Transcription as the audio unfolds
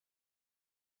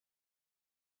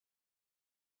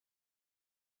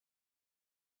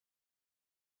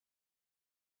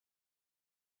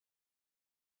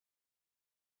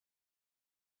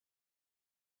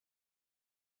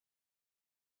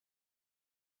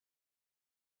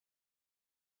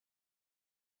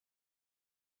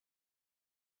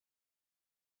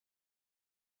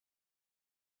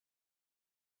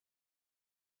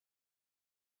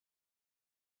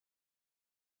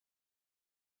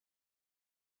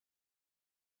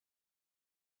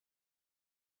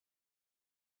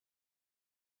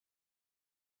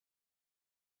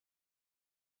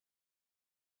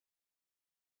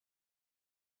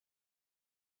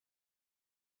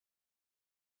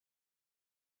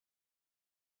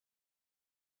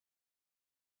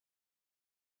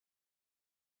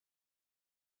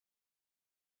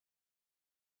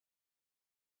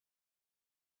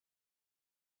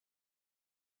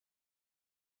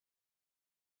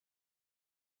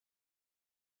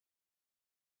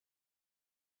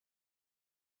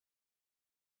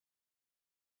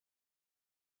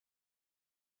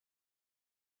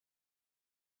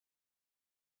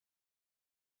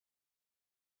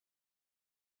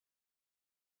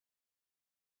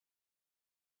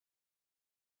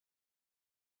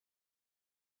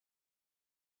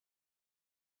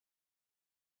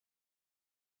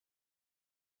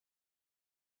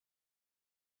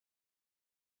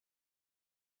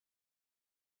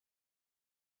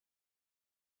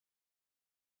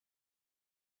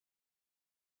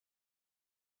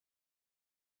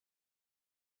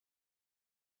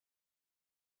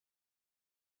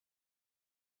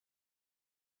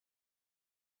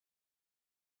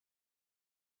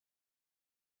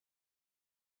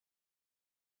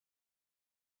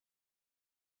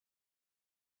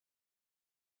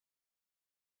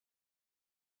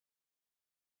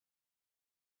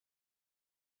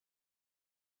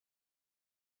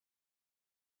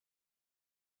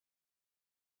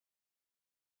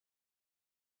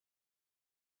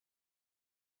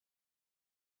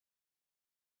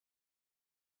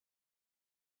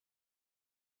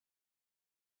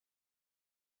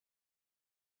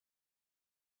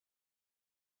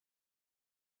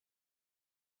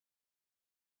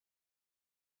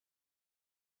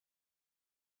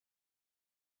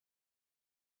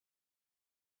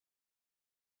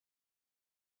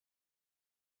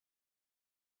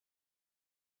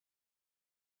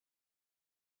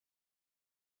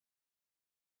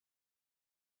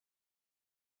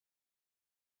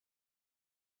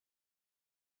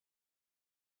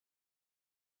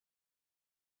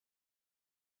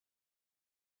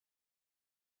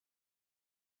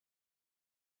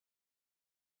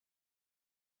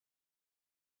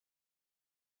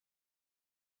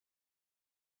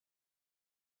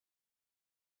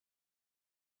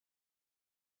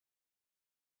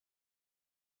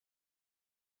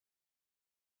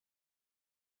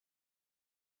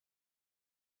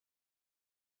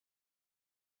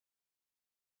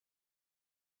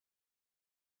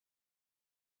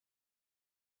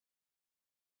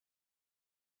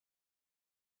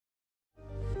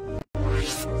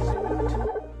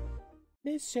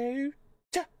Minnesota.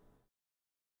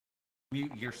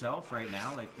 Mute yourself right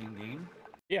now, like in game?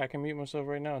 Yeah, I can mute myself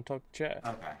right now and talk to chat.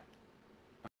 Okay.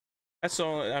 That's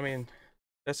all. I mean,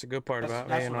 that's the good part about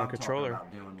being on a controller.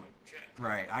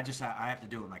 Right. I have to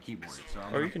do it with my keyboard, so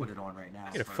I'm Or gonna put it on right now.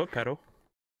 Get a foot pedal.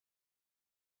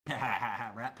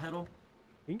 Rat pedal?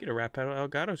 You can get a rat pedal.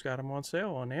 Elgato's got them on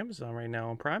sale on Amazon right now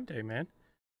on Prime Day, man.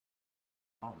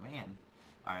 Oh man.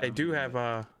 All right, They do have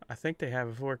I think they have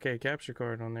a 4K capture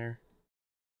card on there.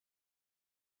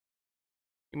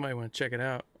 You might want to check it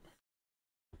out.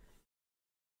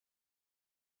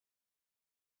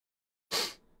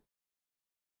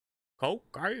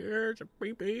 Okay, here's a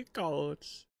BB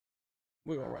cards.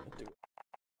 We're gonna run it through.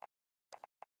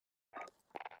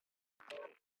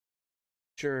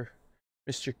 Sure,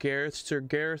 Mr. Gareth, Sir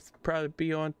Gareth, probably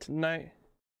be on tonight.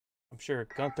 I'm sure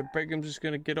Gunther Brigham's just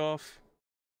gonna get off,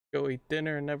 go eat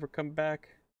dinner, and never come back.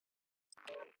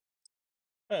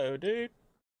 Oh, dude.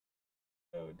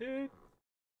 Oh, dude.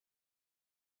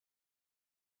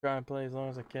 Try and play as long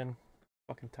as I can.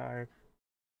 Fucking tired.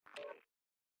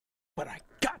 But I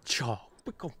got y'all.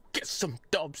 We're gonna get some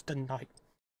dubs tonight.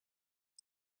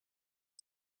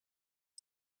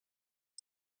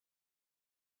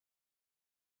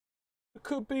 It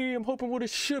could be. I'm hoping what it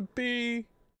should be.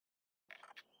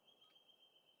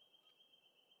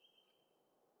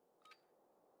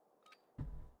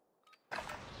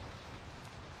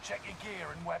 Check your gear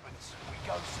and weapons. We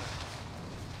go soon.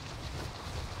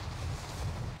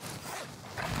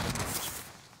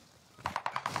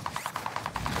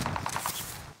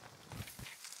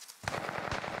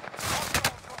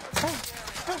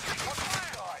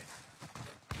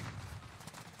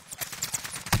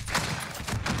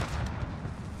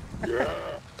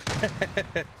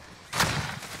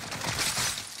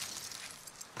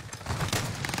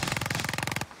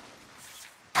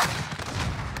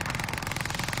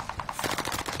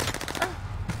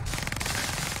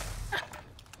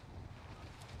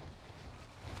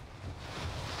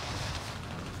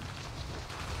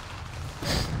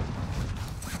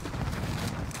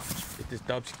 Get this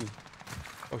Dubsky.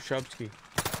 Oh, Shubsky.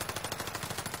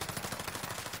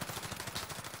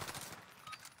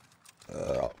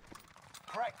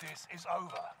 Practice is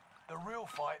over. The real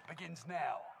fight begins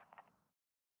now.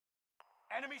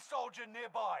 Enemy soldier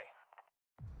nearby.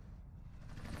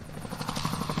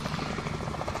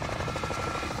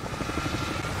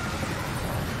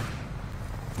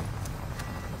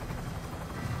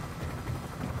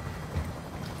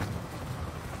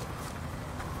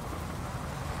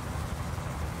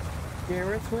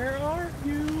 Gareth, where are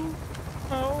you?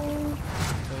 Oh.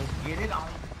 So get it on.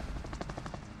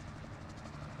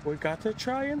 We got to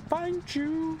try and find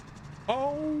you.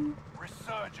 Oh.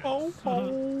 Resurgence. Oh.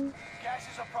 Gas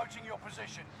is approaching your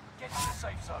position. Get to the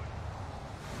safe zone.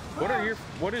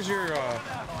 What is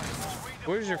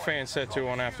your fan set to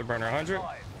on Afterburner? 100?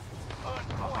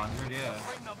 100, yeah.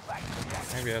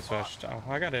 Maybe that's what I should. Oh,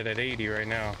 I got it at 80 right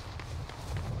now.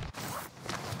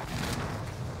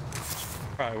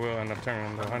 Probably will end up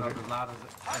turning to 100. As loud as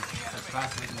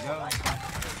fast as it can go.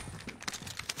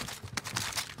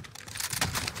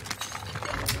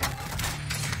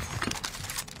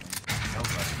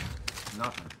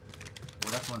 Nothing.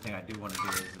 Well, that's one thing I do want to do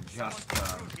is adjust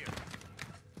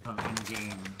some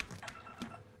in-game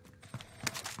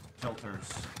filters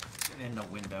in the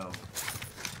window.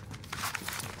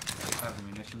 Have the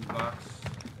munitions box.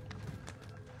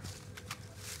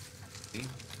 See?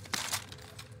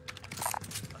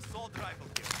 Assault rifle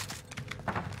here.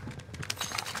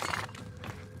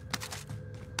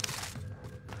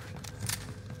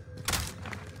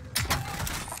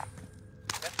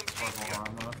 Purple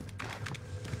armor.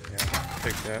 Yeah,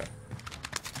 take that.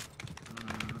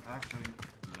 Actually,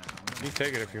 no. You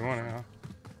take it if you want it, huh?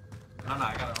 No,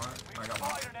 I got it. I got one.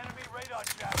 Fired an enemy radar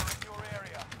jammer in your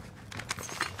area.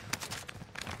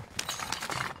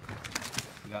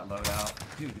 We got loadout.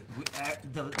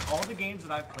 Dude, all the games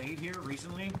that I've played here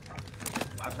recently,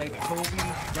 I played Kobe,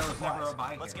 there was never a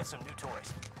buy. Let's get some new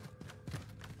toys.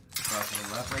 Across to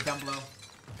the left, right down below.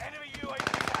 Enemy UAV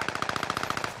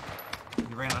active.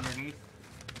 He ran underneath.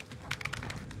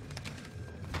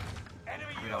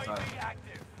 Enemy Right UAV outside.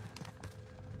 active.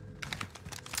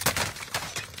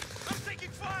 I'm taking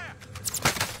fire.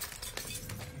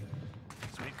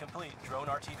 Sweep complete. Drone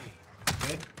RTB.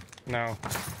 Good. No.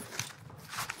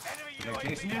 Enemy You guys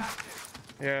chasing UAV me? active.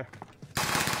 Yeah.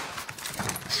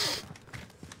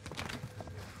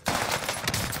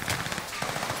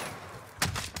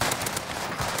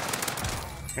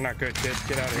 You're not good, kid.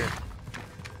 Get out of here.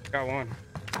 Got one.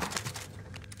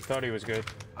 Thought he was good.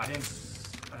 I didn't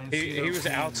see He those was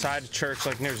teams. outside the church,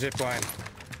 like near zipline.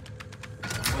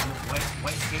 Was it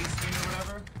case skin or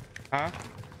whatever? Huh?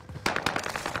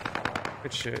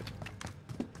 Good shit.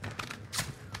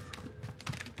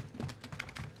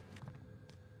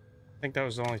 I think that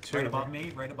was the only two. Right above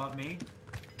me, right above me.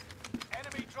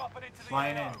 Enemy dropping into the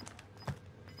Flying AO. in.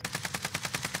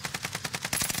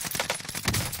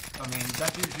 I mean,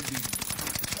 that dude should be...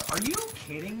 Are you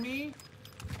kidding me?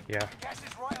 Yeah. Gas is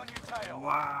right on your tail.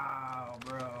 Wow,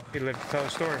 bro. He lived to tell a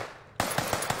story.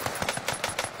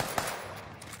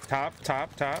 Top.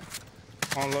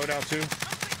 On loadout too.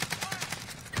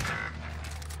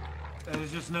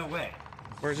 There's just no way.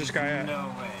 Where's this guy at?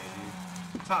 No way,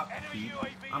 dude. Top. Enemy Dude.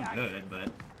 UAV I'm active. good, but...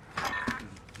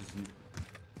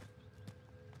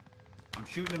 I'm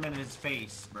shooting him in his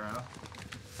face, bro.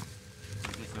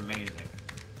 It's just amazing.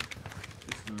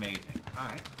 It's amazing.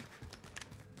 Alright.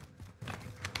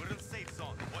 We're in the safe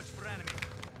zone. Watch for enemy.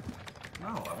 No,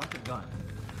 I want the gun.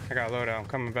 I got loadout. I'm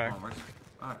coming back. Oh, where's...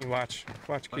 Alright. You watch.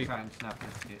 Let's Keep. try and snap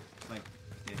this kid. Like,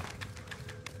 kid.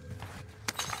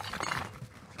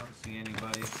 I don't see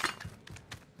anybody.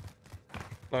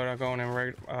 Loadout going in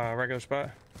regular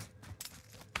spot.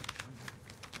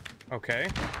 Okay.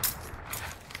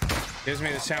 Gives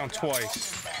me the sound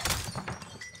twice.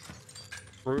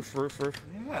 Roof.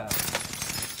 Yeah.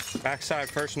 Backside,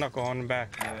 first knuckle on the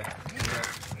back. Yeah.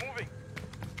 Moving.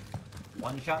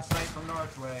 One shot snipe from the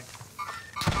archway.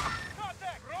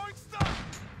 Contact. Throwing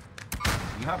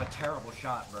stuff. You have a terrible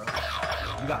shot, bro.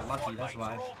 You got lucky, that's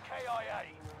why. All KIA.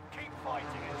 Keep fighting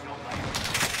until they...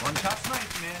 One shot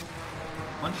snipe, man.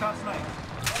 One shot snipe.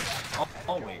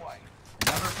 Always.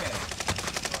 Never fail.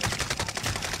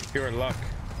 Pure luck.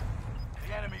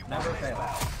 The enemy Never won this fail.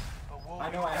 battle, but we'll I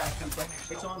be know I back have to two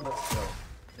finish it's them. on, but still.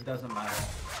 It doesn't matter.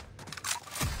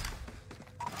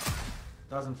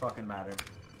 Doesn't fucking matter.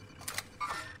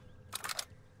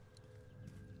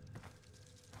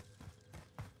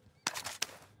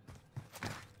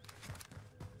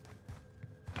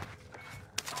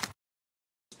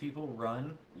 People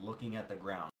run looking at the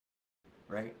ground,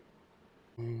 right?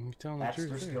 You telling the That's their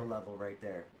truth. skill level right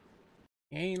there.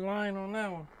 You ain't lying on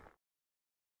that one.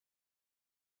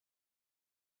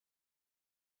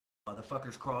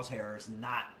 Motherfucker's crosshair is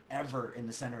not ever in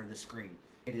the center of the screen.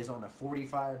 It is on a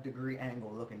 45-degree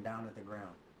angle looking down at the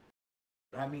ground.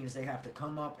 That means they have to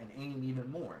come up and aim even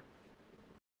more.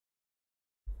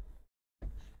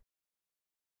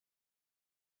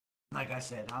 Like I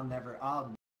said, I'll never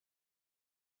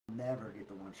get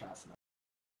the one-shot snipe.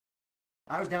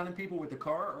 I was downing people with the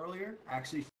car earlier,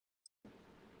 actually.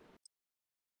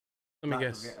 Let me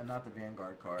guess. Not the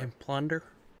Vanguard car. And plunder?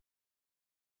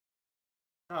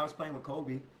 No, I was playing with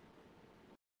Kobe.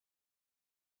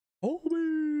 Kobe!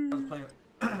 I was playing,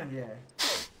 yeah.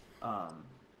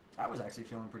 I was actually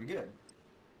feeling pretty good.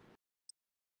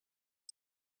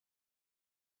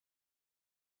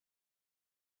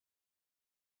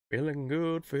 Feeling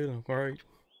good, feeling great.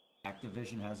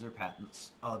 Activision has their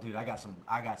patents. Oh, dude, I got some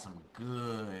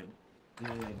good,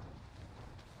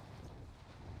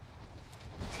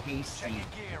 tasty Check your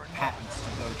gear and patents to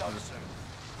go go through. soon.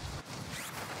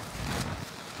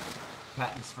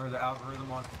 Patents for the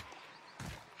algorithm on.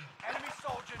 Enemy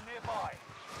soldier nearby.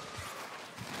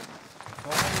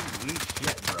 Holy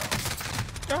shit, bro.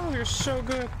 Oh, you're so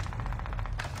good.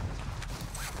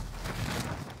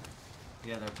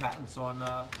 Yeah, there are patents on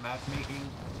matchmaking.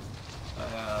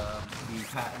 The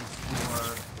patents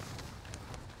for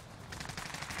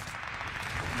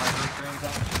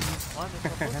microtransactions.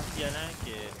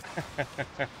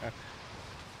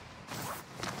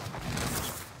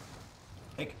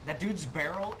 Like, that dude's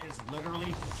barrel is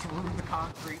literally through the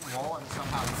concrete wall and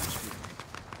somehow he's shooting.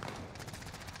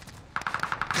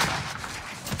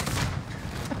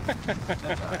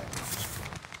 That's alright.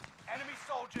 Enemy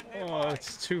soldier Oh, nearby.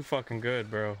 it's too fucking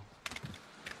good, bro.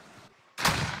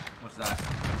 What's that?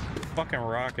 Fucking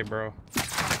rocket, bro.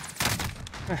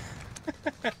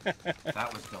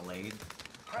 That was delayed.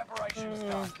 Preparations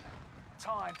done.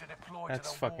 Time to deploy That's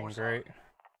to the fucking war zone. great.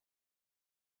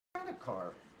 What kind of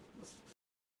car?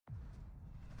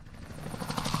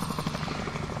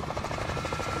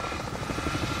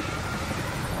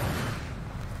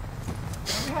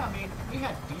 Yeah, I mean, we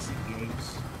had decent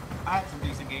games. I had some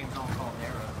decent games on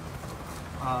Caldera.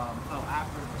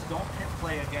 After this, don't hit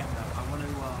play again though. I want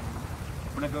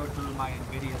to go through my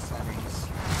NVIDIA settings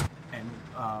and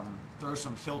throw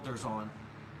some filters on,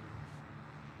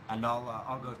 and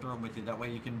I'll go through them with you. That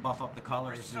way you can buff up the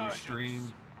colors of your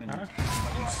stream and what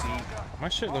you see. My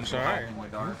shit looks alright.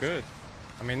 I'm good.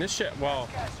 I mean, this shit, well,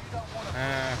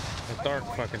 the dark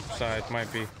fucking side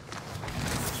might be.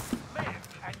 Live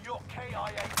and your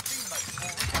KIA teammates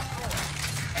will redeploy.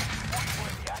 Watch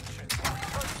where the action.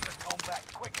 Close to combat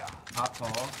quicker. Top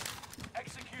call.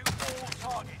 Execute all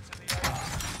targets in the AR.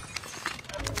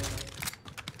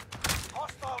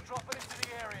 Hostile dropping into the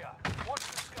area. Watch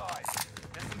the skies.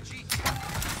 SMG.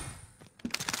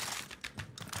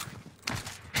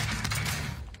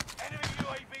 Enemy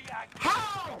UAV active.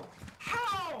 How?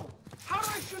 How? How did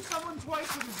I shoot someone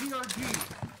twice with a ZRG?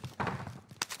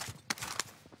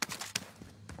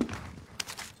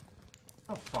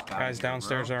 Oh, fuck out Guys of here,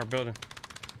 downstairs bro. in our building.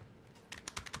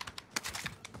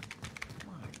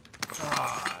 My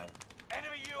God.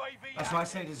 Enemy UAV That's why I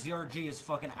active. say the ZRG is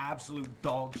fucking absolute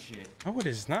dog shit. No, it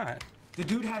is not. The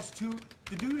dude has two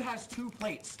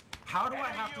plates. How do I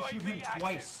Enemy have to shoot him UAV active.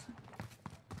 twice?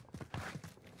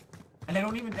 And they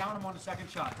don't even down him on the second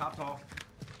shot. Top tall.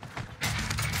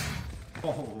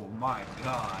 Oh my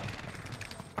God.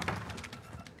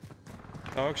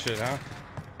 Dog shit, huh?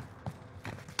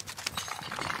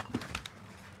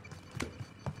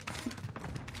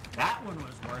 That one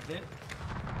was worth it.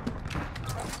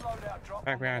 Friendly loadout drop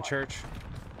Back on the behind way. church.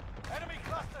 Enemy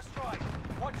cluster strike.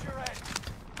 Watch your head.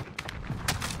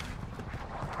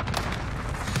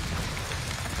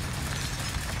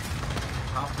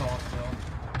 Top tall still.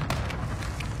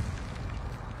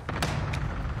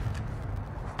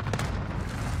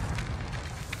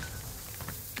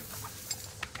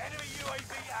 Enemy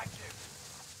UAV active.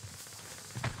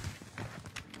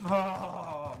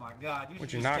 Oh my God. You should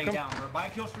Would you just knock stay him? down, bro. Buy a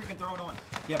kill streak and throw it on.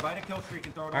 Yeah, buy the kill streak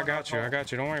and throw it on. I got top you. tall. I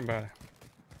got you. Don't worry about it.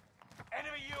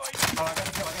 Enemy UAV. Oh, I got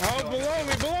a kill. I got a Oh, kill. below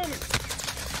me, below me.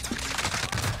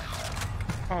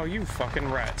 Oh, you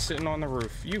fucking rat sitting on the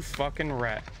roof. You fucking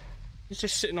rat. He's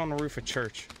just sitting on the roof of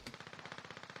church.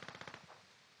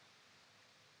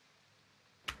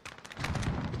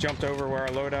 He jumped over where our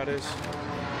loadout is.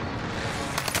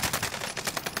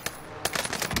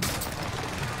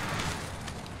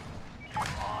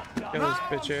 Kill his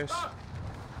bitch ass.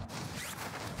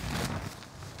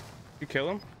 You kill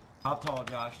him? Top tall,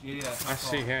 Josh. Yeah, top I tall.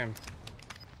 see him.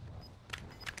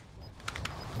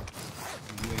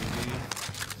 UAV.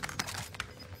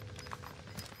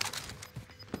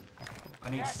 I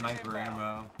need sniper ammo.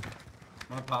 I'm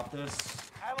gonna pop this.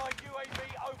 Allied UAV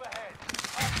overhead.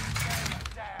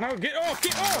 Up, down. No, get off!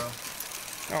 Get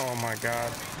off! Oh my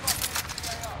god.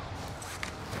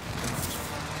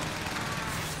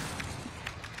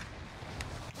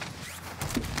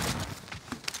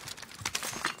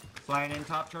 Flying in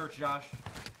top church, Josh.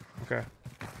 Okay.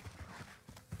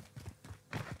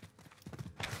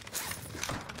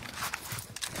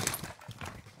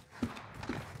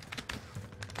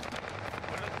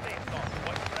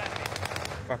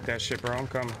 Fuck that shit, bro. I'm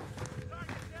coming.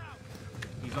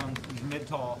 He's mid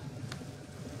tall.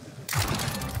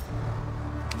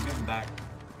 I'm getting back.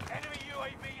 Enemy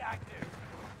UAV active.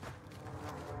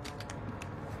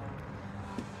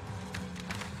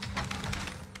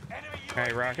 Enemy UAV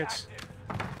Hey, Rockets.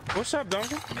 active. What's up,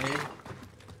 Duncan? Mid.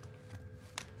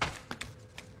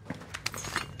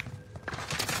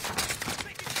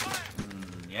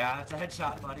 Yeah, that's a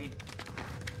headshot, buddy.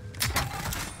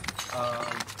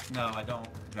 No, I don't,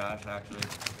 Josh, actually.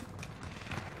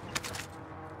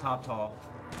 Top tall.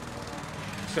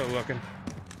 Still looking.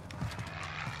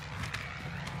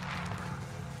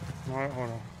 Alright, hold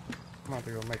on. I'm about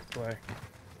to go make a play.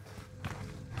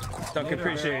 Duncan, Later,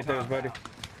 appreciate Barrel. those, buddy. Okay.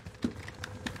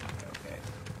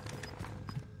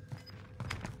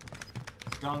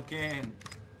 Duncan.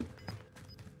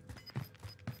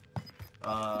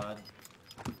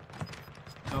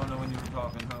 Don't know when you were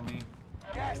talking, homie.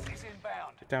 Gas is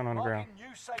inbound. Get down on the ground. Marking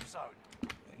new safe zone.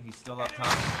 He's still up Enemy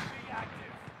top. UAV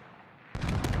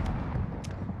active.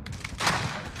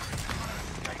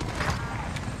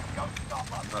 Go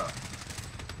stop us. Bro.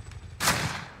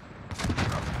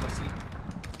 Pussy.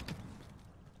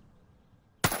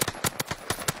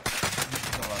 He's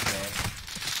still up there.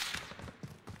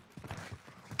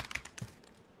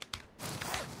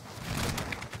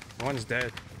 One's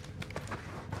dead.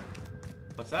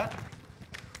 What's that?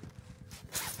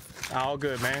 All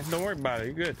good, man. Don't worry about it.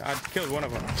 You're good. I killed one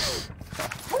of them.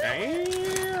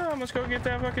 Damn, let's go get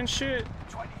that fucking shit.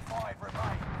 25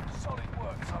 remain. Solid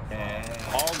work so far.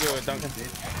 Yeah. All good, Duncan. Enemy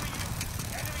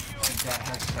Take UAV that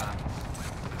headshot.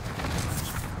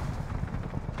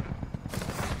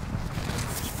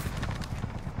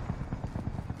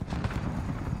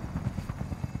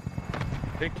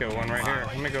 Did kill one right here.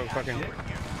 Let me go fucking. Shit.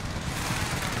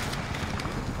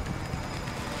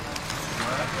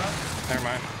 Where at, bro? Never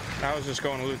mind. I was just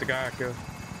going to loot the guy I killed.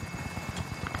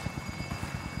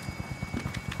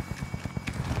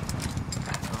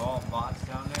 They're all bots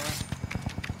down there.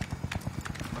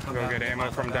 I'll come Go down get and ammo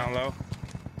my from loadout. down low.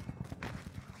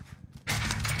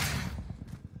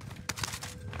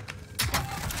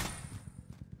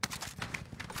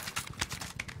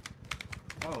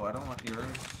 I don't want yours.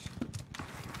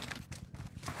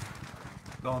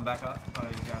 Going back up. Oh,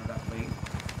 you got that plate.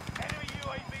 Enemy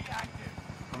UAV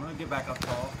active. I'm gonna get back up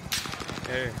tall.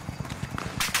 Hey.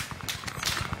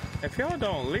 If y'all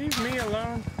don't leave me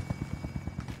alone.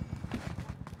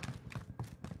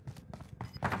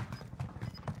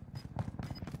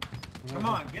 Come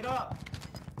on, get up.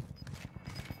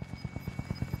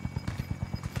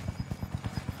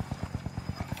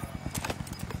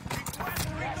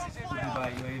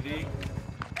 Goodbye, UAV.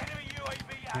 Enemy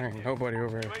UAV There ain't active. nobody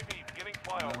over here. UAV giving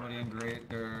flyover. Nobody in great.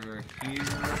 They're here.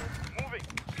 Moving.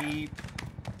 Keep.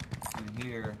 And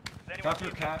here. Drop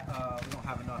your cat. We don't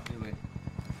have enough, do we?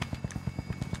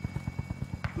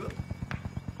 Whoop.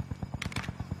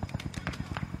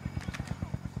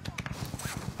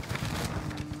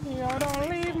 Y'all don't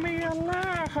leave me alone.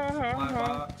 My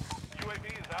box. UAV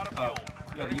is out of Oh, fuel.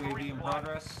 you got a UAV in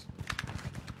progress.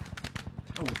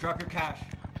 Oh, drop your cash.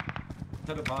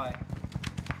 To the buy.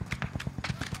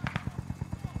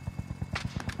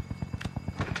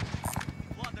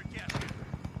 Plunder cash.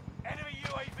 Enemy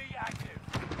UAV active.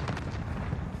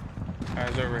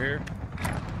 Guys over here.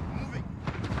 Moving.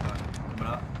 Coming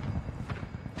up.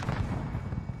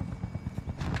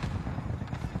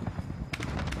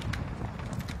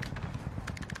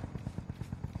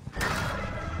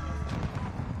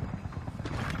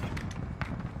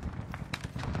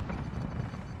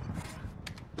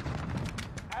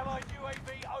 Allied UAV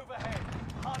overhead.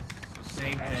 Hunt.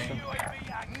 Same Enemy thing. UAV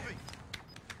active.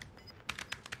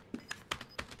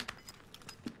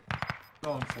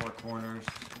 Going four corners.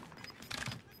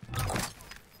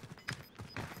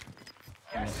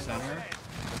 In the center.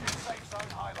 Safe zone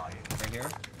highlighted. Right here.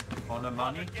 On the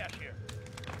money. Plunder cash here.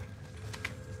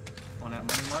 On that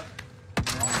money mark.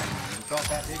 You thought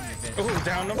that, didn't you, bitch? Oh,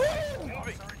 down the.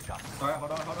 Moving. Alright,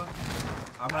 hold on.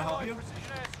 I'm gonna help you.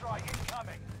 Precision airstrike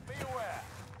incoming. Be aware.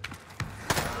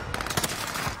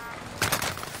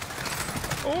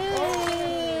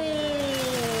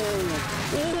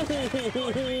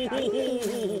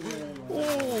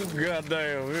 Oh,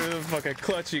 goddamn. Fucking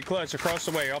clutchy clutch across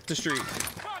the way, up the street.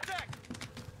 Contact.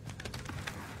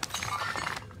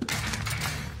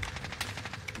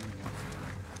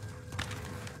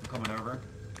 I'm coming over.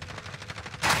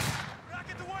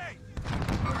 Rocket the way.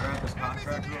 I'll grab this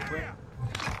contract real quick.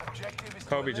 Objective is to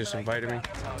Kobe just eliminate invited me.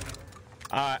 the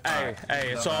target.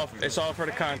 Hey, it's all for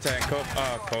the content,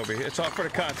 Kobe. It's all for the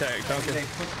content, Did Duncan. they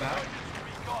push back?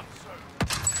 Be gone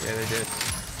soon. Yeah, they did.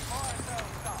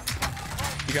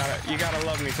 You gotta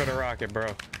love me for the rocket, bro.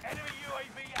 Enemy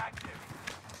UAV active.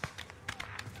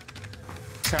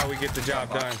 That's how we get the job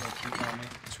Box done. goes shooting on me.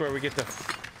 That's where we get the.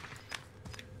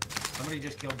 Somebody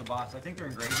just killed the boss. I think they're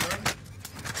in graveyard.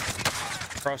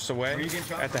 Across the way Where you getting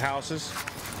shot at the from? houses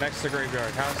next to the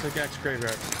graveyard. House next to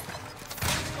graveyard.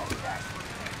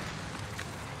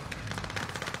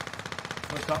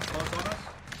 What's up? Close on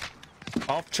us?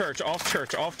 Off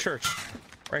church.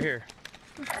 Right here.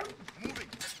 Moving.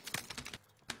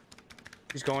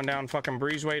 He's going down fucking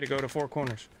Breezeway to go to Four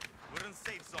Corners. We're in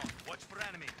safe zone. Watch for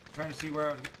enemy. Trying to see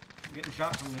where I'm getting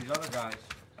shot from these other guys.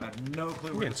 I have no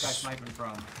clue where this guy's sniping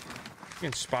from. You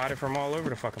can spot it from all over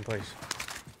the fucking place.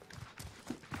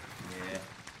 Yeah.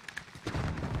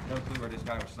 No clue where this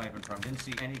guy was sniping from. Didn't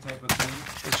see any type of clue.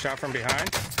 He's shot from behind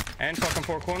and fucking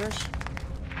Four Corners.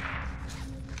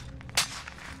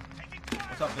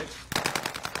 What's up, bitch?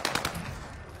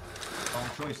 Wrong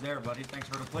choice there, buddy. Thanks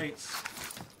for the plates.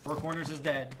 Four Corners is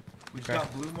dead. We just Okay.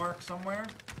 got blue mark somewhere.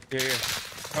 Yeah.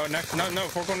 Oh, next. No.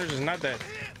 Four Corners is not dead.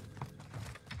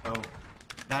 Oh,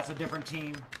 that's a different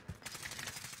team.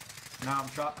 Now I'm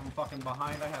shot from fucking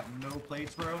behind. I have no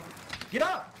plates, bro. Get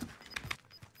up!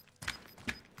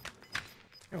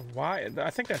 Yo, why? I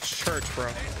think that's church, bro.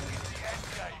 This is the end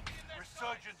game.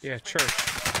 Resurgence. Yeah, has been- church.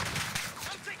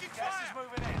 I'm taking gas is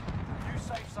moving in. New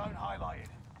safe zone highlighted.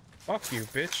 Fuck you,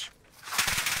 bitch.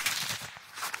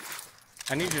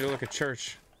 I need you to look at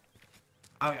church.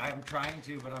 I'm trying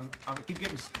to, but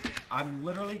I'm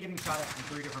literally getting shot at from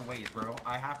 3 different ways, bro.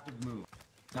 I have to move,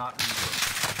 not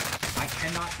move. I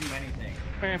cannot do anything.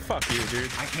 Man, fuck you,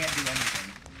 dude. I can't do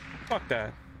anything. Fuck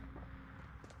that.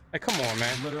 Hey, come on,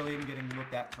 man. Literally, I'm getting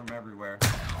looked at from everywhere.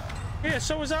 Yeah,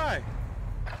 so was I.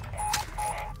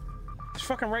 He's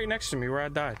fucking right next to me where I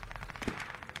died.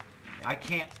 I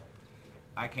can't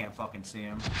fucking see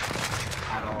him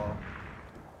at all.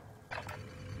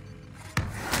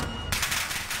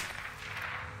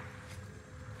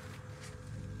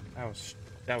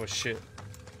 That was shit.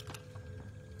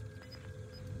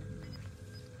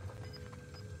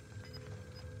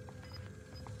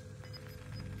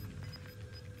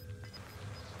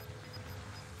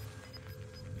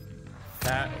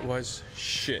 That was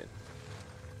shit.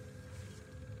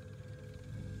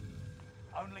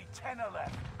 Only 10 are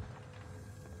left.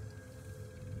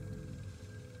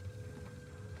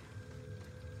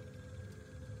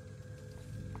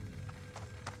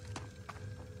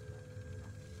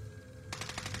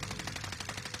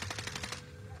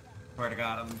 Swear to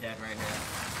God, I'm dead right here.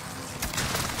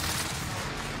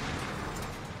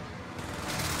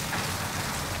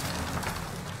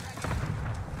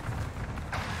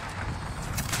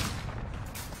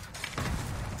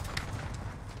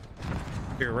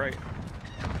 You're right.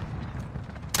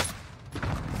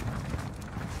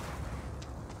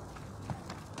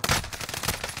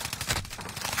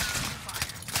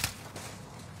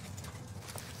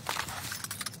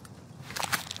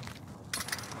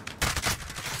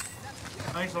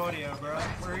 Nice audio, bro.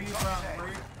 Where are you from? Where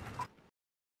are you...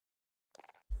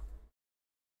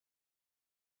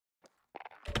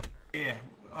 Yeah,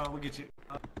 we'll get you.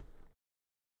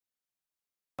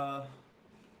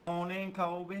 On in,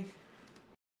 Colby.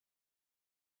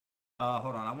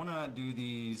 Hold on. I want to do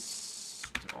these.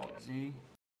 Z.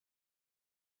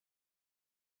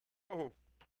 Oh.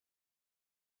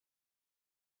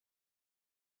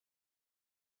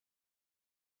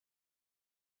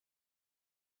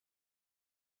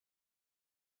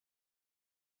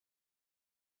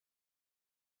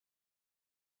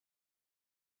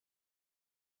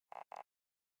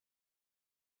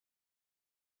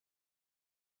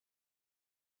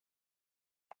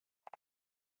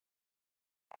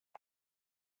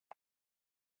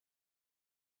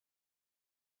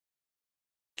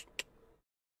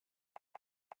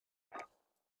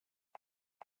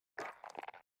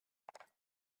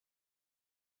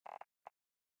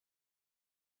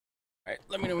 Alright,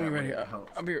 let me know when you're ready.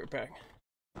 I'll be right back.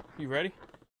 You ready?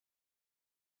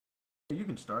 You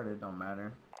can start it, don't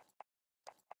matter.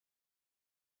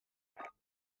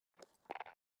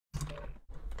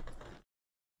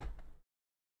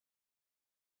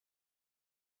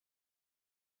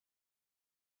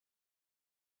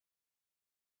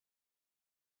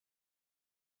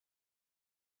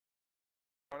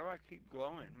 Why do I keep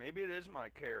glowing? Maybe it is my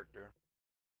character.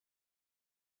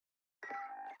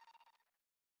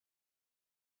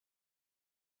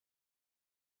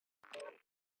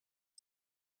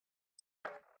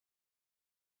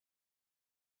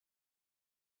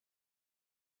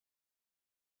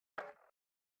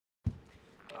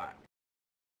 Alright.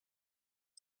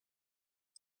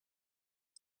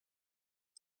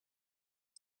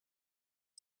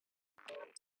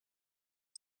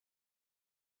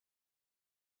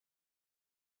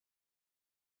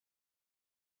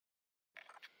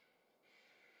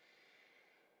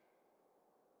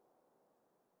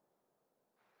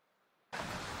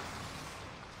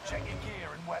 Check your gear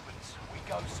and weapons. We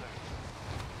go soon.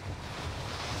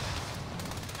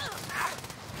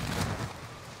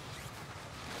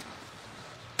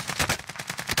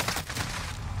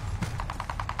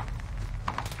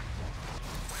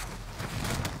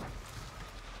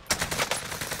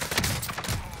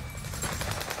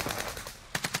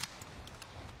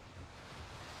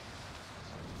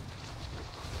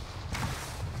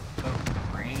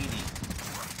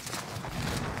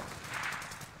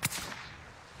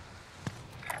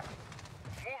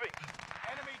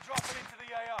 Enemy dropping into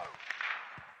the AO.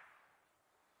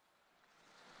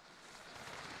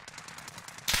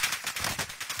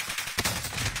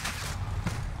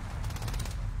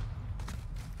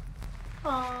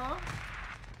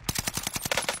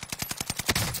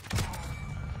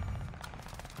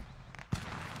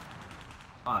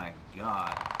 My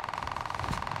God.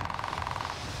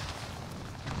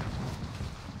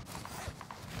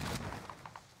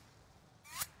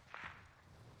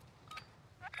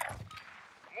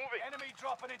 Enemy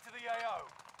dropping into the AO.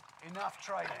 Enough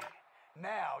training.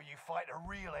 Now you fight a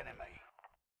real enemy.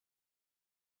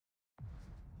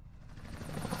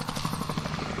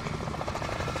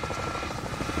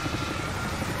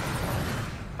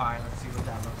 Alright, let's see what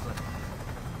that looks like.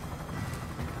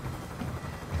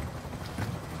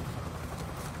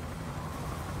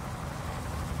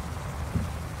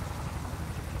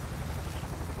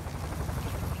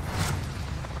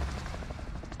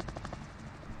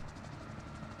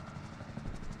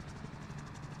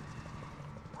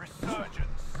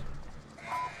 Resurgence.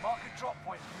 Mark a drop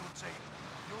point for your team.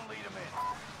 You'll lead them in.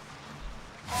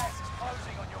 Gas is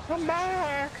closing on your Come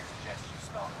back. Suggest you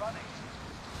start running.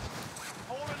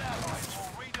 Fallen allies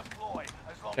will redeploy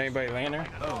as long Anybody as you land there?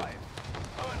 remain alive.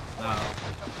 Earn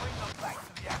points to bring them back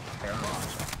to the active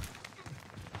front.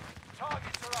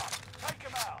 Targets are up. Take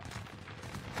them out.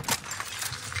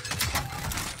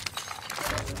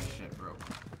 Shit, bro.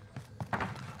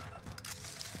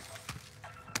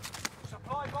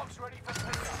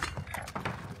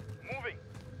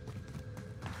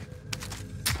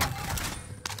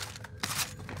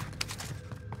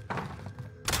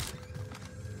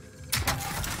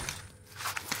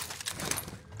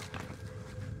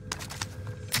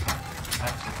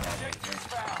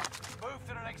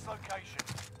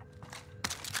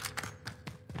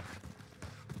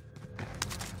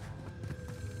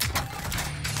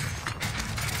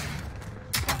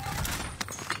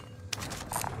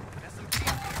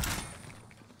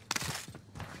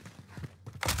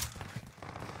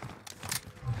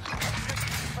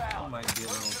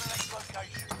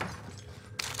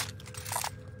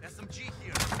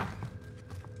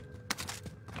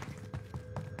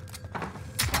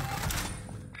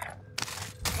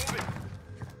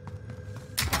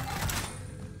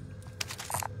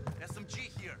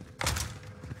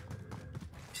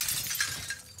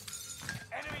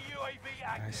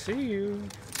 I see you.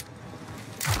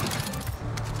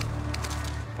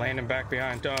 Landing back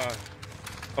behind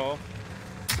Cole.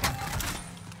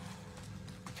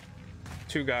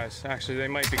 Two guys. Actually, they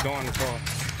might be going to Cole.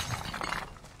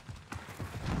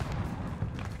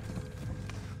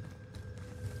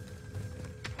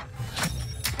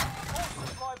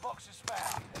 Supply box is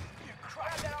found. You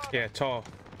cracked that. Yeah, tall.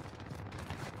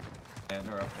 Yeah,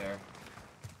 they're up there.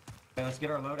 Okay, let's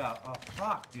get our loadout. Oh,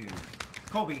 fuck, dude.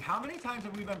 Colby, how many times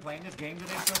have we been playing this game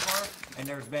today so far, and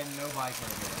there's been no bike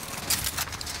over here?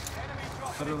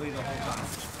 Literally the whole time.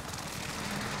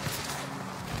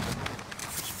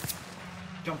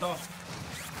 Jumped off.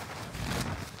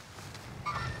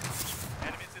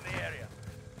 Enemies in the area.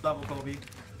 Level, Colby.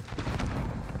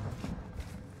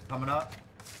 Coming up.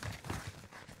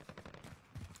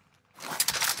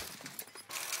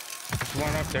 There's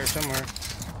one up there somewhere.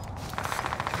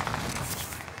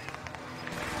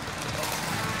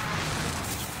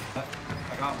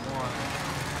 I got one.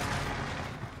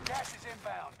 Gas is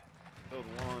inbound. Killed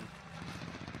one.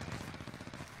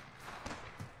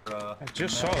 I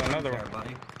just saw another one.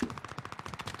 Buddy.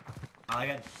 I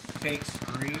got fake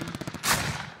screen.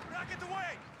 Rocket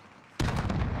away.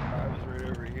 I was right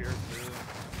over here too.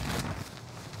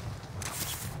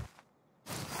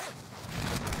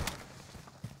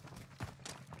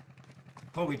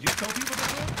 Colby, did you kill people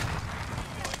before?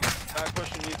 Guy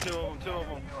pushing you, two of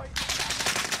them.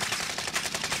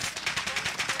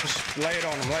 Just lay it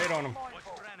on him, lay it on him. Watch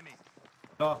for enemy.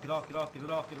 Get off, get off, get off, get it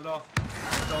off, get it off.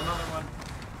 Still another one.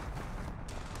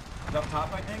 He's up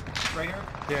top, I think. Right here.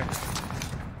 Yeah.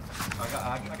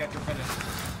 I got your finish.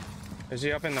 Is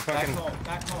he up in the Back fucking... tall,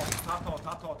 top tall,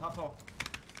 top tall, top tall.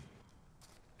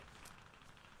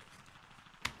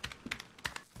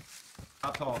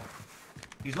 Top tall.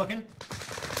 He's looking.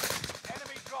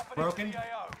 Enemy dropping Broken. into the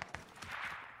AO.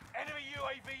 Enemy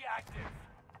UAV active.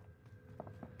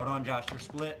 Hold on, Josh, you're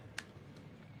split.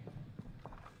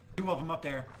 Two of them up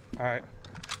there. Alright,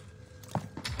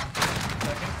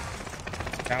 Second.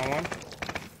 down one.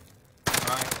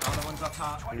 Alright, the other one's up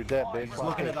top. You're dead, bitch. He's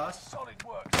looking at us. Solid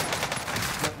work.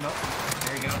 Nope.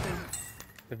 There you go.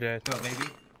 They're dead. Go,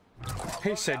 baby.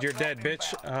 He said you're dead,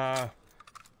 bitch. I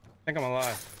think I'm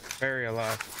alive. Very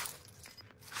alive.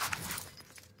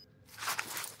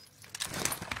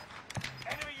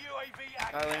 Enemy UAV Guy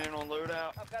active. landing on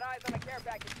loadout. I've got eyes on a care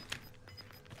package.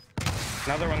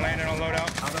 Another one landing on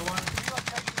loadout. Other one.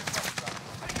 Relocating the safe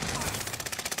zone.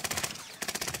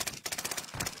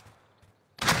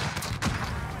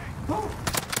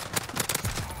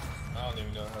 I don't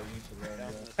even know how you use it. Running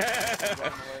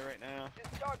away right now.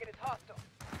 This target is hostile.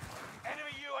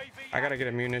 Enemy UAV. I gotta get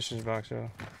a munitions box though.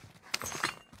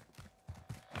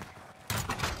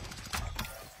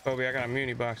 Kobe, I got a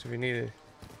muni box if you need it.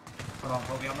 Hold on,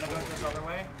 Kobe. I'm gonna go this other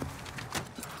way.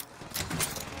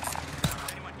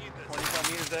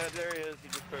 25 meters dead. There he is. He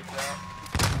just poked out.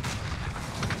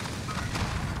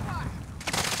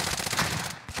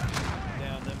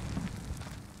 Downed him.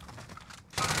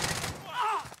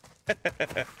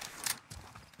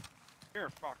 You're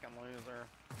a fucking loser.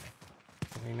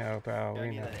 We know, pal. I We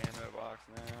need know. an ammo box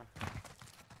now.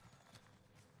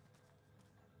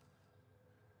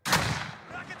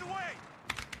 Rocket away.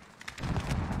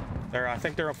 I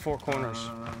think they're up four corners.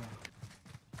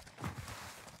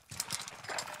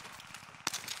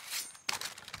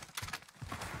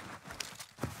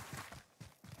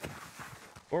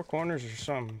 Four corners or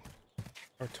something.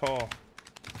 Or tall.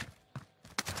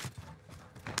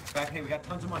 Back, hey, we got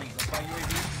tons of money. Let's buy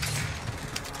UAV.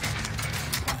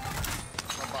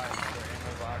 I'll buy another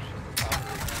ammo box at the top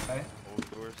of the Okay.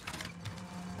 old doors.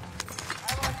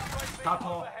 Allied UAV Top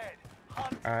hole. overhead.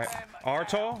 Hunt Alright. them Our down.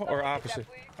 tall or opposite?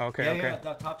 Okay, Yeah, okay.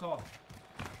 yeah, top tall.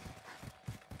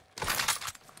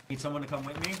 Need someone to come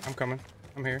with me? I'm coming.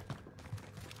 I'm here.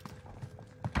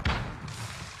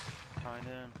 Behind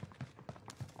him.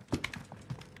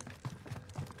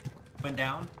 Went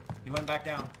down. He went back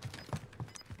down.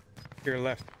 Here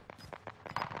left.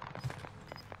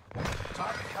 Time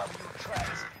to cover your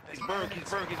tracks. He's broke.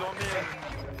 He's on me.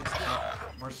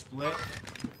 We're split.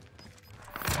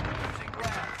 Losing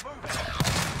ground. Move it.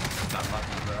 Not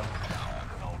lucky, bro.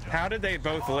 How did they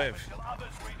both live? Until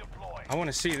others redeploy. I want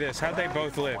to see this. How'd they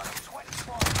both live?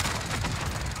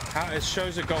 How it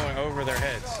shows it going over their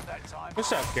heads. That time.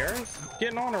 What's up, Gary?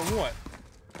 Getting on or what?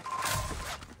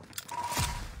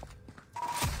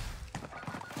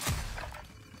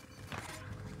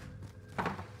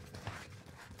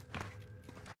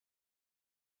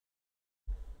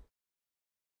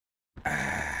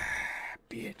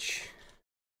 Bitch.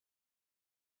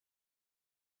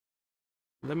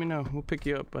 Let me know. We'll pick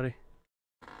you up, buddy.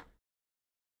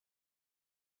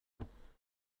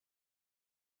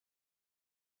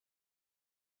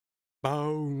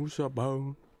 Bone, what's up,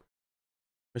 Bone?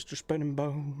 Mr. Spinning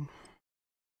Bone.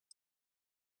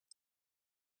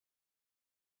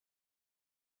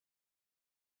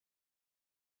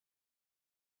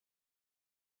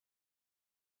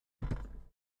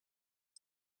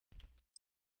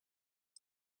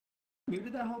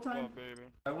 Muted that whole time? Oh, baby.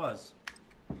 I was.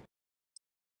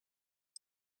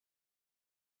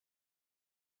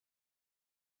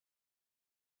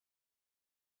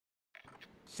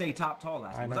 Say top tall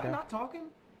last time. Was I not talking?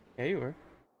 Yeah, you were.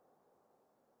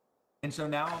 And so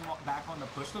now I'm back on the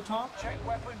push to talk? Check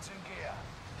weapons and gear.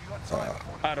 You got time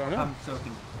for I don't know. I'm so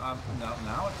no,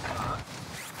 now it's not.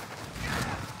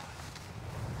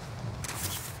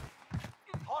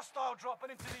 Hostile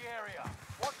dropping into the area.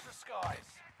 Watch the skies.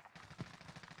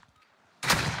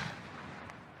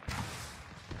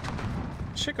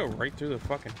 Should go right through the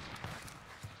fucking.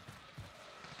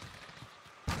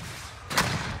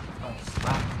 Oh,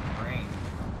 slap the brain.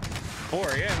 4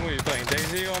 a.m. What are you playing,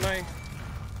 Daisy all night?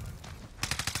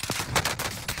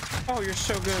 Oh, you're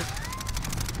so good.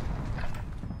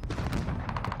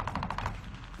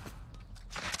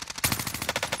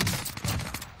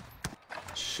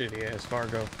 Shitty ass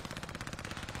Fargo.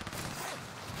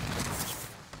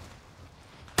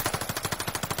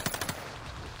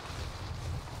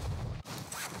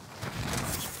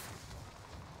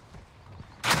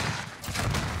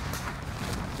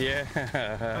 Yeah.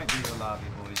 Might be the lobby,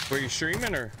 boys. Were you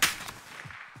streaming or?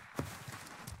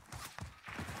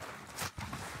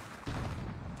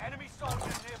 Enemy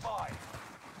soldiers nearby.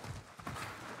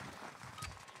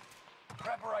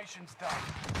 Preparations done.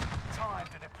 Time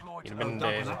to deploy to You've the been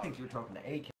Douglas, dead. I think you're talking to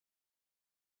AK.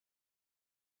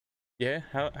 Yeah.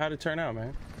 How'd it turn out,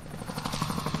 man?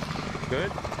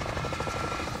 Good. Oh,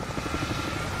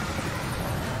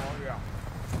 yeah.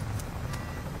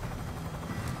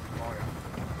 Oh, yeah.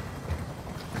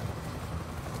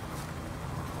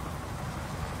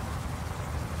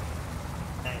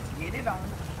 Let's get it on.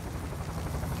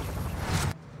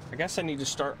 I guess I need to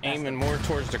start aiming more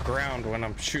towards the ground when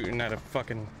I'm shooting at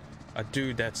a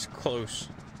dude that's close.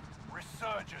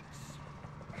 resurgence.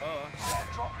 Set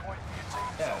a drop point for your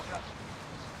team, Yeah. soldier.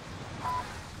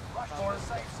 Rush to the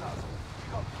safe zone.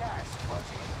 You got gas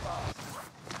closing in fast.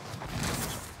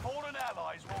 Fallen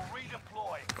allies will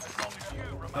redeploy as long as you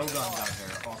remain No guns out alive.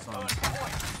 there. Awesome. Earn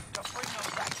points to bring them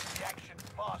back to the action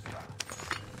faster.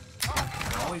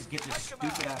 I always get this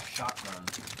stupid ass shotgun.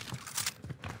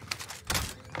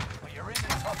 But you're in the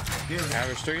top 10. Here,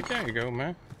 Average 3, there you go,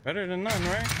 man. Better than none,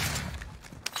 right?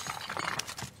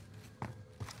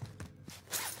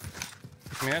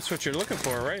 I mean, that's what you're looking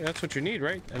for, right? That's what you need,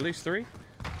 right? At least 3?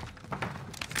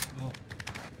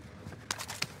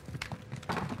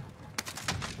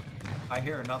 I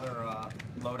hear another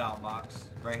loadout box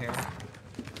right here.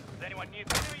 Is anyone near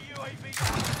the enemy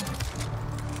UAV?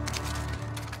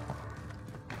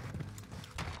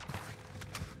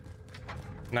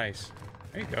 Nice.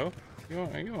 There you go. You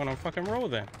want to fucking roll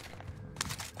then.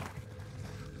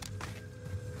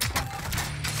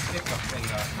 Pick the thing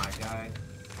up, my guy.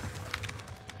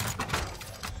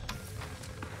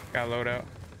 Got load out.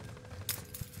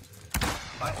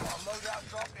 Loadout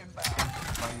drop inbound.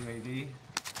 My UAV.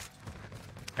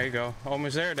 There you go.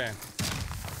 Almost there then.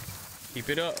 Keep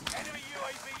it up. Enemy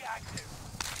UAV active.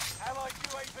 Allied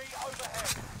UAV overhead.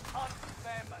 Hunt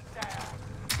them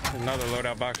down. Another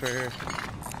loadout box right here.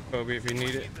 Kobe, if you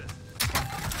need it.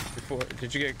 Before,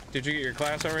 did you get your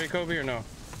class already, Kobe, or no?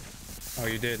 Oh,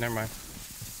 you did. Never mind.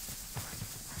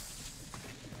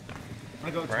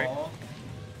 I'm gonna go Right. tall.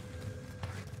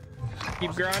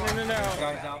 Keep grinding it Guys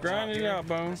out. out Grinding it here. out,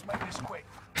 Bone. Let's make this quick.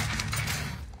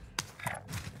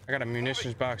 I got a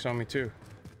munitions box on me too.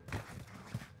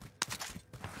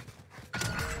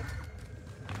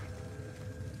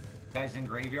 Guys in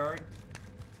graveyard.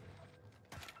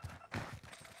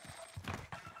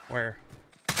 Where?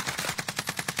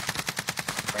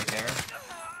 Right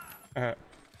there.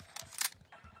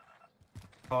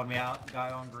 Called me out. Guy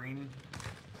on green.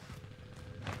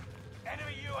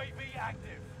 Enemy UAV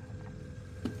active.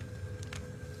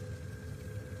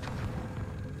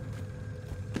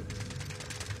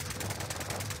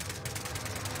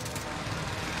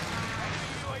 Enemy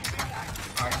UAV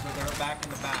active. Alright, so they're back in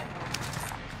the back.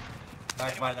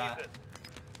 Back by that.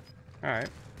 All right.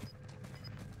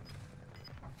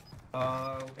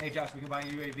 Hey Josh, we can buy a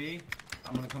UAV.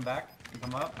 I'm gonna come back. You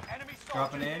come up. Enemy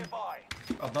Dropping soldiers in. nearby.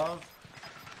 Above.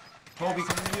 Colby,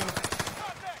 coming to you.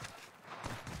 Contact.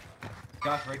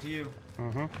 Josh, right to you.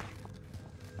 Mm-hmm.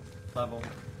 Level.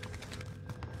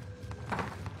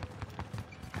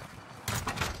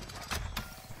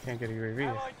 Can't get a UAV.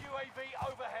 Allied UAV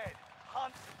overhead.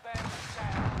 Hunt them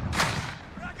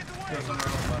down. Racket away. There's some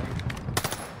room, buddy.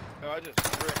 No, I just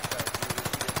ripped that dude.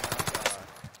 He did not die.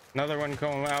 Another one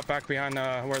going out back behind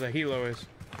where the helo is.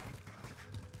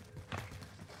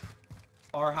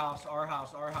 Our house, our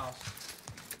house, our house.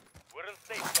 We're in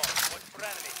safe zone. Watch for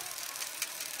enemy.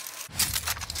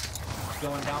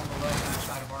 Going down below,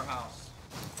 backside of our house.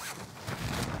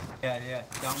 Yeah,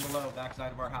 down below,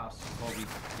 backside of our house, Colby.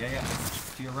 Yeah.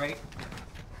 To your right.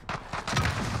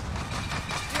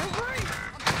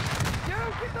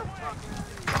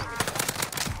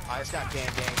 I just got gang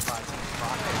by some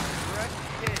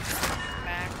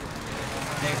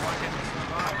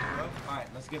Alright,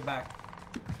 let's get back.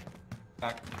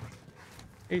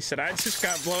 He said, I just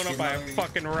got blown up by a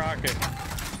fucking rocket.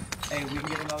 Hey, we can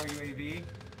get another UAV.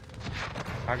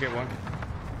 I'll get one.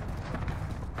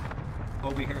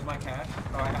 Colby, here's my cash.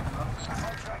 Oh, I have enough.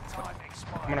 Contract time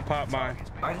expired. I'm gonna pop mine.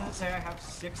 Why does it say I have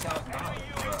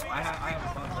 $6,000? I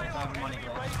have a bunch, I have money Enemy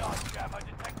glitch. radar jammer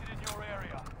detected in your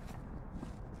area.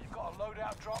 You've got a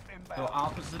loadout drop So inbound.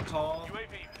 opposite tall.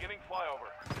 UAV beginning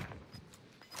flyover.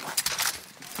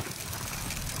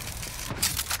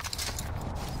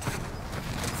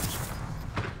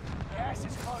 Gas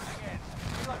is closing in.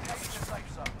 Relocating the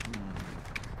safe zone.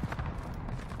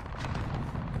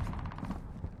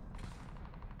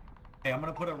 Hey, I'm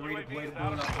gonna put a redeployed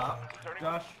balloon up top,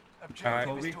 Josh. Objective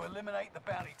Alright. is to eliminate the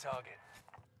bounty target.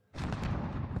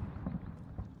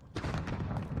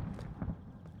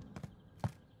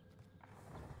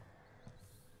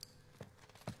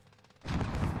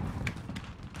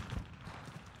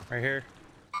 Right here.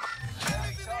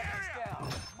 Bounty target's down.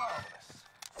 Marvelous.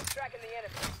 Tracking the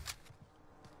enemy.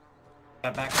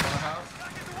 That back to our house.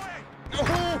 Oh!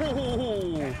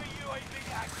 Enemy UAV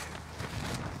active.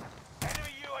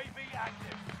 Enemy UAV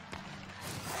active.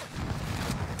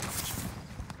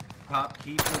 Pop,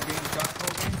 keep for being shot,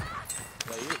 Colby.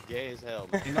 Yo, you're gay as hell.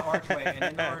 In the archway, and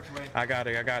in the archway. I got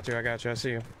you. I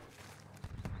see you.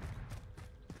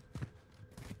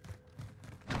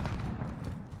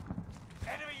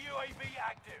 Enemy UAV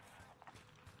active.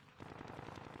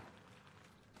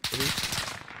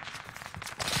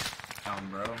 Down,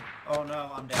 bro. Oh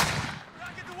no, I'm dead.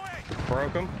 Rocket away.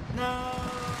 Broke him. No.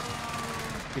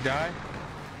 He died.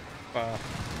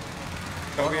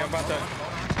 Kobe, I'm about to.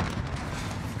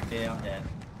 Yeah, I'm dead.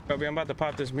 Kobe, I'm about to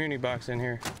pop this muni box in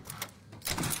here.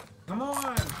 Come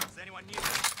on. Is anyone new?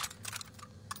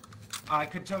 I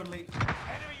could totally.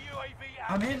 Enemy UAV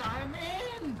I'm active.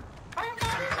 in. I am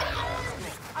not in the hole.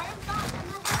 I am not in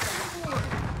the hole anymore.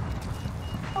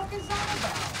 What the fuck is that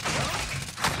about?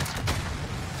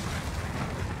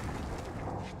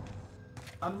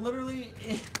 I'm literally.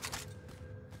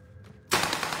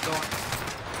 Going.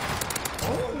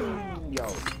 Oh, yo.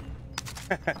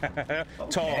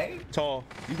 Okay. Tall.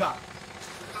 You got it.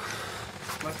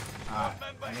 What? I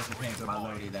guess I can't go my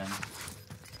loadie then.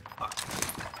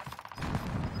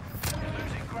 You're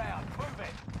losing ground. Move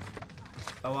it.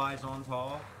 Oh, eyes on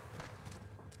tall.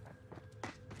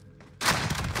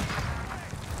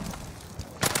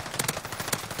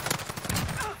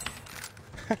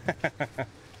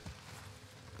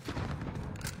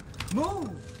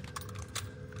 Move!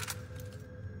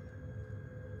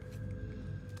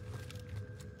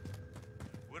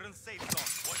 We're in safe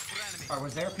zone. Watch for enemy. Alright,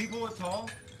 was there people at tall?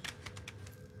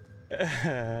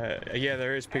 Yeah,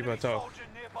 there is people Enemy at tall. soldier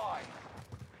nearby.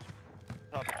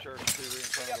 Top of church, two in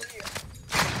front of us.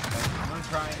 I'm gonna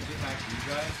try and get back to you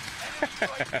guys.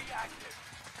 Enemy UAV active.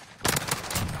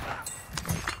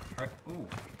 Alright, ooh.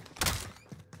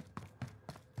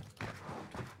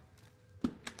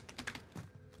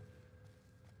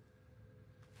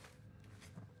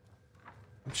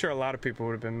 I'm sure a lot of people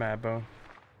would have been mad, Bone.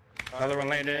 Another one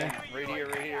landed in. Right here,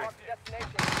 right here. Mark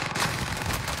destination.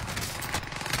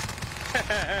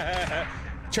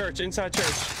 Church, inside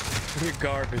church. You're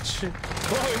garbage. Blow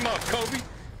him up, Kobe.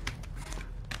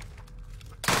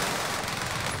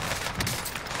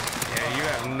 Yeah, you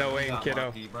have no aim, Got kiddo.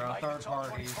 lucky, bro. Third Top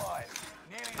party. 25.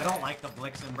 Nearly I don't like the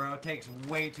Blixen, bro. It takes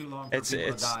way too long for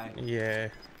people to die. Yeah.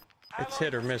 It's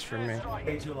hit or miss for me.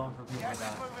 Way too long for people to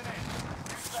die. moving in.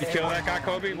 You kill that guy,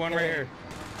 Kobe? One right here.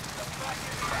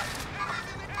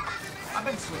 I've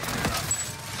been switching it up.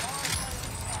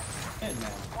 And now.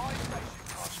 Buy station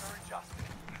costs are adjusted.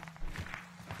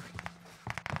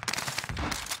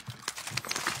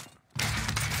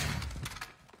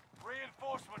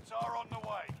 Reinforcements are on the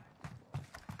way.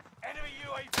 Enemy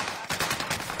UAV active.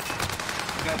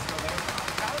 You guys still there?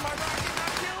 How am I rocking?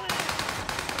 Not killing it?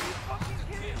 Are you fucking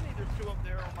kidding me? There's two up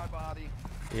there on my body.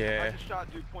 I Yeah. just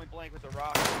shot dude point blank with a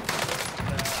rocket.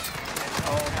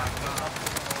 Oh my god.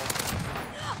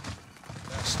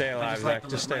 Stay I alive, just like Zach. to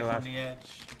Just live stay life alive. on the edge.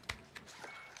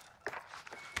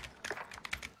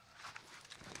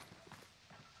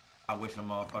 wish a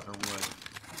motherfucker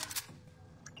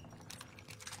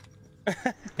would.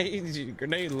 He's a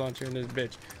grenade launcher in this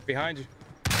bitch. Behind you.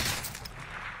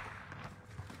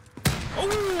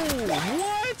 Oh,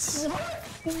 what?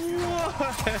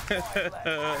 What?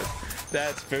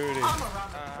 That's booty.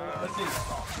 Let's see.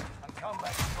 And come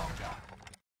back stronger.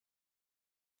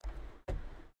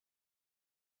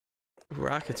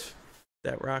 Rockets.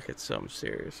 That rocket's something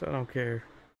serious. I don't care.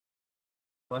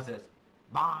 What's this?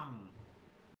 Bomb.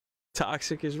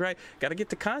 Toxic is right. Gotta get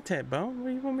the content, Bone. What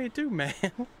do you want me to do, man?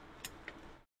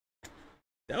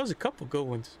 That was a couple good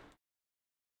ones.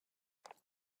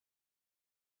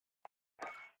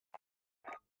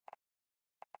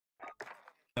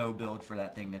 No build for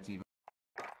that thing that's even.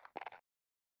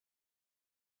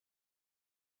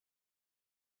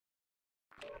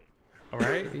 All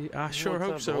right. I sure What's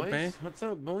hope up, so, boys? man. What's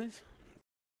up, boys?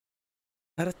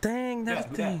 Not a thing, not Yeah, a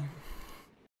who thing.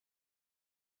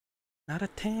 Not a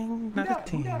thing, not a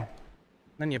thing. None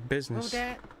of your business.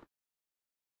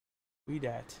 We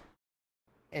that.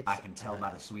 I can tell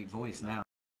by the sweet voice now.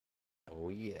 Oh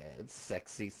yeah, it's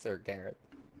sexy, Sir Garrett.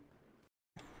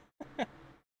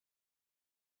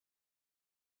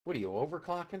 What are you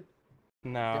overclocking?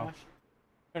 No. Josh?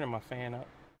 Turning my fan up.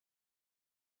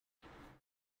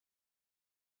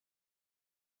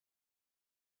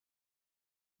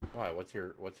 Why? What's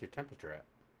your temperature at?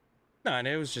 No, and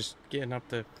it was just getting up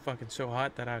to fucking so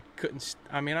hot that I couldn't.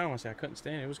 I mean, I don't want to say I couldn't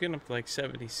stand it. It was getting up to like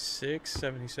 76,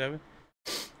 77.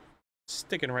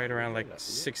 Sticking right around like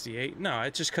 68. No,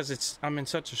 it's just because I'm in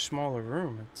such a smaller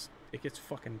room. It gets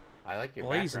fucking I like your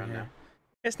blazing background here. now.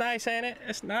 It's nice, ain't it?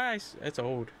 It's nice. It's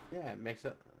old. Yeah, it makes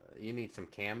it. You need some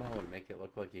camo and make it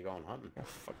look like you're going hunting. Oh,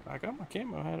 fuck, I got my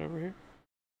camo hat over here.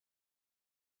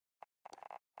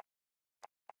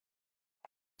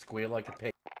 Squeal like a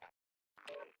pig.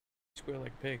 Squeal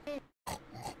like a pig.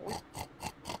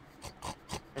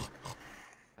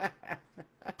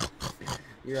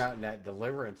 You're out in that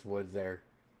Deliverance woods there.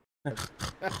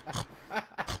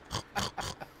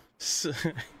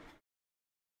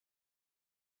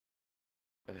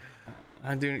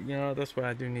 I do, you know, that's what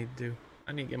I do need to do.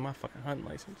 I need to get my fucking hunting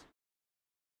license.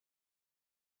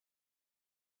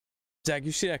 Zach,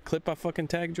 you see that clip I fucking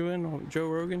tagged you in on Joe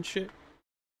Rogan shit?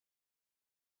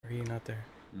 Or are you not there?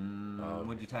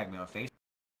 Would you tag me on Facebook?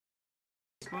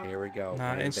 Here we go.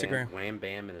 Nah, Wham, Instagram. Bam, wham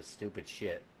bam and his stupid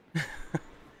shit.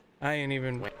 I ain't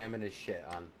even. Wham and his shit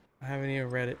on. I haven't even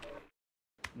read it.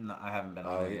 No, I haven't been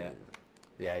on there yet.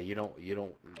 Yeah, you don't.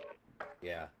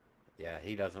 Yeah,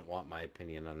 he doesn't want my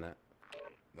opinion on that.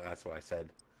 That's what I said.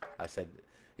 I said,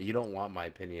 you don't want my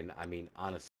opinion. I mean,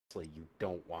 honestly, you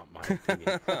don't want my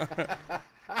opinion.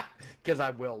 Because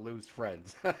I will lose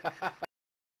friends.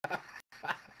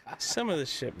 Some of this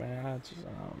shit, man, I don't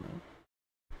know.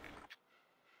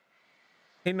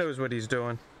 He knows what he's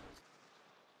doing.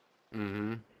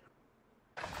 Mm-hmm.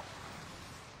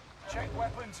 Check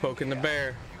weapons. Poking the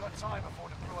bear. You got time before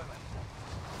deployment.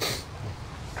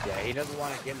 Yeah, he doesn't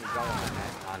want to get me going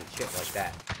on shit like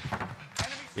that.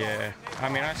 Yeah, I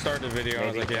mean, I started the video, I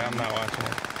was like, yeah, I'm not watching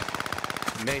it.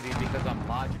 Maybe because I'm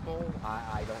logical,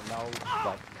 I don't know,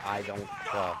 but I don't,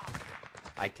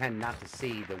 I tend not to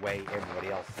see the way everybody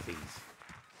else sees.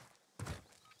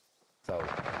 So,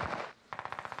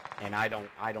 and I don't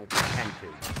pretend to,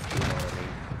 you know what I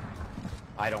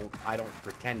mean? I don't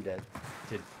pretend to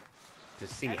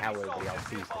see how everybody else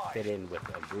sees to fit in with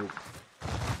a group.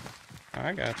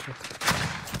 I got you.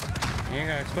 You ain't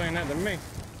gotta explain that to me.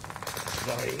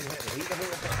 So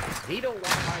he don't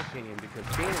want my opinion because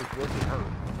Shannon's wasn't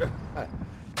hurt.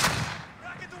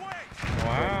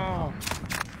 Wow.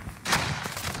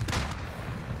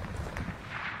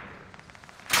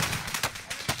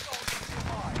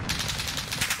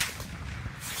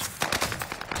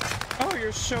 Oh,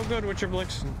 you're so good with your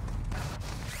blitzing.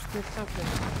 You're so good.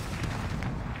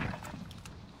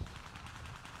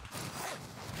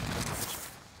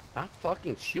 Stop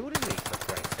fucking shooting me, for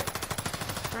Christ's sake.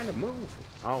 I'm trying to move.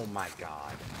 Oh my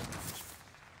god.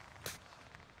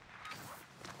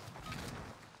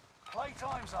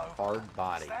 Playtime's over. Hard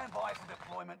body. Stand by for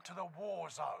deployment to the war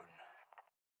zone.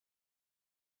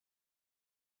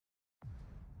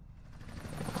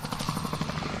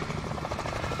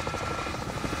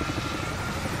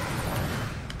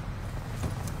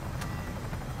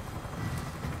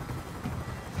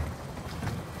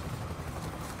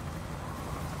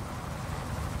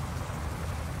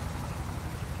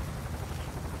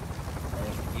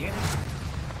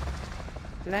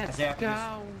 Let's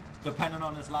go. Depending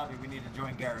on this lobby, we need to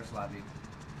join Garrett's lobby.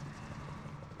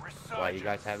 Why, you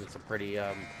guys having some pretty,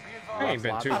 It ain't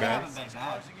been too bad. Closing in.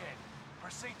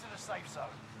 Proceed to the safe zone.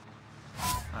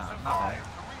 Not bad. To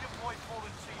redeploy redeploy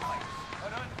fallen teammates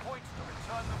and earn points to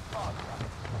return them faster.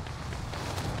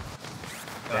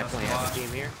 Definitely have a team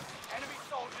here. Enemy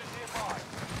soldiers nearby.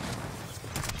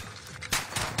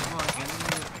 Come on,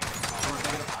 enemy.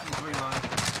 Three line.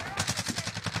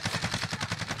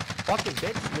 Fucking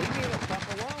bitch, leave me the fuck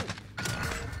alone.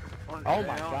 Oh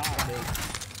my god, dude.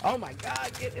 Oh my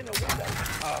god, get in the window.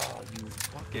 Oh, you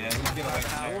fucking... Yeah, you get away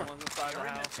from there. One inside the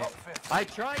house. I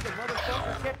tried, the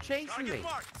motherfucker kept chasing me.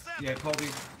 Yeah, Colby,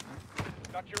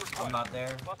 Got your request. I'm not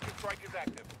there. Cluster strike is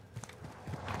active.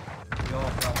 You all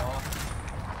fell off.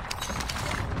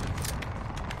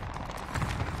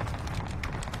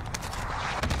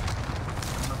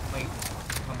 I'm gonna wait.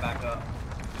 Come back up.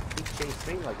 He chased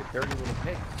me like a dirty little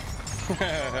pig.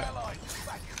 Allies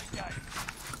back in the game.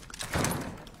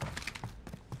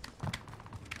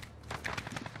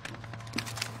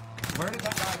 Where did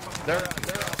that guy fucking... They're up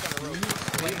on the roof.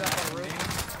 He's up on the roof.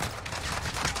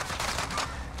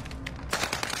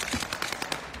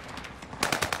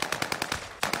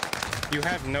 You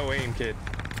have no aim, kid.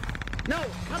 No,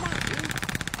 come on, dude.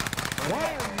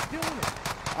 Why are you doing it?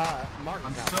 Martin.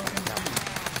 I'm so confused.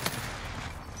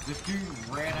 This dude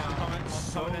ran out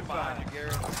so Coming in behind fast. you,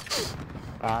 Garrett.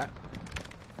 Alright.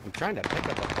 I'm trying to pick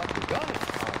up a fucking gun.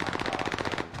 Oh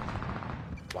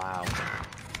my god. Wow.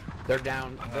 They're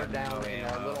down in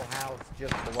our little house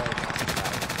just below us.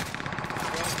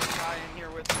 Guy in here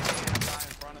with me, guy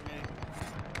in front of me.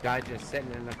 Guy just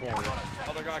sitting in the corner.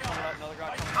 Another guy coming up, another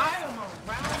guy coming up. I am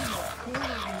around the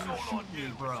corner and you shoot me,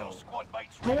 bro. Squad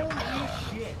mates Holy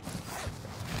shit.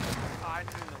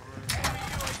 Hiding in the room. Enemy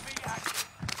UAV active.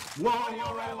 Whoa, whoa,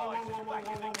 whoa, whoa, whoa,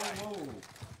 whoa, whoa,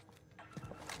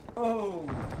 whoa. Oh.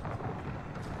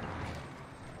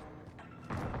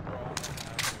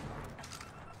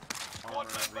 Squad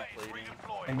mates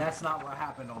redeployed. And that's not what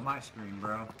happened on my screen,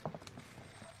 bro.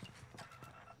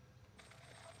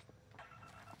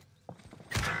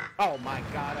 Oh my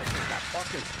god, I just got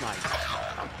fucking sniped.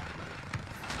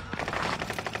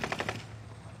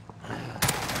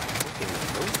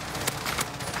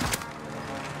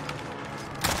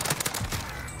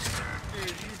 Dude,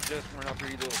 you just went up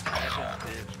here, you little fucking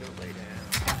bitch. Go lay down.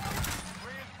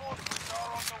 Reinforcements are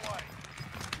on the way.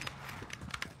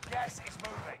 Gas is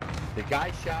moving. The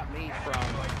guy shot me from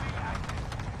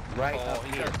right Oh, up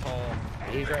he's here. got tall.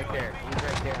 He's right there. He's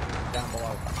right there, down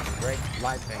below. Right,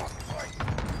 live thing.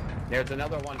 There's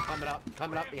another one coming up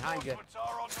behind you. Reinforcements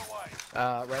are on the way.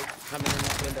 Right, coming in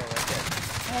that window right there.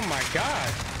 Oh my god.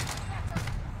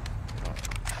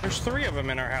 There's 3 of them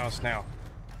in our house now.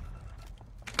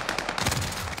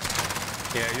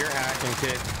 Yeah, you're hacking,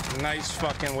 kid. Nice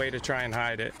fucking way to try and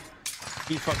hide it.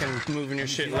 Keep fucking moving your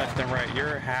shit left and right.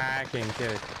 You're hacking,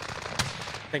 kid.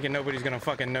 Thinking nobody's gonna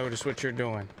fucking notice what you're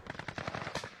doing.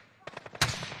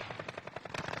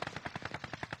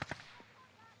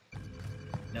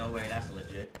 No way, that's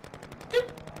legit.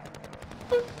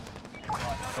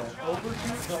 So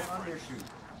overshoot, don't undershoot.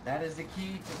 That is the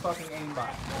key to fucking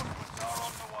aimbot. Reinforcements are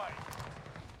on the way.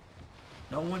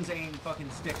 No one's aim fucking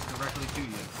sticks directly to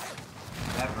you.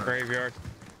 Ever. Graveyard.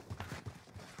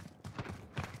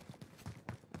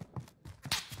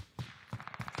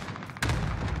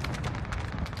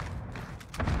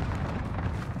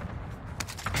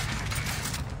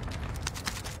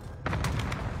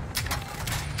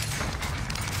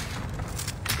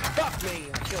 Fuck me!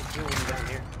 I killed 2 of them down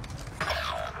here.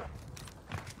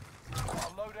 A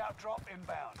loadout drop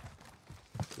inbound.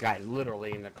 Guy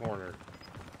literally in the corner.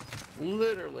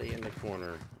 Literally in the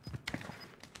corner. I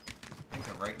think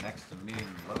they're right next to me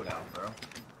in loadout, bro.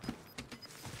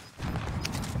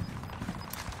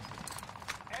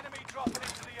 Enemy dropping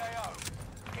into the AO.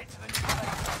 Get to the new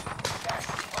safe zone. Gas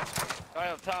is close. Guy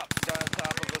on top of us.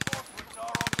 Reinforcements are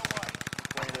on the way.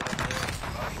 Landed up there.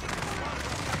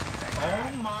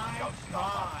 Oh my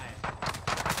god!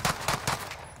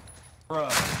 Bro.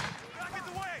 Back in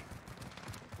the way.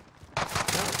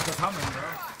 They're coming, bro.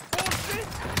 Oh shit!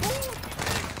 Oh!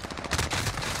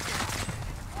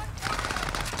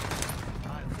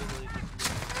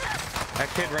 That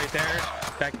kid right there,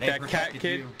 that cat protected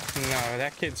kid. you. No,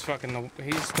 that kid's fucking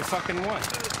he's the fucking one.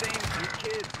 They're the same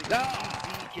kids. The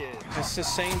EZ kids. It's the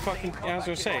same fucking, I was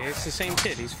gonna say, it's the same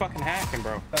kid. He's fucking hacking,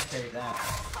 bro. Spectate that.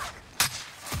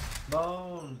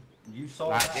 Bone, you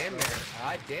saw I that. damn bro. near.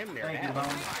 I damn near Thank you, had Bone.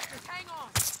 him. Hang on.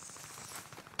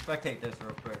 Spectate this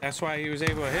real quick. That's why he was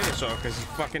able to hit us all, because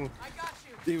I got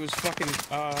you. he was fucking,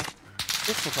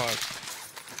 what's it called?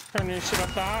 Turning his shit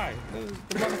up the high. The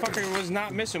motherfucker was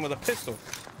not missing with a pistol.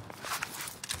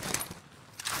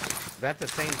 Is that the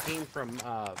same team from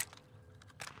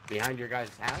behind your guys'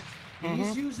 house?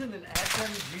 He's using an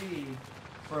SMG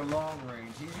for long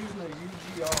range. He's using a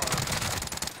UGR.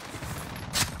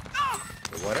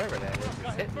 Whatever that is,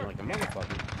 it's hitting like a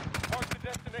motherfucker. Mark the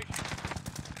destination.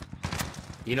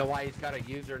 You know why he's got a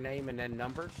username and then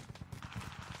numbers?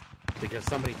 Because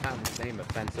somebody found his name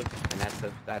offensive, and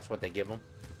that's what they give him.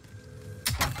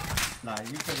 Nah,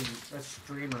 you can. That's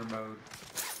streamer mode.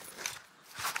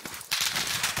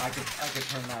 I could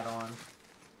turn that on.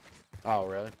 Oh,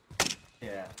 really?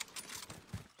 Yeah.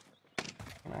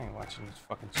 I ain't watching this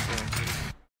fucking story, dude.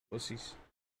 Pussies.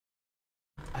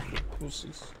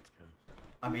 Pussies.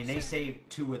 I mean, they saved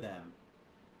 2 of them.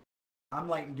 I'm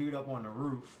lighting dude up on the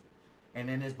roof, and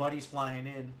then his buddy's flying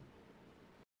in.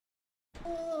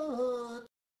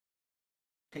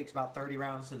 Takes about 30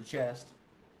 rounds to the chest.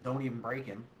 Don't even break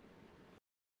him.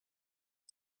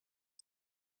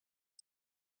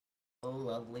 Oh,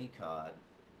 lovely COD.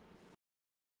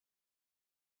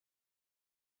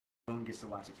 No one gets to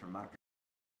watch it from my.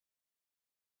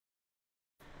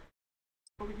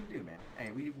 What we can do, man?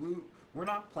 Hey, we're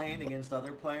not playing against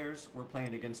other players. We're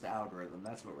playing against the algorithm.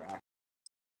 That's what we're actually.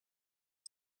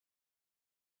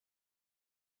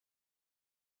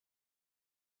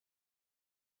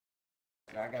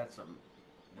 I got some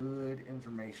good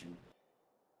information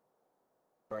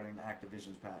regarding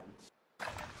Activision's patents.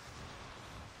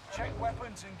 Check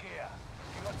weapons and gear.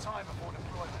 You got time before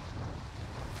deployment.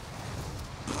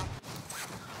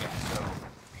 Yeah, so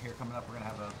here coming up, we're gonna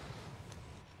have a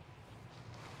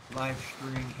live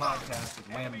stream podcast with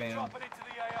Wham Enemy Bam. dropping into the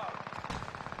AO.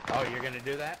 Oh, you're gonna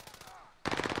do that?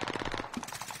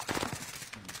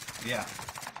 Yeah.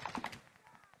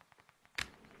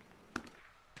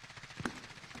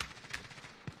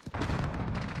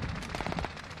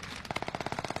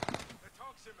 They're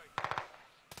toxing me.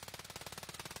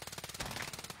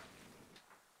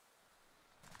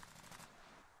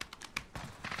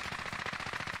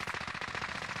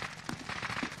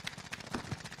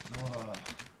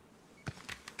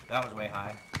 That was way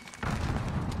high.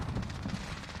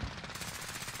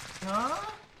 Huh?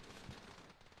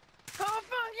 Oh,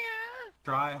 fuck yeah!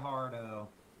 Try hardo.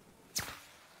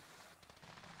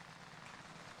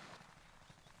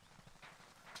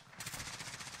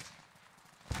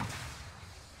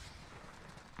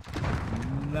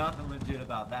 Nothing legit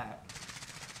about that.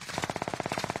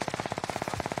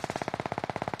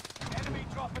 Enemy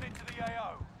dropping into the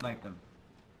AO. Sniped him.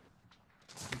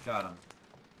 Who shot him?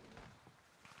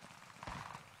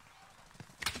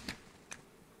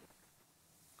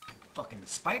 Fucking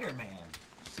Spider-Man.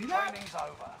 See that? Training's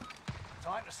over.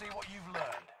 Time to see what you've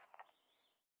learned.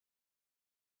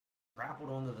 Grappled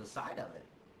onto the side of it.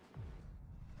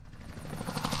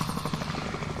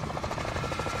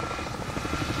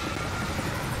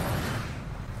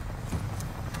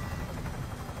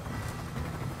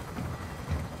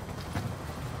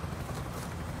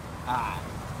 Ah.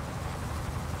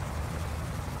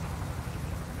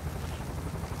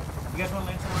 You guys want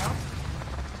to land somewhere else?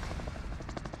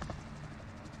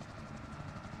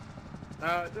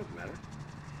 It doesn't matter.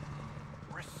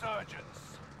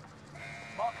 Resurgence.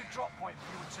 Mark a drop point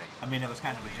for your team. I mean, it was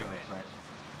kind of a joke, but...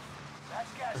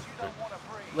 That's gas you don't want to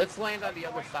breathe. Let's land on the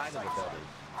other side of the building.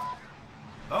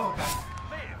 Oh, okay.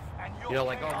 Live, and your You know,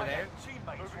 like over there?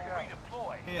 teammates will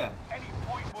redeploy. Yeah. Any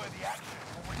point-worthy action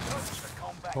will return to the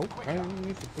combat Oh, quicker. I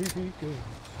need to be good.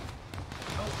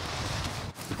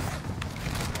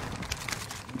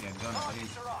 Yeah, gun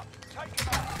Targets are up. Take them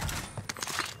out.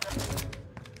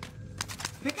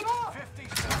 Pick it up!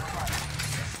 50 still remain.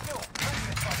 There's still plenty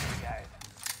of fighting ahead.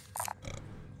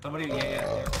 Somebody,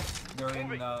 yeah. They're in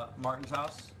Martin's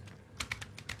house.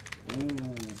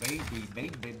 Ooh, baby.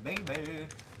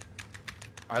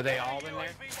 Are they all in there?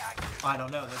 UAV active. I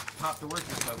don't know. The top door's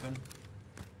just open.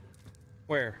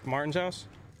 Where? Martin's house?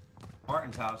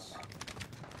 Martin's house.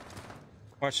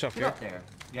 Watch stuff Get here. up there.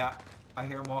 Yeah, I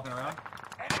hear him walking around.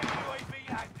 Enemy UAV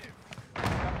active.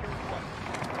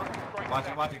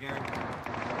 Watch it, Gary.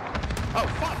 Oh,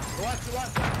 fuck! Watch,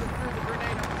 threw the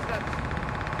grenade up the steps.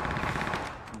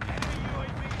 Enemy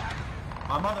UAV active.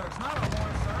 My mother is not a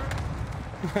whore, sir.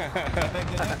 Beg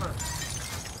the differ.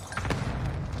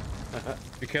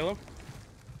 You kill him?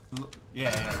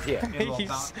 Yeah. Yeah. Get a little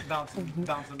He's- bouncing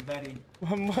Betty.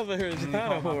 My mother is And you not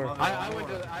a call my whore. mother-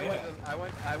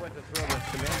 I went to throw the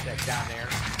cement deck down there,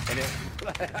 and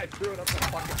I threw it up the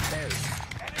fucking stairs.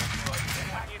 Enemy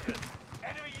UAV active.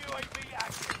 Enemy UAV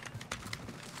active.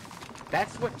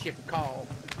 That's what you call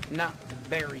not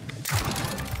very.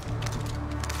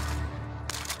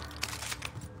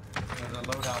 There's a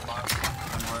loadout box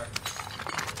somewhere.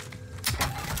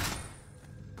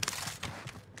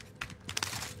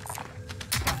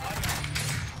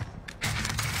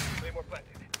 Claymore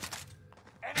planted.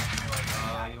 Enemy UAV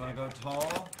active.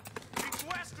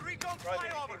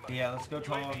 Yeah, let's go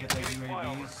tall and get the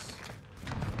UAVs.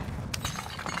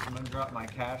 I'm gonna drop my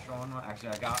cash on one. Actually,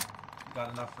 I got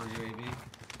enough for UAV.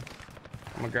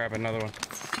 I'm gonna grab another one.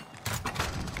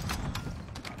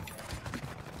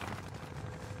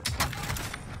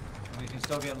 We can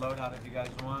still get loadout if you guys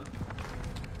want.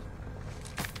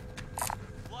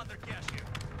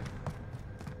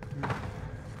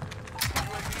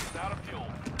 UAV is out of fuel.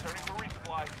 Turning for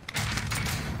resupply.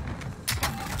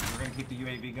 We're gonna keep the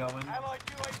UAV going. Allied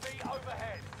UAV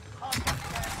overhead. Hunt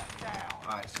down.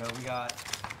 Alright, so we got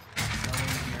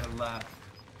one here left.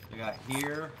 We got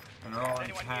here, and they're all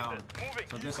in town.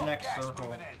 So this next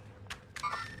circle.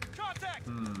 Contact.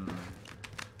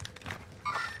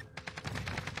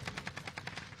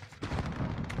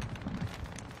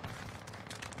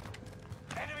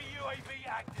 Enemy UAV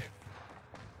active.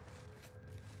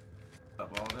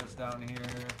 Up all this down here.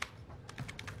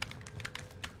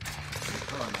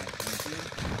 Oh, nice. Thank you.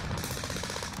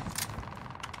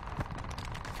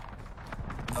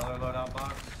 Another loadout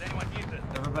box. Does anyone need this?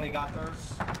 Everybody got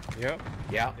theirs? Yep.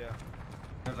 Yeah. Yeah.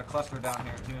 There's a cluster down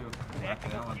here too. I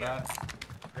don't want that.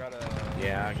 Got a.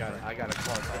 Yeah, I got a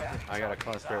cluster. I got a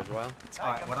cluster as well.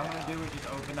 Alright, what I'm gonna do is just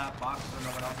open that box so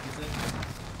no one else gets it.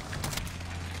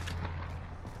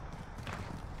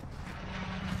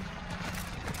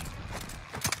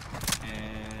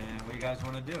 And what do you guys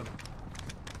want to do?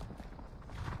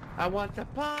 I want the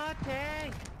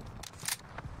party.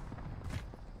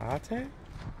 Ate?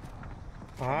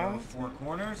 Go four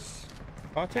corners.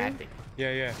 Ate? Party.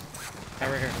 Yeah, yeah.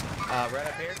 Right here. Right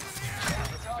up here.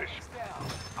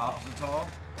 Opposite tall.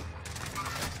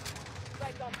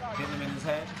 Sights on target. Hitting him in his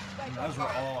head. And those were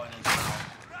all in his mouth.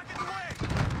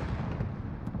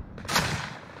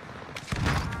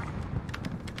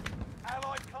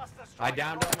 Allied cluster strike. I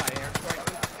downed him. I airstrike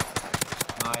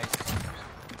Nice.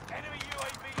 Enemy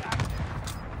UAV active.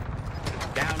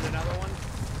 him. Downed another one.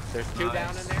 There's two Nice.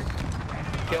 down in there.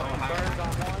 Killed Oh, burned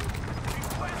on one.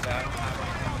 Okay, I don't have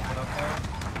anything to put up there.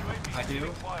 I do.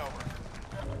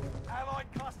 Allied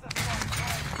cluster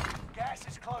strike. Gas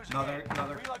is closing.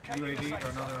 Another Relocating the UAV safe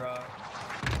or zone. another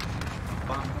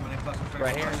bomb coming in cluster straight.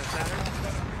 Right here in the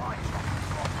center.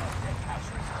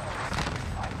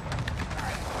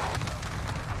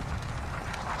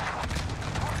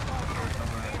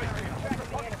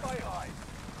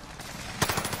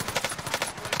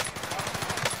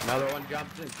 Another one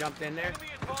jumped in there. Enemy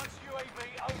advanced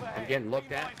UAV overhead. I'm getting looked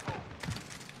Be at. mindful.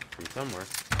 From somewhere.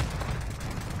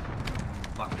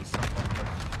 Fuck this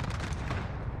stuff.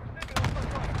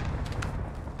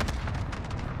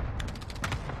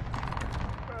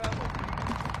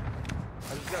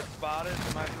 I just got spotted.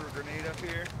 Am I for a grenade up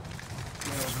here?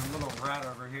 Yeah, there's a little rat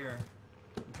over here.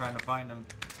 I'm trying to find him.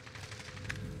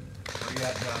 Where you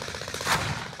at, Josh?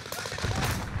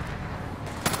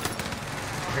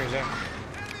 Here's him.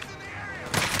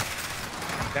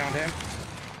 Downed him.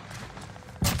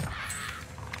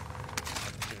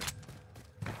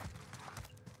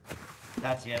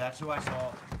 That's who I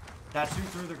saw. That's who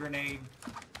threw the grenade.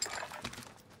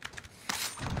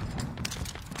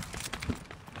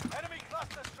 Enemy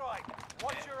cluster strike.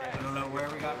 Watch your I head. don't know where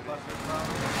we got clustered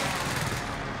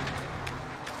from.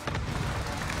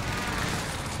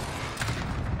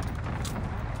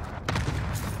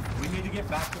 We need to get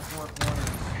back to four corners.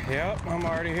 Yep, I'm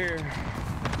already here.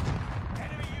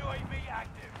 Enemy UAV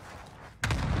active.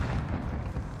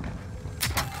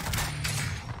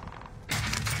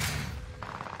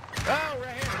 Oh,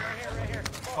 right here.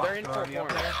 Fuck, They're in they're four already up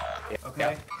corners. there. Yeah.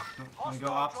 Okay. Can we go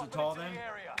opposite tall dropping then?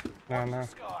 into the area. No, no.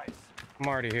 Skies. I'm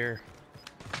already here.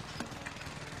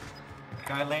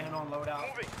 Guy landing on loadout.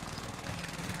 Moving.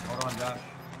 Hold on, Josh.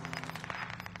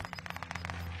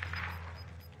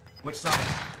 Which side?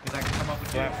 Because I can come up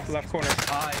with you. Left corner.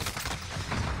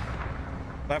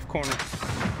 Left corner.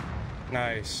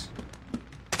 Nice.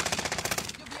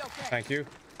 You'll be okay. Thank you.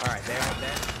 All right, they're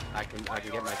dead. I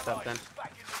can get my stuff done.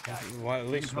 Back in the game. Well, at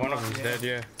least one of them's dead,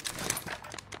 yeah.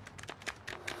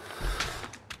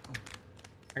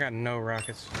 I got no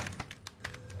rockets.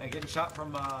 Hey, getting shot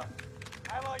from Allied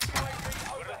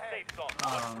UAV overhead.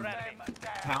 um, Them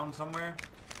down. town somewhere.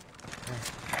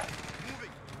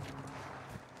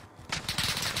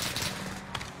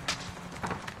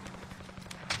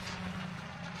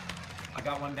 I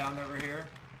got one down over here.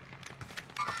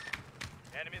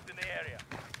 Enemies in the area.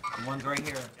 And one's right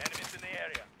here. Enemies in the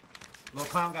area. Little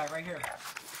clown guy right here.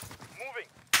 Moving.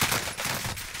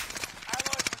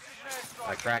 Allied precision airstrike.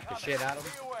 I cracked the incoming. shit out of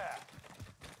him. Be aware.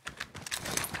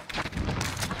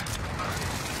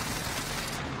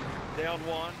 Down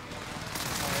one.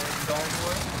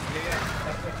 Yeah,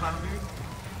 that's the clown dude.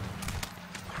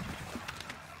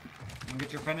 You can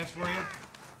get your finish for you.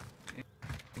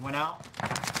 He went out.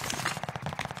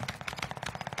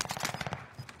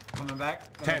 Coming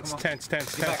back. Tense, come on. tense,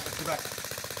 tense, Get back, tense. get back.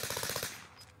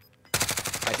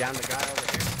 I downed the guy over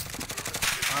here.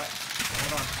 Alright,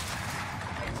 hold on.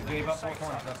 He gave up 4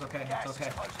 points. That's okay. That's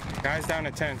okay. Guys down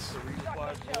to tense. The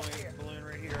resupply balloon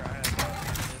right here. I have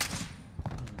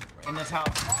In this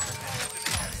house.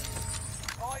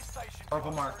 Buy station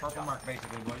Purple costs mark,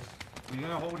 basically, boys. We're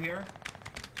gonna hold here.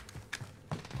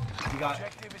 We got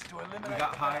Objective is to eliminate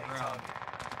got the high bounty ground. target.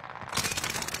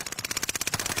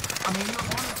 I mean, you're on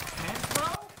a tent, bro?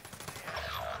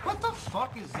 What the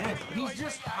fuck is this? He's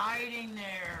just hiding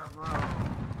there, bro.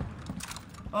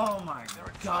 Oh my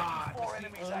god.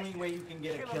 It's the only way you can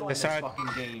get a kill in this Beside- fucking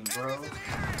game, bro.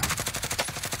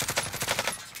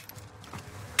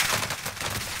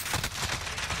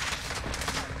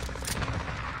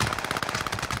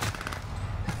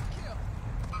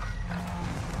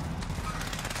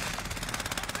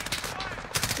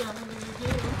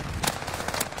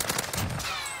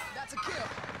 That's a kill.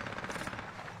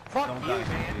 Fuck Don't you, die.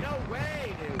 man. No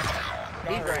way, dude.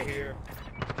 He's right here.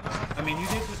 I mean, you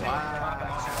did just Wow,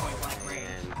 have point blank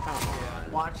range. man. Come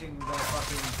on. Watching the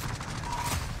fucking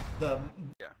So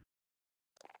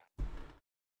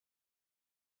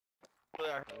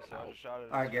I just shot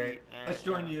it. Alright, Gary. Let's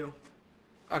join you.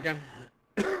 Okay.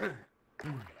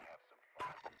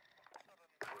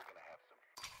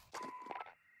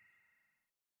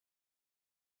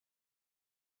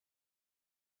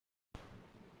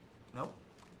 Nope.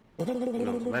 No,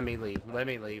 let me leave. Let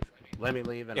me leave. Let me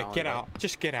leave and Yeah, I'll get go. out.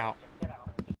 Just get out.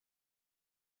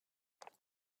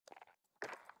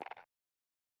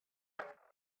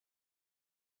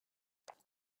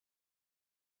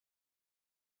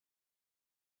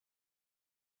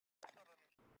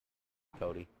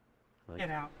 Cody. Like, Get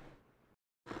out.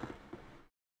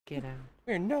 Get out.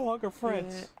 We're no longer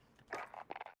friends.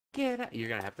 Get out. You're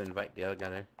gonna have to invite the other guy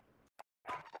there.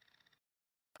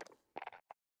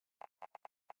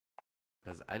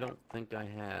 Because I don't think I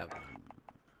have.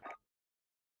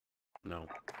 No.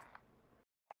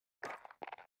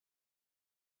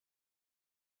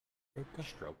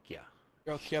 Stroke ya.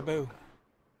 Stroke ya, boo.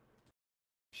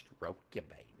 Stroke ya,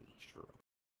 baby. Stroke.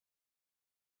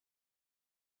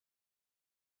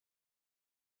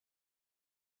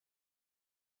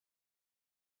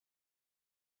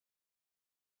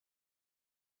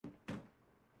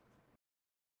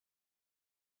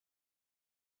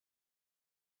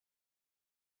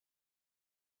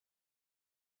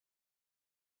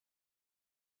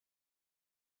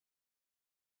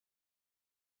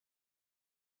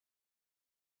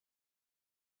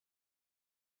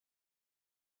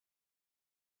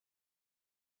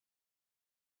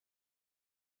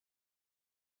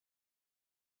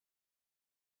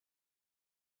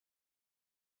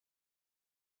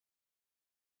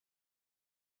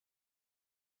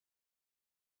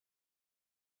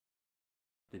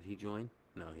 Did he join?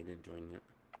 No, he didn't join yet.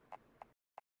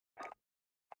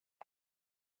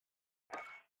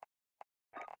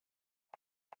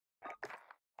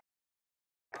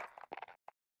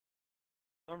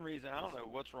 For some reason, I don't know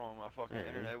what's wrong with my fucking There it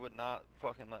is. internet. It would not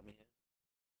fucking let me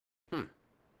in.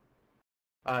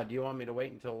 Do you want me to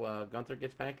wait until Gunther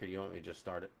gets back, or do you want me to just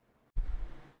start it?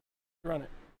 Run it.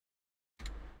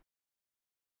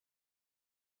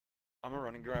 I'm gonna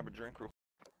run and grab a drink real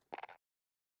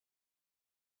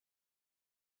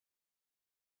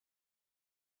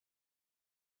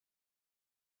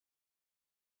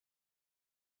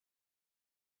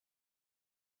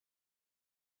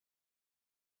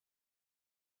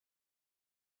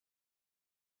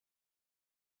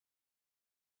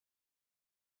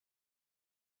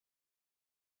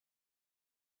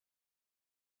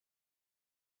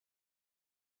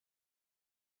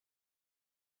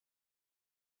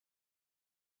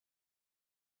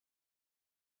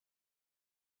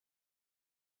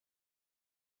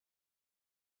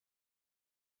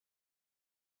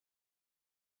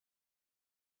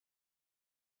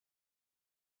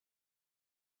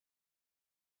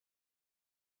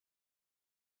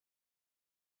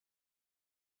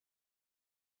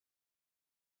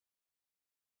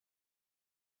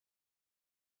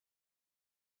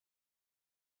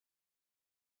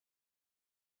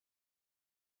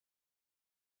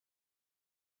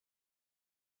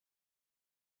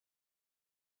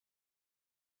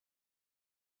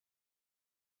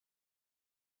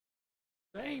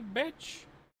Hey, bitch.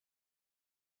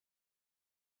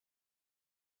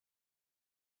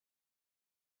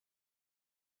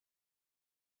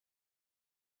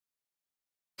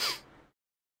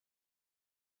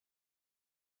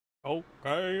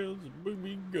 Okay, as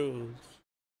baby goes.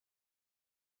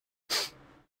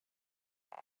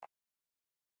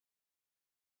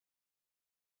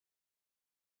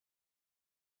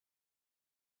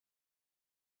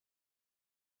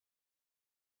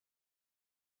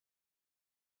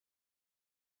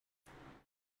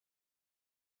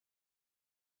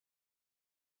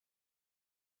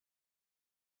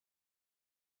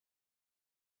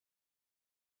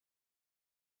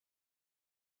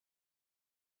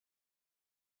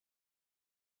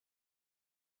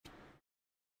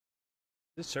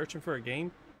 Just searching for a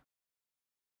game?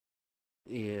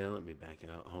 Yeah, let me back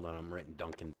it out. Hold on, I'm writing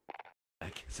Duncan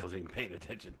back so I wasn't even paying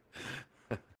attention.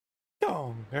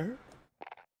 Donger.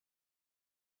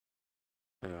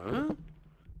 Huh?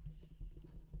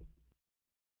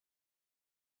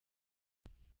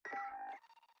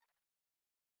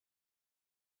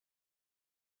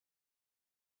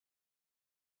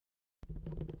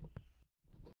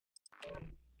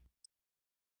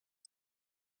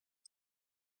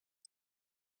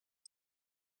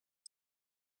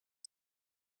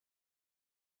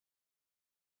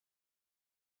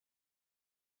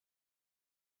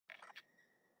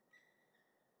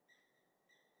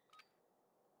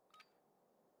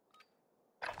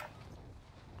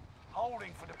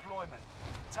 Holding for deployment.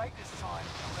 Take this time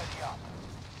to ready up.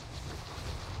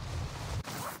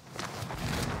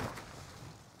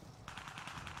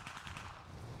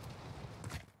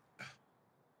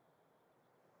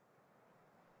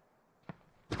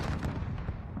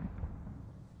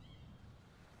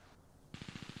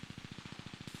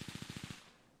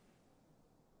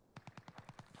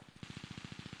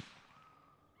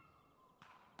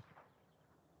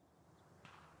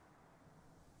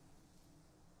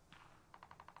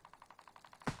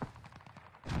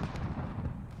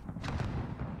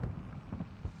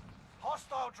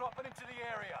 Hostile dropping into the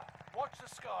area. Watch the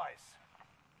skies.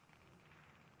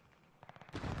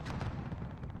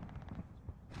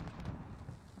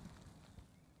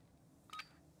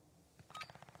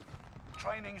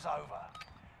 Training's over.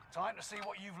 Time to see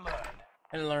what you've learned.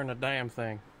 I didn't learn a damn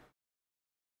thing.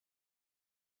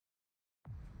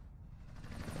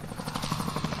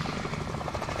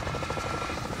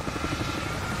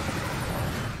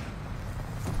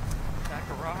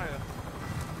 Zachariah.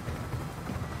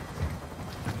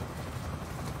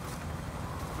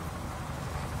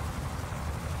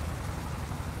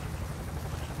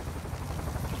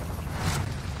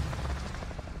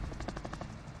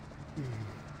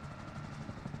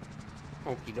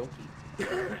 Okie dokie.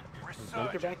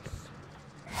 Bunker back.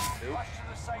 Rush to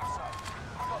the safe zone.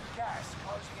 You've got gas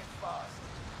closing in fast.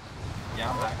 Yeah,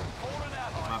 I'm back. Fallen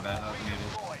allies My bad, I was will muted.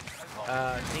 redeploy as long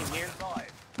as Team they here.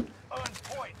 survive. Earn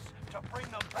points to bring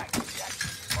them back to the action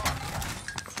faster.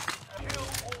 Kill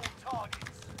all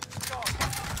targets.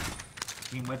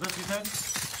 Team with us, you said?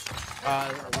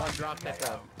 One dropped at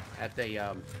the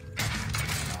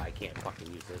I can't fucking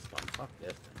use this one. Fuck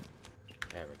this.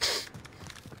 There we go.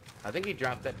 I think he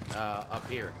dropped it up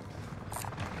here.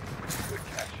 Good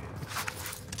catch.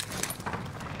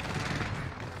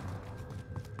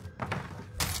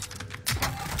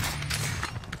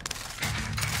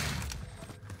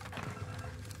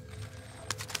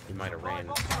 He might have ran.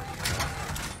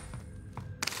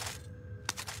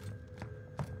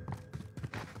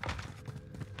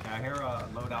 Yeah, I hear a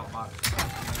loadout box.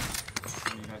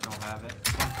 You guys don't have it.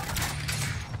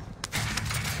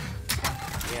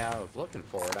 Yeah, I was looking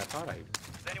for it. I thought I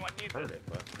Does anyone need heard this? it,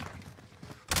 but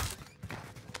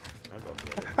I'll go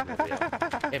get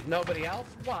it. If nobody else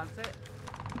wants it,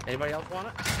 anybody else want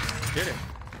it? Get it.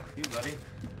 You, buddy.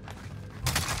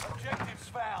 Objectives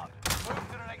found. Move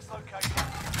to the next location.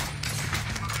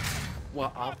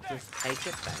 Well, I'll just take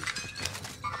it then.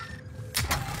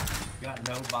 Got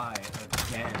no buy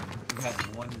again. You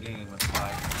had one game with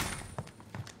buy.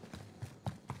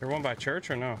 You're one by church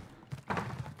or no?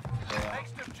 Yeah.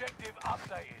 Next objective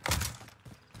updated.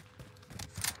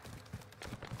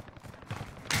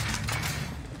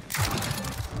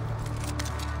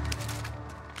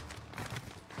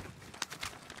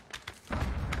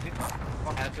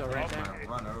 That's all right there.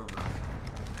 Run over.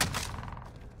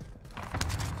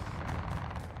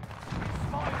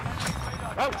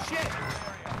 Oh shit!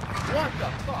 What the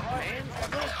fuck, man?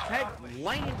 Little head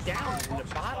laying down in the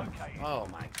bottom. Oh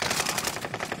my god.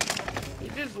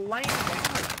 He's just laying down.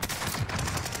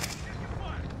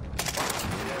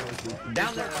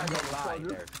 Down there by the side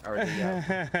there. Or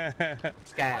the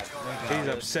scab. He's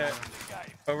upset.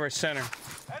 Over center.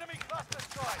 Enemy cluster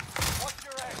strike. Watch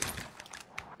your head.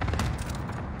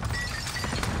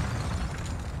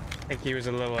 I think he was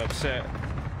a little upset.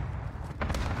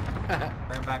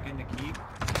 Ran back into keep.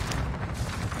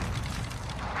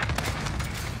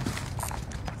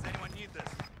 Does anyone need this?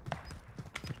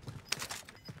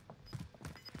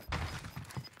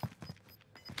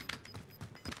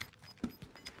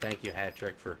 Thank you,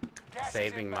 Hat-Trick, for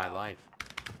saving my life.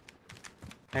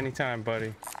 Anytime,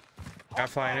 buddy. Got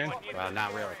flying in. Well,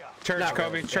 not really. Church, Not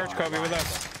Kobe. really. Church, Kobe with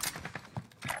us.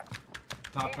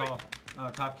 Top call.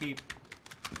 Top keep.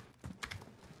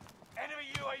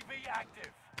 Enemy UAV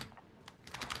active.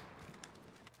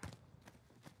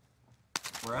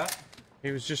 We're at?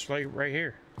 He was just like right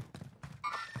here.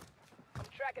 I'm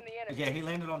tracking the Yeah, he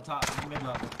landed on top,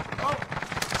 mid-level. Oh! What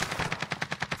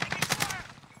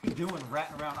are you doing,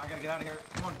 ratting around? I gotta get out of here.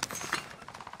 Come on.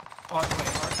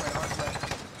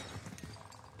 Archway.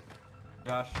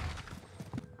 Josh.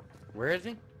 Where is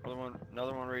he?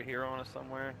 Another one right here on us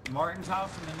somewhere. Martin's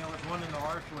house, and then there was one in the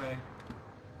archway.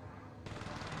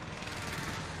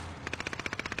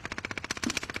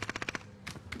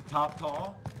 Top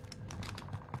tall.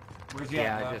 Where's he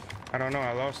at? Yeah, I don't know.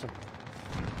 I lost him.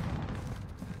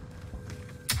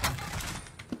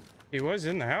 He was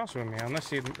in the house with me, unless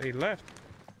he left.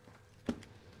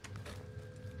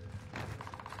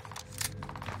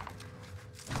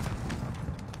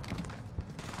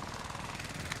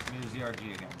 Need a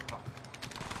ZRG again. Fuck.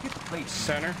 Get the plate.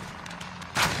 Center.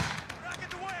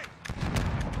 Rocket away!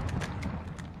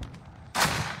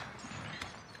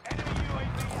 Enemy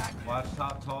UAV active. Watch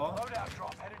top tall. Loadout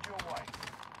drop headed your way.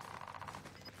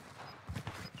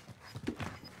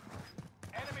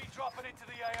 Enemy dropping into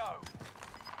the AO.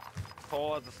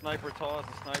 Tall as a sniper,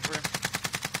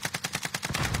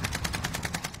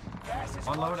 Gas is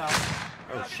On loadout.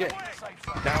 Oh shit. safe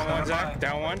zone. Down one, Zach.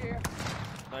 Down one.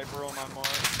 Sniper on my mark.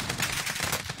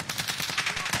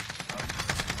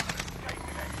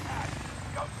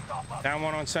 Go stop us. Down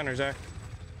one on center, Zach.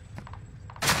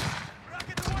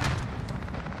 Rocket away!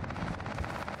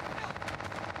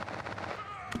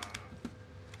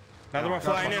 Another one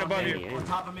flying in above you. On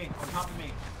top of me.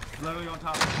 Literally on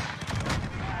top of me.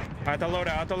 At the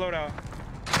loadout.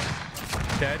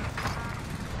 Dead.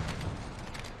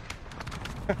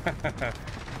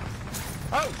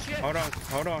 Oh shit! Hold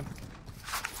on.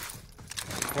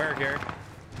 Where, Gary?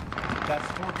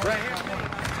 That's 4 Right here.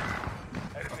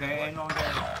 Okay, ain't on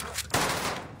there.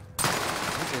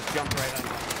 He just jumped right on.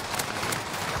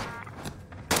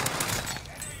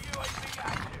 Enemy UAV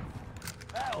active.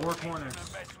 That'll 4 teach corners. them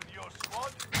to mess with your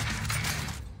squad.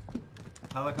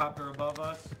 Helicopter above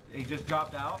us. He just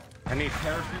dropped out. I need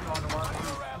Parachute on the mark.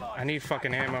 Your allies. I need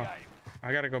fucking ammo.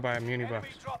 I gotta go buy a muni buff. Enemy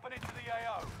dropping into the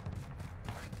AO.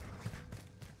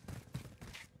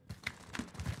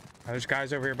 There's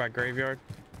guys over here by graveyard.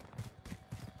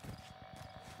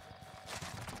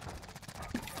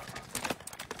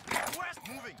 West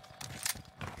moving.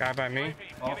 Guy by me.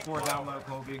 All 4 down low,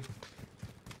 Kobe.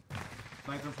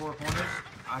 Sniping 4 corners.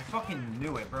 I fucking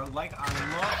knew it, bro. Like, I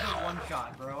love the one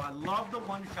shot, bro. I love the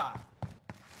one shot.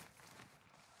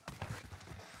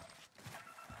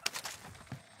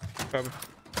 Kobe.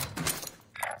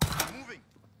 Moving.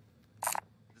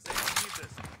 Does anyone need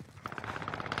this?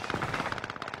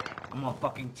 I'm gonna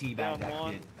fucking teabag Down that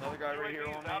one. kid. Another guy right here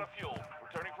on me. Out of fuel.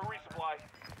 Returning for resupply.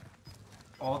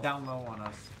 All down low on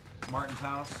us. Martin's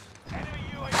house. Enemy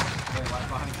UAV. Wait, right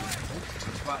behind you.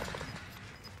 Good spot.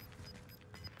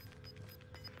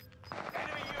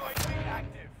 Enemy UAV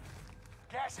active.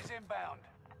 Gas is inbound.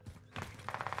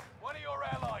 One of your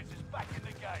allies is back in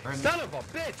the game. Son of a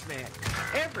bitch, man!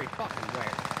 Every fucking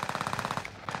where.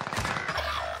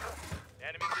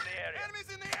 Enemies in the area. Enemies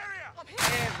in the area.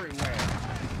 Everywhere.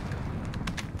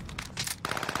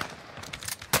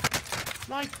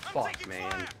 My fuck,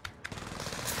 man.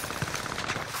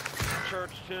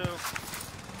 Church too.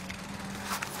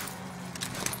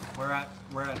 Where at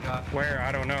Josh? Where?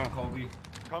 I don't know. Kobe.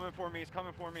 Coming for me, he's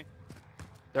coming for me.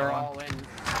 They're all in.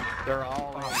 They're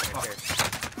all in Oh, right fuck. there.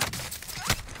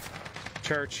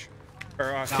 Church.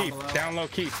 Or Down keep. below. Down low,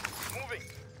 keep. Moving.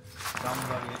 Down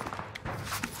below you.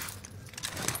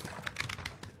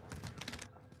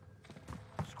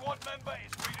 Squad member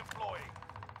is redeploying.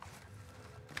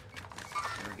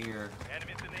 We're here.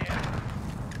 Enemies in the area.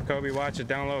 Kobe, watch it.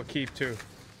 Down low, keep too.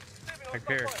 Like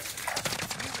there. Holy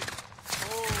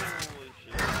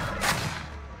shit.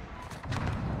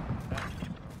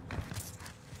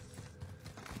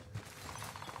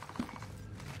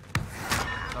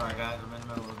 Sorry guys, I'm in the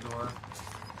middle of the door.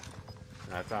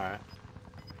 That's alright.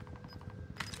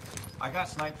 I got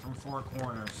sniped from 4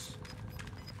 corners.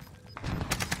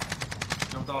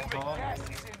 Jumped off tall. Gas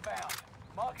is inbound.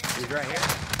 Marking. He's right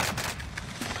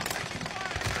here.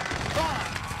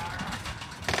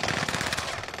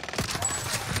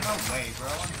 No way, bro.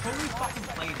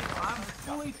 I'm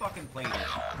fully fucking plated.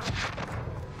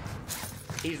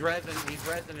 He's resin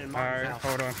in Martin's Alright, house.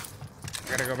 hold on. I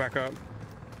gotta go back up.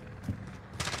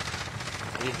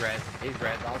 He's res,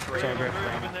 all 3 It's all of good. them. Three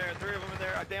of them in there, three of them in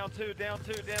there. Down two.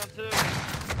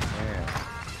 Yeah.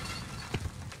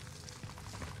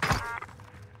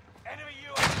 Enemy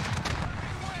UAV.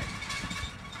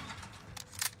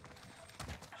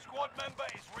 Squad member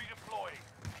is redeploying.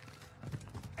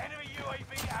 Enemy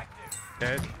UAV active.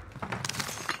 Dead.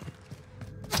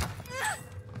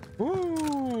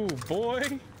 Woo,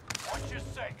 boy. Watch your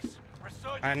six.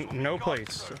 Resurgence And will be no gone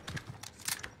plates. soon.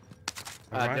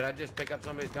 Did I just pick up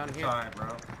somebody's gun It's here? alright, bro.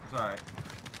 It's alright.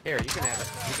 Here, you can have it.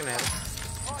 You can have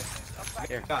it.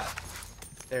 Here, Got it.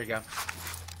 there you go.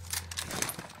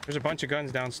 There's a bunch of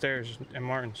guns downstairs in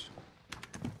Martin's.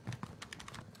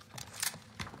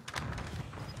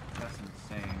 That's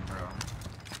insane, bro.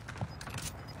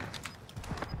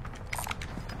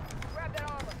 Grab that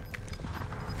armor.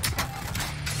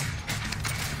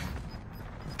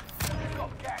 We've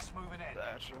got gas moving in.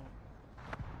 Satchel.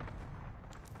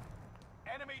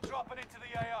 Enemy dropping into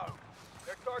the AO.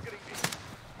 They're targeting me.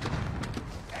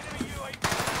 Enemy UAV.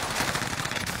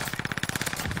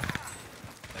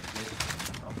 Like this.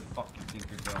 How the fuck you think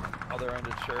you're going? Oh, they're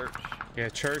under church. Yeah,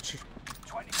 church.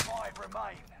 25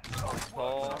 remain. Nice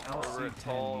Tall, work. over at LC-10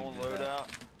 tall needed that. loadout.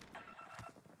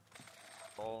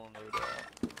 Tall and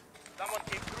loadout. Someone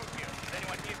came through here. Does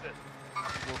anyone need this?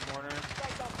 Four corner.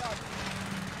 Guys outside.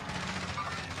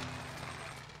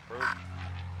 Broke.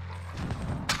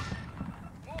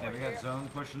 Yeah, we got zone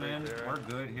pushing in. there. We're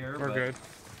good here. We're but good.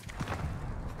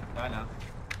 I know.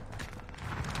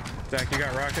 Zach, you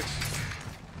got rockets?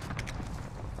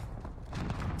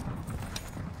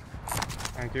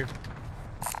 Thank you.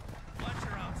 Launcher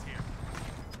rounds here.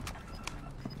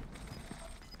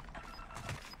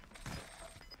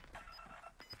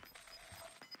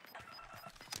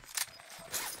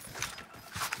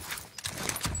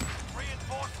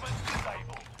 Reinforcements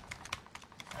disabled.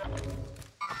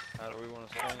 How do we want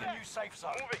to Get to swing the it? new safe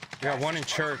zone. We got one in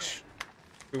church.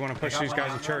 We want to push these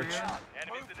guys in church.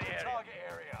 Enemies Move in to the area. target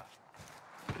area.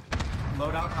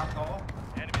 Loadout not tall.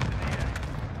 Enemies in the area.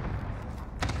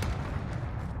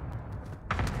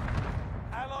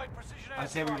 Allied precision I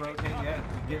say we airstrike rotate. incoming. Yeah,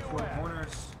 we get Be four aware.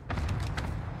 corners.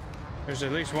 There's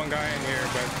at least one guy in here,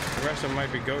 but the rest of them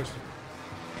might be ghosted.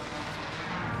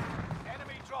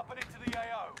 Enemy dropping into the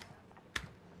AO.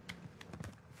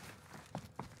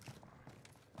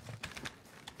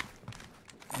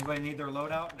 Anybody need their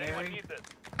loadout, Anyone Gary? need this?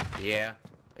 Yeah,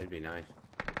 it'd be nice.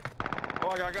 Oh,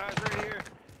 I got guys right here.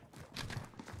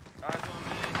 Guys on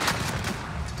me.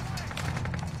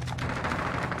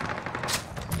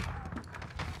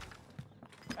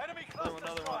 Enemy Oh, cluster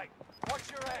another strike. Watch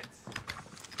your heads.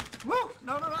 Woo!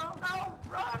 No, no, no, no!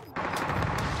 Run!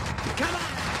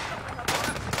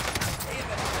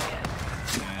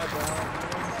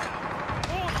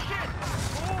 Oh shit!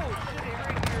 Oh shit! He's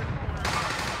right here.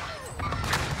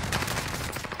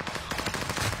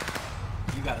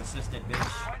 You got assisted,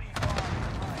 bitch.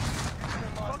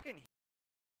 25 Fucking.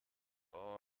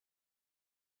 Oh,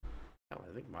 I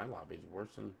think my lobby's worse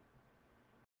than.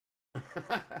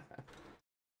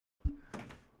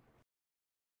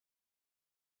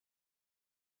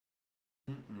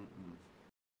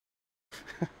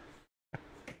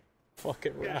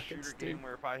 Fucking We got a rockets, shooter dude. game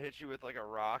where if I hit you with like a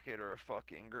rocket or a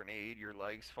fucking grenade, your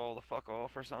legs fall the fuck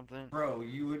off or something. Bro,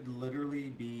 you would literally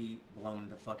be blown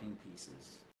to fucking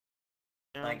pieces.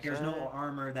 You know Like, what there's I'm no saying?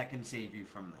 armor that can save you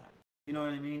from that. You know what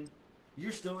I mean?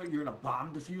 You're in a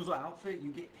bomb diffusal outfit,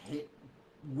 you get hit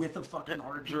with a fucking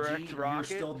RPG, Direct you're rocket?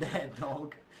 still dead,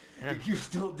 dog. Yeah. You're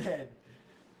still dead.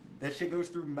 That shit goes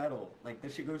through metal. Like,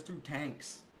 that shit goes through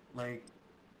tanks. Like,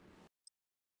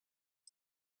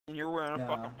 And you're wearing a Yeah.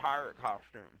 fucking pirate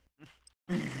costume.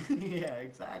 yeah,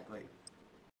 exactly.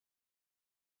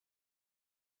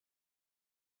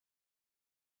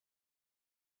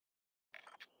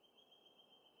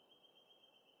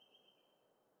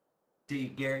 See,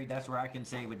 Gary, that's where I can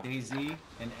say with DayZ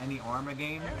in any Arma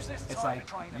game, Use this it's time like,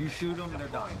 to train them. you shoot them, they're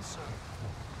done. Deploying soon.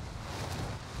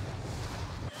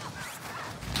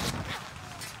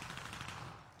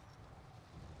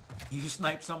 You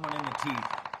snipe someone in the teeth,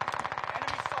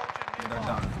 Enemy soldier and they're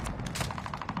nearby. done.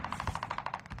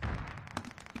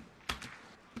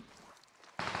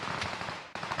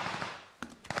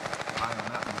 Eye on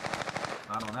that one.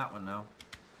 Not on that one, no.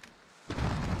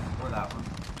 Or that one.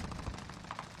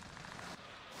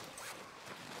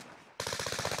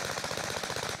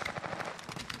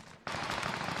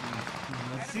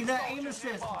 Let's see that aim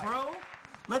assist, bro.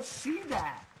 Let's see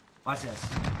that. Watch this.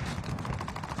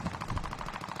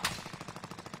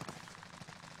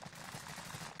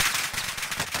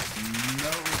 No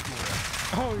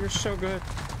recoil. Oh, you're so good.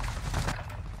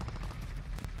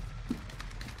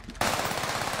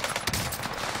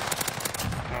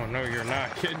 Oh, no, you're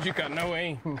not, kid. You got no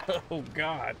aim. Oh,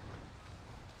 God.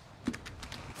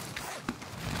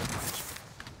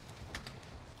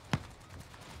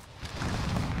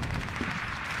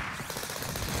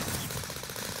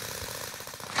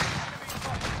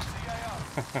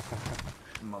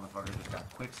 Motherfucker just got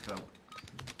quick scope.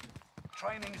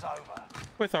 Training's over.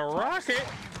 With a rocket?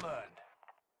 What you've learned.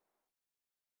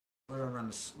 We're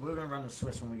gonna run the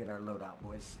Swiss when we get our loadout,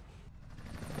 boys.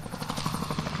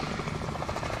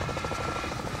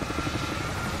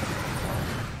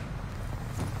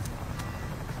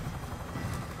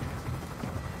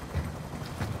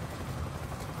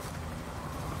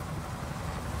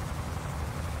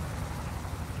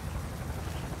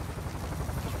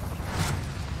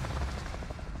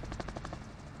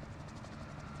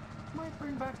 might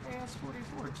bring back the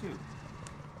AS-44 too.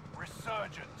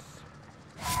 Resurgence.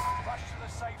 Rush to the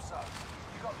safe zone.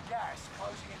 You got gas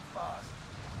closing in fast.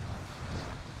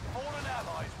 Fallen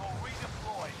allies will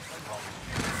redeploy as long as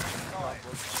you remain alive.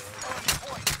 Earn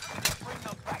points to bring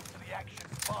them back to the action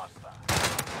faster.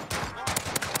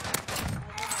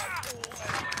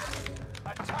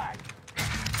 Attack.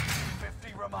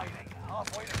 50 remaining.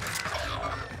 Halfway to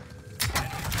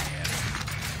victory.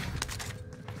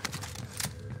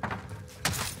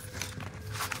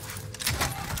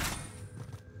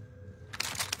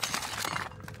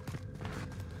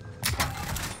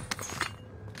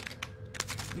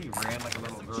 He ran like a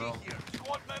little girl.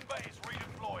 Squad member is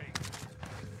redeploying.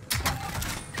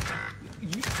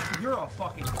 You're a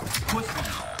fucking pussy.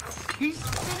 He's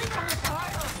sitting on the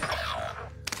side of it.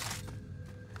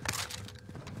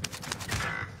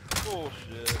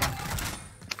 Bullshit.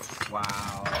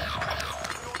 Wow.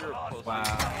 You're a pussy. Wow.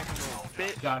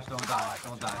 Bitch. Josh, don't die.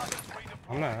 Don't die.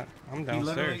 I'm not. I'm He downstairs.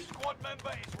 literally- Squad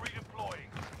member is redeploying.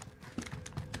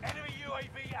 Enemy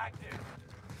UAV active.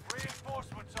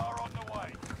 Reinforcements are on the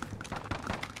way.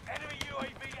 Enemy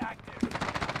UAV active.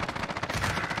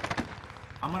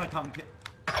 I'm gonna come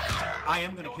I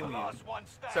am gonna You're kill the you. last one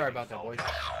standing, Sorry about that, boys.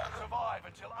 soldier. Survive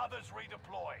until others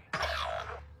redeploy.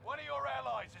 One of your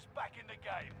allies is back in the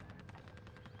game.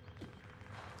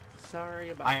 Sorry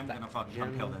about I am that. gonna fucking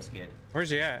come kill this kid. Where's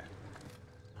he at?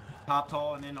 Top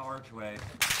tall and in the archway.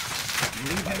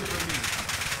 Leave him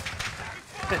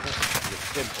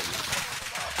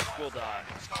for We'll die.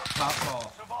 me. Top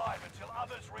tall. Survive until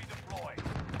others redeploy.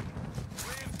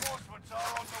 Reinforcements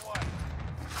are on the way.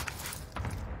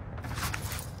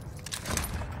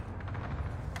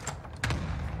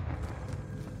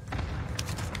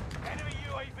 Enemy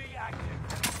UAV active.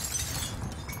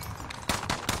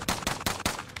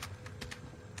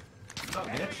 What's up,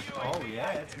 bitch? Oh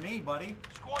yeah, it's me, buddy.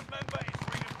 Squad member is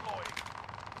redeploying.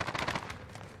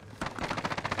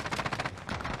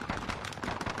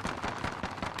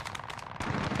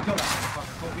 Kill that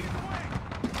motherfucker, Kobe.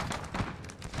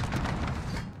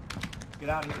 Get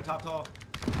out of here, top tall.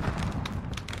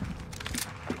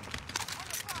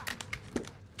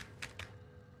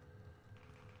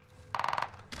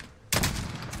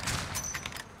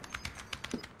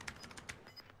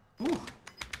 Ooh,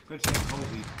 good shit,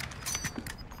 Kobe.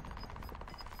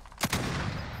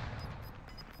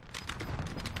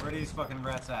 Where are these fucking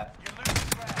rats at? You're losing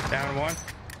ground. Down one.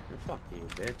 Fuck you,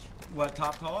 bitch. What,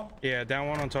 top tall? Yeah, down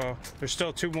one on tall. There's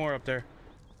still two more up there.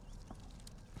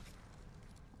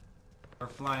 They're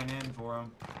flying in for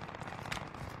him.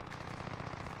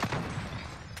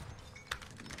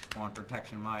 Want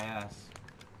protection my ass.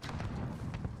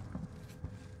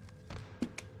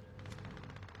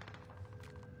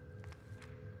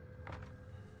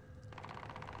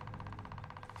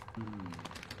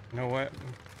 You know what?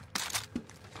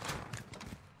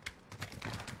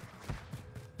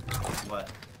 What?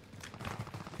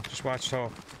 Just watch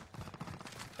tall.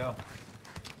 Go.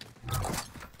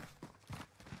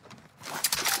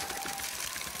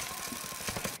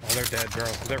 Oh, they're dead, bro.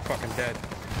 They're fucking dead.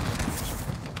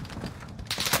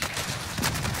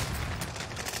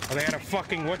 Oh, they had a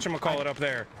fucking whatchamacallit up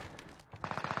there.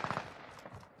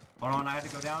 Hold on, I had to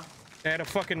go down. They had a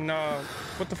fucking,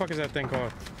 what the fuck is that thing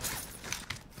called?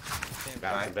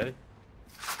 Got it,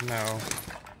 No.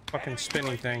 Fucking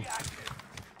spinning thing.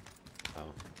 Oh.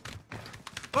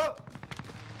 Oh!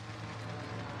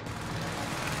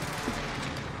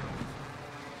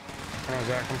 Hold on,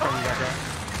 Zach. I'm coming back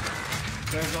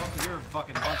up. There's all, you're a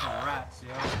fucking bunch of rats,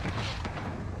 yo.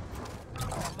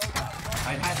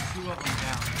 I had two of them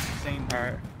down. Same.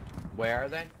 Alright. Where are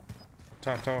they?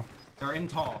 Top tall. They're in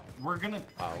tall. We're gonna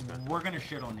okay.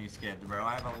 shit on these kids, bro.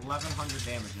 I have 1,100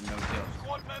 damage and no kills.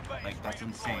 Squad member is Like, that's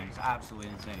insane. redeploying. It's absolutely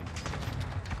insane.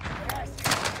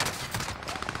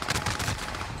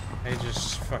 They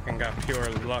just fucking got pure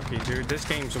lucky, dude. This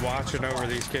game's watching over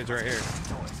these kids right here.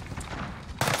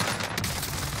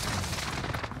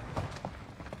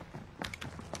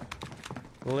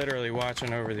 Literally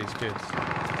watching over these kids.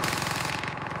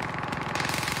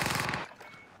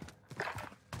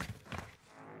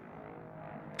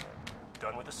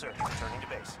 Done with the search. Returning to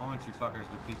base. I want you fuckers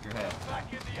to peek your head. Back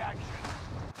in the action.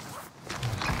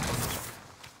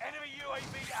 Enemy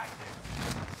UAV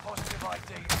active. Positive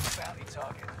ID on the bounty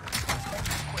target.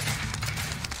 Quick.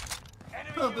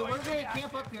 Enemy Oh, but we're UAV gonna active.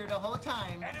 camp up here the whole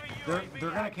time. Enemy They're UAV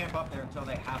gonna active. camp up there until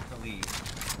they have to leave.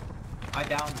 I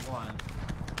downed one.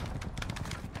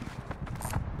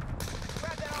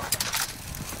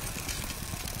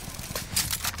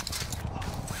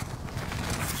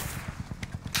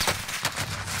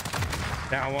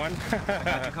 Down one. I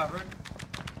got you covered.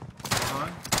 Hold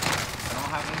on.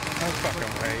 have anything. No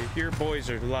fucking way. Your boys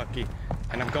are lucky.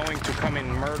 And I'm going to come and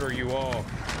murder you all.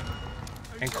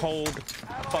 In cold,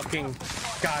 fucking,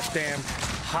 goddamn,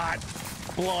 hot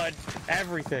blood,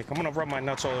 everything. I'm gonna rub my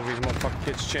nuts all over these motherfucking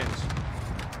kids' chins.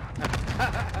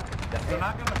 They're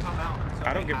not gonna come out until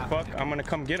I don't they give a have fuck. to. I'm gonna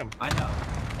come get them. I know.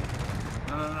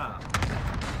 No.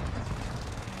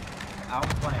 I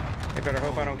was playing. They better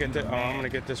hope I don't get this. Oh, I'm gonna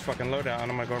get this fucking loadout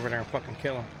and I'm gonna go over there and fucking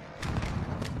kill him.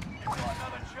 You've got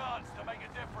another chance to make a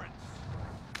difference.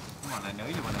 Come on, I know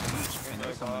you want to meet. I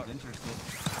know someone's interested.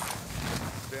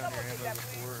 Stay on your hand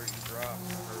before you drop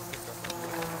or pick up on